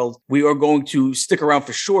around the world. We are going to stick around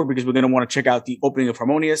for sure because we're going to want to check out the opening of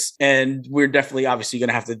Harmonious, and we're definitely obviously going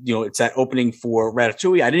to have to, it's that opening for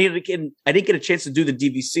Ratatouille. I didn't get a chance to do the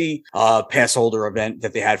DVC pass holder event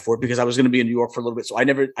that they had for it because I was going to be in New York for a little bit, so I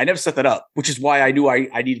never set that up, which is why I knew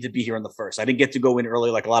I needed to be here on the first. I didn't get to go in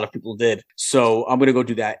early like a lot of people did, so I'm going to go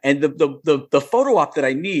do that. And the photo op that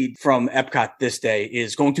I need from Epcot this day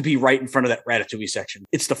is going to be right in front of that Ratatouille section.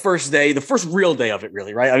 It's the first day, the first real day of it,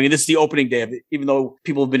 really, right? I mean, this is the opening day of it, even though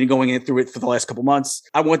people have been going in through it for the last couple months.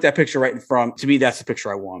 I want that picture right in front. To me, that's the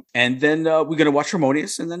picture I want. And then we're going to watch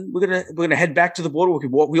Harmonious, and then we're going to head back to the boardwalk.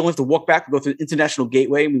 We only have to walk back. We go through the International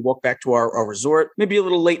Gateway, and we walk back to our resort. Maybe a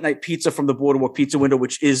little late night pizza from the boardwalk pizza window,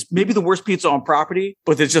 which is maybe the worst pizza on property,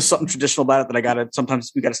 but there's just something traditional about it that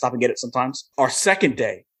sometimes we got to stop and get it sometimes. Our second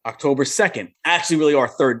day, October 2nd, actually really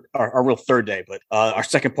our real third day, but our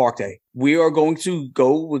second park day. We're going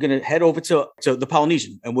to head over to the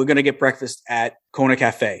Polynesian, and we're going to get breakfast at Kona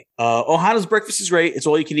Cafe. Ohana's breakfast is great. It's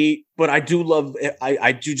all you can eat, but I do love,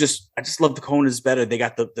 I just love the Kona's better. They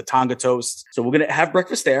got the Tonga toast. So we're going to have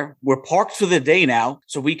breakfast there. We're parked for the day now,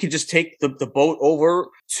 so we can just take the boat over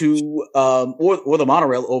to, or the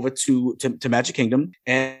monorail over to Magic Kingdom.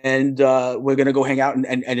 And we're going to go hang out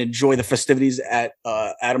and enjoy the festivities at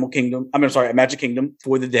at Magic Kingdom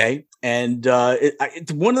for the day. And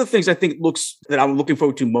one of the things I think that I'm looking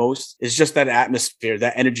forward to most is just that atmosphere,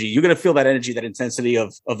 that energy. You're going to feel that energy, that intensity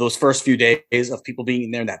of those first few days of people being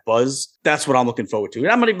in there and that buzz. That's what I'm looking forward to. And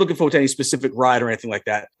I'm not even looking forward to any specific ride or anything like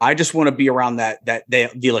that. I just want to be around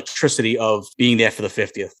the electricity of being there for the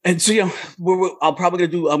 50th. And so, I'm going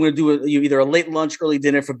to do either a late lunch, early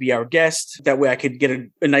dinner for Be Our Guest. That way I could get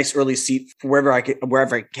a nice early seat for wherever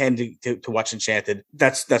I can to watch Enchanted.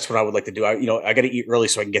 That's what I would like to do. I got to eat early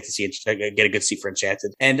so I can get a good seat for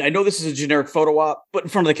Enchanted. And I know this is a generic photo op, but in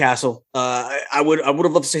front of the castle, I would have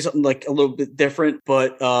loved to say something like a little bit different,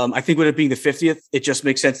 but I think with it being the 50th, it just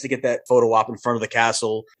makes sense to get that photo op in front of the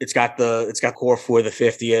castle. It's got core for the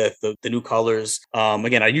 50th, the new colors.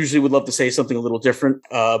 Again, I usually would love to say something a little different,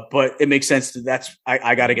 but it makes sense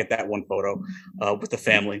I got to get that one photo with the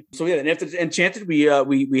family. So yeah, and after Enchanted,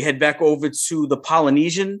 we head back over to the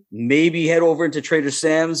Polynesian, maybe head over into Trader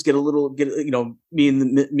Sam's, me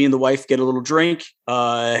and the wife get a little drink,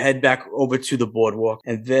 head back over to the boardwalk.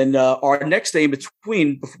 And then our next day in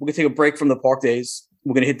between, we're going to take a break from the park days.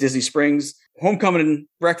 We're going to hit Disney Springs. Homecoming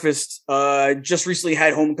breakfast. Just recently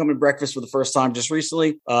had homecoming breakfast for the first time just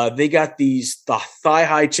recently. They got the thigh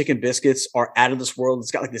high chicken biscuits are out of this world.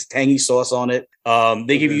 It's got like this tangy sauce on it.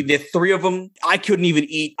 They give you the three of them. I couldn't even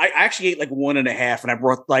eat. I actually ate like 1.5 and I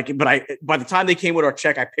brought by the time they came with our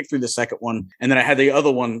check, I picked through the second one. And then I had the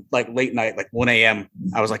other one like late night, like 1 a.m.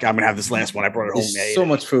 I was like, I'm going to have this last one. I brought it home. So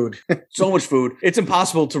much food. So much food. It's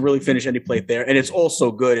impossible to really finish any plate there. And it's all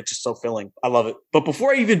so good. It's just so filling. I love it. But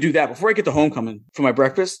before I even do that, before I get to homecoming for my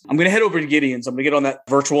breakfast, I'm going to head over to Gideon's. I'm going to get on that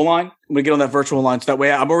virtual line. So that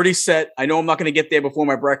way I'm already set. I know I'm not going to get there before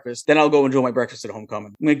my breakfast. Then I'll go enjoy my breakfast at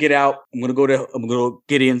homecoming. I'm going to get out. I'm going to go to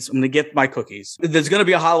Gideon's. I'm going to get my cookies. There's going to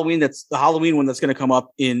be a Halloween one that's going to come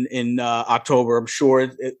up in October. I'm sure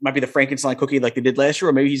it might be the Frankenstein cookie like they did last year,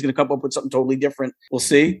 or maybe he's going to come up with something totally different. We'll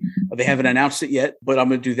see. They haven't announced it yet, but I'm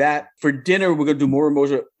going to do that. For dinner, we're going to do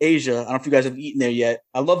Morimoto Asia. I don't know if you guys have eaten there yet.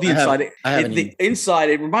 I love the inside. The inside,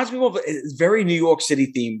 it reminds me of a very New York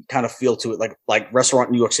City themed kind of feel to it, like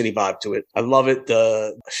restaurant New York City vibe to it. I love it.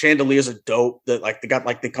 The chandeliers are dope. They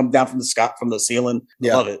come down from the ceiling.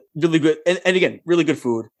 Yeah. I love it. Really good. And again, really good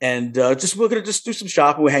food. And we're gonna just do some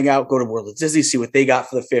shopping. We hang out, go to World of Disney, see what they got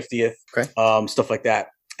for the 50th. Okay. Stuff like that.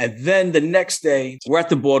 And then the next day, we're at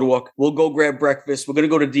the boardwalk. We'll go grab breakfast. We're going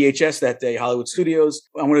to go to DHS that day, Hollywood Studios.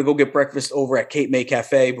 I'm going to go get breakfast over at Cape May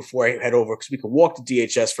Cafe before I head over because we can walk to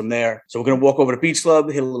DHS from there. So we're going to walk over to Beach Club,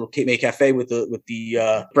 hit a little Cape May Cafe with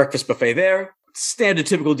the breakfast buffet there. Standard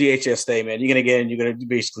typical DHS day, man. You're going to get in, you're going to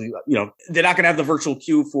basically, they're not going to have the virtual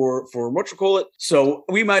queue for what you call it. So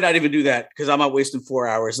we might not even do that because I'm not wasting 4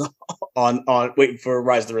 hours on waiting for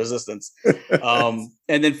Rise of the Resistance.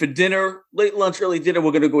 And then for dinner, late lunch, early dinner,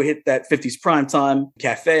 we're going to go hit that 50s Primetime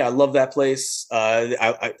Cafe. I love that place.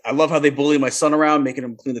 I love how they bully my son around, making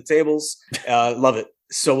him clean the tables. Love it.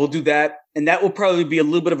 So we'll do that. And that will probably be a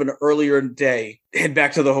little bit of an earlier day. Head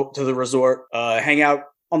back to the resort, hang out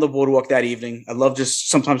on the boardwalk that evening. I love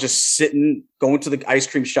sometimes just sitting, going to the ice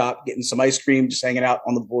cream shop, getting some ice cream, just hanging out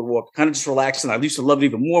on the boardwalk, kind of just relaxing. I used to love it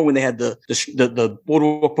even more when they had the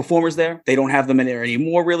boardwalk performers there. They don't have them in there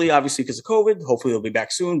anymore, really, obviously because of COVID. Hopefully they'll be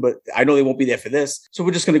back soon, but I know they won't be there for this. So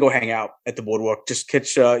we're just going to go hang out at the boardwalk, just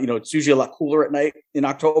catch, it's usually a lot cooler at night in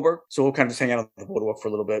October. So we'll kind of just hang out on the boardwalk for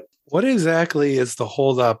a little bit. What exactly is the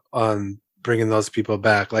holdup on bringing those people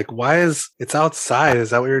back. Like, why it's outside? Is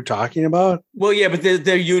that what you're talking about? Well, yeah, but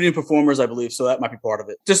they're union performers, I believe, so that might be part of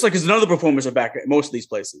it. Just like because none of the performers are back at most of these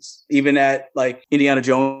places, even at like Indiana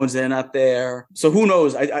Jones, they're not there. So who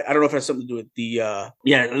knows? I don't know if it has something to do with the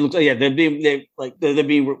it looks like they're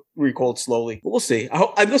being recalled slowly, but we'll see.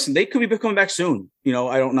 Listen, they could be coming back soon. I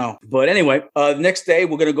don't know. But anyway, next day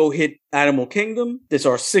we're gonna go hit Animal Kingdom. This is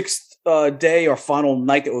our 6th day, our final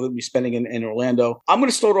night that we're going to be spending in Orlando. I'm going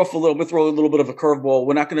to start off throw a little bit of a curveball.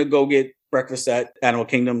 We're not going to go get breakfast at Animal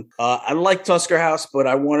Kingdom. I like Tusker House, but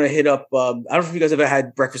I want to hit up. I don't know if you guys ever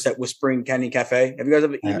had breakfast at Whispering Canyon Cafe. Have you guys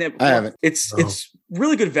ever eaten there before? I haven't. It's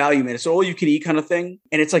really good value, man. It's an all you can eat kind of thing,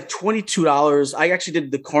 and it's like $22. I actually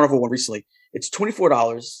did the Carnival one recently. It's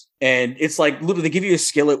 $24. And it's like literally they give you a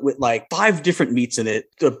skillet with like 5 different meats in it.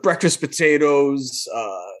 The breakfast potatoes,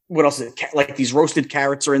 what else is it? Like these roasted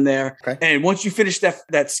carrots are in there. Okay. And once you finish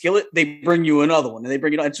that skillet, they bring you another one and they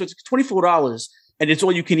bring it on. So it's $24 and it's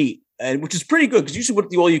all you can eat. And which is pretty good because usually what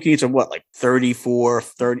the all you can eat are like $35,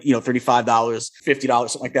 $50,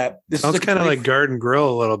 something like that. This sounds kind of like Garden Grill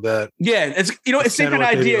a little bit. Yeah, it's it's same kind of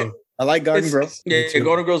idea. I like Garden Grill. Yeah,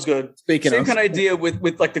 Garden Grill's good. Same kind of idea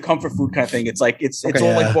with like the comfort food kind of thing. It's like it's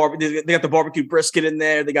all like barbecue. They got the barbecue brisket in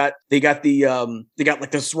there. They got like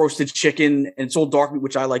this roasted chicken, and it's all dark meat,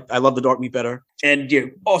 which I like. I love the dark meat better. And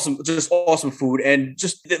awesome, just awesome food. And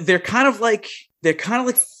just they're kind of like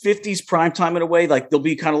 50s prime time in a way. Like they'll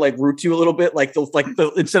be kind of like rude to you a little bit. Like they'll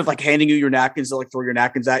instead of like handing you your napkins, they'll like throw your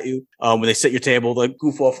napkins at you. When they set your table, they'll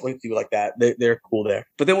goof off with you like that. They're cool there.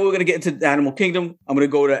 But then we're going to get into the Animal Kingdom. I'm going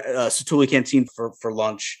to go to Satuli Canteen for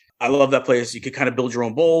lunch. I love that place. You could kind of build your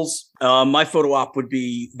own bowls. My photo op would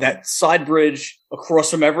be that side bridge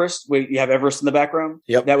across from Everest, where you have Everest in the background.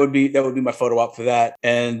 Yep. That would be my photo op for that.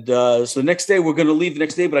 And so the next day, we're going to leave the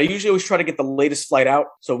next day, but I usually always try to get the latest flight out.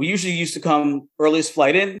 So we usually used to come earliest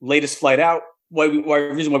flight in, latest flight out.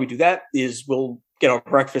 The reason why we do that is we'll get our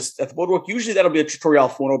breakfast at the boardwalk. Usually that'll be a Tutorial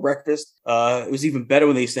Forno breakfast. It was even better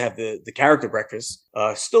when they used to have the character breakfast.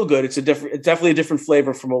 Still good. It's definitely a different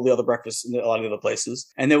flavor from all the other breakfasts in a lot of the other places.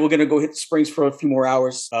 And then we're going to go hit the Springs for a few more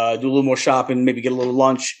hours, do a little more shopping, maybe get a little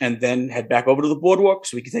lunch, and then head back over to the boardwalk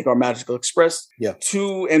so we can take our Magical Express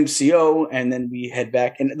to MCO, and then we head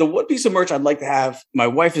back. And the one piece of merch I'd like to have, my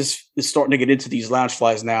wife is starting to get into these lounge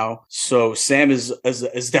flies now. So Sam is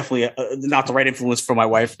definitely not the right influence for my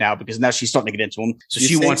wife now, because now she's starting to get into them. So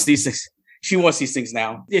she wants these things. She wants these things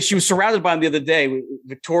now. Yeah, she was surrounded by them the other day.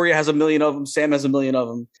 Victoria has 1 million of them. Sam has 1 million of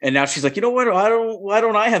them. And now she's like, you know what? Why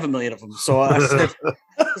don't I have 1 million of them? So I said,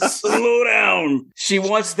 slow down. She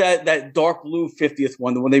wants that dark blue 50th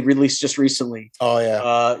one, the one they released just recently. Oh,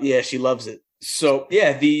 yeah. Yeah, she loves it. So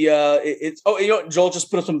yeah, Joel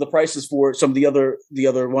just put up some of the prices for some of the other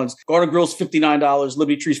ones. Garden Grill's $59,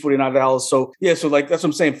 Liberty Tree's $49. So yeah, so like that's what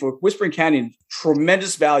I'm saying. For Whispering Canyon,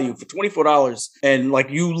 tremendous value for $24, and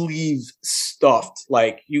like you leave stuffed.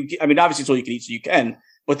 Like obviously it's all you can eat, so you can,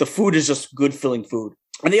 but the food is just good filling food.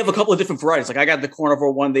 And they have a couple of different varieties. Like I got the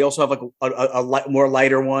carnivore one. They also have like a more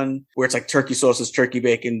lighter one where it's like turkey sauces, turkey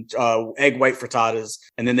bacon, egg white frittatas.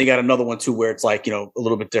 And then they got another one too where it's like, a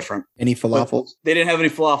little bit different. Any falafels? But they didn't have any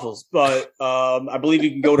falafels, but I believe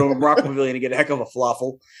you can go to a Morocco Pavilion and get a heck of a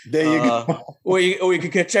falafel. There you go. Or you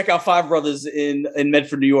can check out Five Brothers in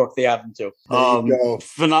Medford, New York. They have them too. There you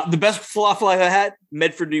go. The best falafel I've had,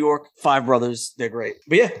 Medford, New York, Five Brothers. They're great.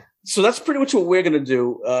 But yeah, so that's pretty much what we're going to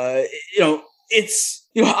do.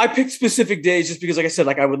 I picked specific days just because, like I said,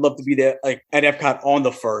 like I would love to be there, like at Epcot on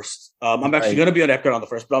the 1st. I'm actually going to be on Epcot on the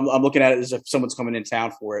 1st, but I'm looking at it as if someone's coming in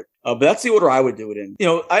town for it. But that's the order I would do it in.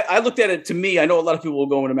 I looked at it, to me, I know a lot of people will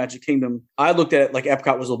go into Magic Kingdom. I looked at it like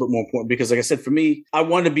Epcot was a little bit more important because, like I said, for me, I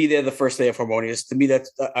wanted to be there the first day of Harmonious. To me,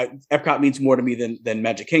 that's Epcot means more to me than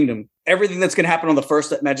Magic Kingdom. Everything that's going to happen on the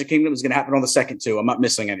 1st at Magic Kingdom is going to happen on the 2nd too. I'm not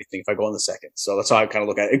missing anything if I go on the 2nd. So that's how I kind of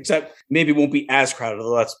look at it. Except maybe it won't be as crowded,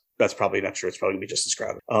 although that's probably not true. It's probably gonna be just as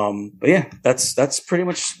crowded. But yeah, that's pretty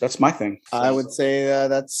much my thing. So, I would say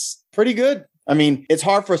that's pretty good. I mean, it's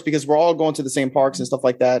hard for us because we're all going to the same parks and stuff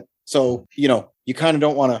like that. So, you kind of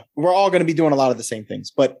don't want to, we're all going to be doing a lot of the same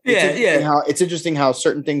things, but it's interesting how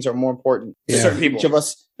certain things are more important to certain people, each of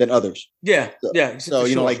us, than others. Yeah. So,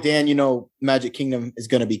 like Dan, Magic Kingdom is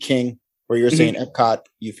going to be king, where you're saying Epcot,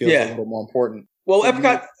 you feel a little more important. Well,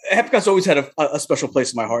 Epcot's always had a special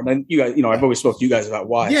place in my heart, and you guys, I've always spoke to you guys about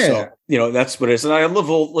why. Yeah. So, that's what it is. And I love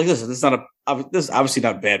all, like, listen, this is obviously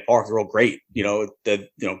not a bad park. They're all great,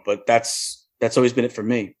 but that's always been it for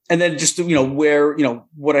me. And then just,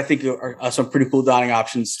 what I think are some pretty cool dining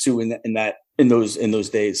options too in those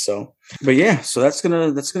days. So But yeah, so that's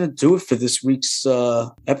gonna do it for this week's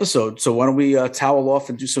episode. So why don't we towel off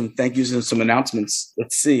and do some thank yous and some announcements?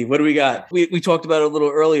 Let's see, what do we got? We talked about it a little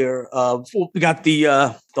earlier. We got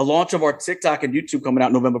the launch of our TikTok and YouTube coming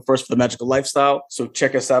out November 1st for the Magical Lifestyle. So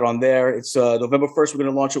check us out on there. It's November 1st. We're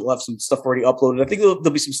going to launch it. We'll have some stuff already uploaded. I think there'll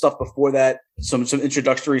be some stuff before that. Some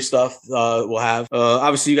introductory stuff we'll have.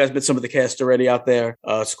 Obviously, you guys met some of the cast already out there.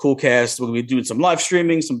 It's a cool cast. We're going to be doing some live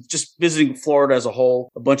streaming, some just visiting Florida as a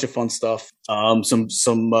whole, a bunch of fun stuff. A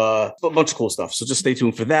bunch of cool stuff. So just stay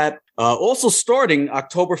tuned for that. Also starting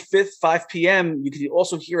October 5th, 5 p.m., you can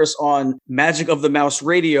also hear us on Magic of the Mouse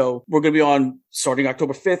Radio. We're going to be on starting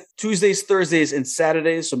October 5th, Tuesdays, Thursdays, and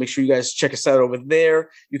Saturdays. So make sure you guys check us out over there.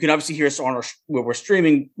 You can obviously hear us on where we're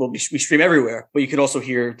streaming. We stream everywhere, but you can also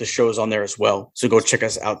hear the shows on there as well. So go check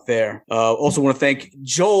us out there. Also want to thank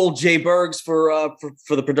Joel J. Bergs for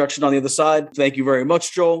the production on the other side. Thank you very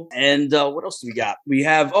much, Joel. And what else do we got? We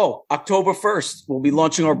have, October 1st, we'll be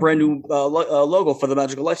launching our brand new logo for the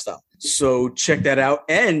Magical Lifestyle. So check that out.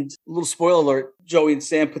 And a little spoiler alert, Joey and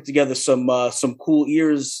Sam put together some cool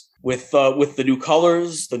ears with the new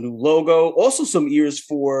colors, the new logo, also some ears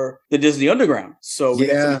for the Disney Underground. So they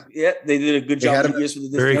did a good job with the ears for the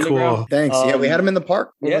Disney Underground. Cool. Thanks. We had them in the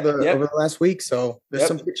park over the last week. So there's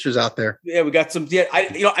some pictures out there. Yeah, we got some. Yeah, I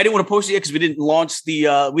didn't want to post it yet because we didn't launch the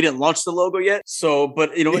logo yet. So,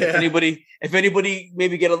 but if anybody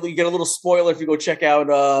maybe get a little spoiler if you go check out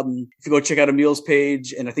Emil's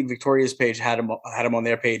page, and I think Victoria's page had them on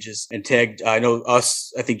their pages and tagged. I know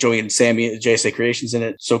us. I think Joey and Sammy at JSA Creations in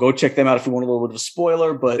it. So go check them out if you want a little bit of a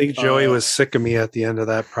spoiler. But I think Joey was sick of me at the end of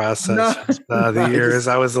that process. The years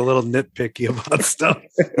I was a little nitpicky about stuff.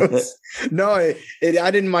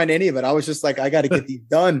 I didn't mind any of it. I was just like, I got to get these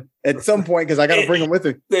done at some point because I got to bring them with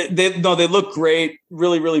me. They look great.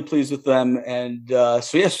 Really, really pleased with them. And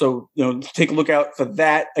so take a look out for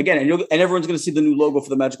that again. And everyone's going to see the new logo for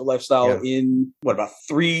the Magical Lifestyle in about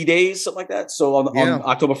 3 days, something like that. So on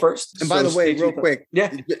October 1st. And by the way, real quick,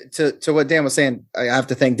 to what Dan was saying, I have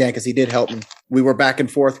to thank Dan because he did help me. We were back and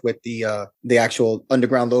forth with the actual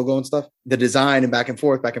Underground logo and stuff, the design, and back and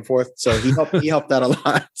forth. So he helped out a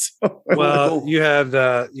lot. So, well, you had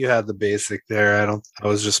the basic there. I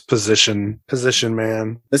was just position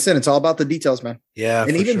man. Listen, it's all about the details, man. Yeah.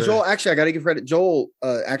 And even Joel, actually, I got to give credit. Joel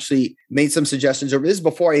actually made some suggestions. This is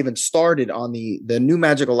before I even started on the new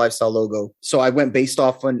Magical Lifestyle logo. So I went based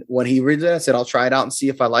off when he read it. I said, I'll try it out and see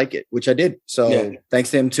if I like it, which I did. So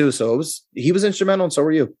thanks to him too. So he was instrumental, and so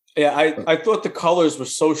were you. Yeah, I thought the colors were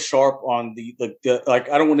so sharp on the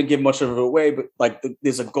I don't want to give much of it away, but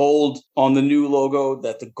there's a gold on the new logo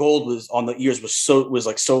that the gold was on the ears was so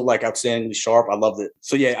outstandingly sharp. I loved it.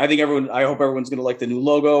 So yeah, I hope everyone's gonna like the new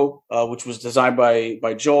logo, which was designed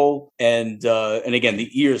by Joel, and again the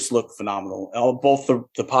ears look phenomenal. Both the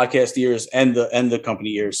podcast ears and the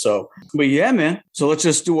company ears. So, but yeah, man. So let's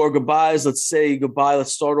just do our goodbyes. Let's say goodbye.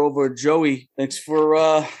 Let's start over. Joey, thanks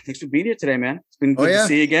for being here today, man. Been good to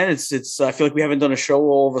see you again. It's. I feel like we haven't done a show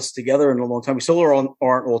all of us together in a long time. We still aren't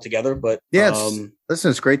all together, but listen,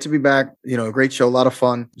 it's great to be back. A great show, a lot of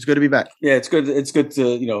fun. It's good to be back. Yeah, it's good. It's good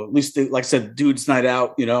to at least like I said, dude's night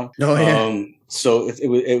out. So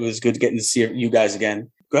it was good getting to see you guys again.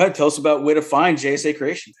 Go ahead, tell us about where to find JSA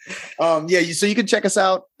Creations. So you can check us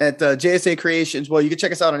out at JSA Creations. Well, you can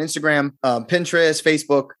check us out on Instagram, Pinterest,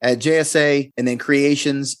 Facebook at JSA, and then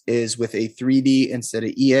Creations is with a 3D instead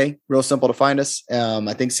of EA. Real simple to find us.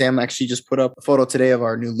 I think Sam actually just put up a photo today of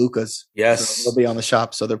our new Lucas. Yes, so they'll be on the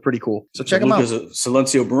shop, so they're pretty cool. So check them out.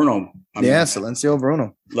 Silencio Bruno. Silencio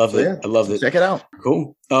Bruno. Loved it. I loved it. Check it out.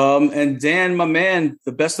 Cool. And Dan, my man,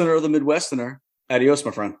 the Westerner of the Midwesterner. Adios,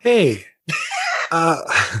 my friend. Hey.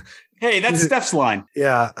 Hey, that's Steph's line.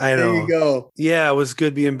 Yeah, I know. There you go. Yeah, it was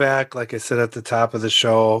good being back. Like I said at the top of the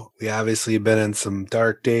show, we obviously been in some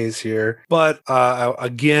dark days here. But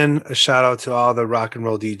again, a shout out to all the Rock and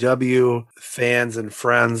Roll DW fans and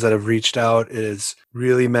friends that have reached out. It has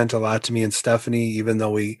really meant a lot to me and Stephanie, even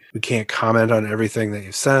though we can't comment on everything that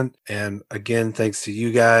you sent. And again, thanks to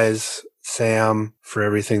you guys, Sam, for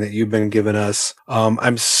everything that you've been giving us.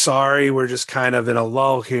 I'm sorry we're just kind of in a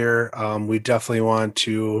lull here. We definitely want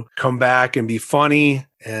to come back and be funny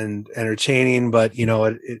and entertaining, but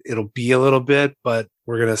it'll be a little bit, but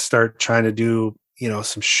we're going to start trying to do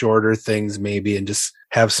some shorter things maybe and just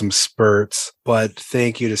have some spurts. But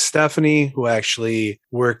thank you to Stephanie, who actually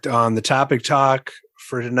worked on the topic talk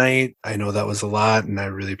for tonight. I know that was a lot and I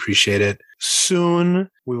really appreciate it. Soon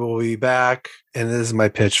we will be back. And this is my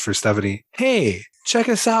pitch for Stephanie. Hey, check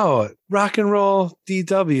us out. Rock and Roll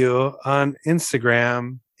DW on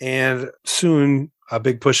Instagram. And soon a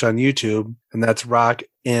big push on YouTube, and that's Rock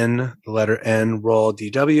in the letter N Roll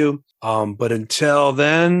DW. But until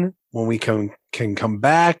then, when we can come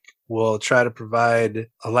back, we'll try to provide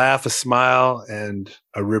a laugh, a smile, and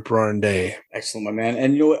a rip-roaring day. Excellent, my man.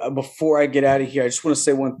 And before I get out of here, I just want to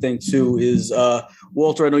say one thing too is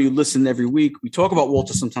Walter, I know you listen every week. We talk about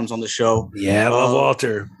Walter sometimes on the show. Yeah, I love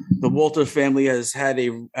Walter. The Walter family has had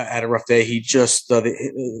a rough day. He just so I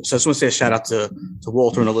just want to say a shout out to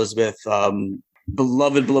Walter and Elizabeth.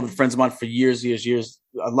 Beloved friends of mine for years.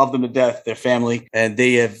 I love them to death, their family, and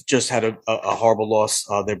they have just had a horrible loss.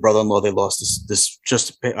 Their brother-in-law, they lost this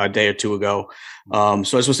just a day or two ago. So I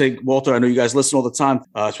just want to say, Walter, I know you guys listen all the time.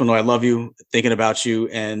 I just want to know I love you, thinking about you,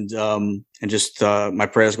 and just my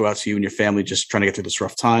prayers go out to you and your family, just trying to get through this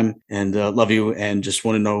rough time, and love you, and just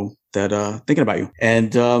want to know that thinking about you.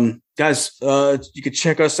 And guys, you can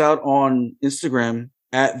check us out on Instagram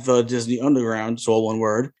at the Disney Underground. It's all one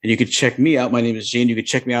word. And you can check me out. My name is Gene. You can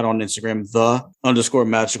check me out on Instagram,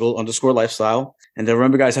 _magical_lifestyle. And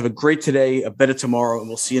remember, guys, have a great today, a better tomorrow, and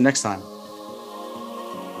we'll see you next time.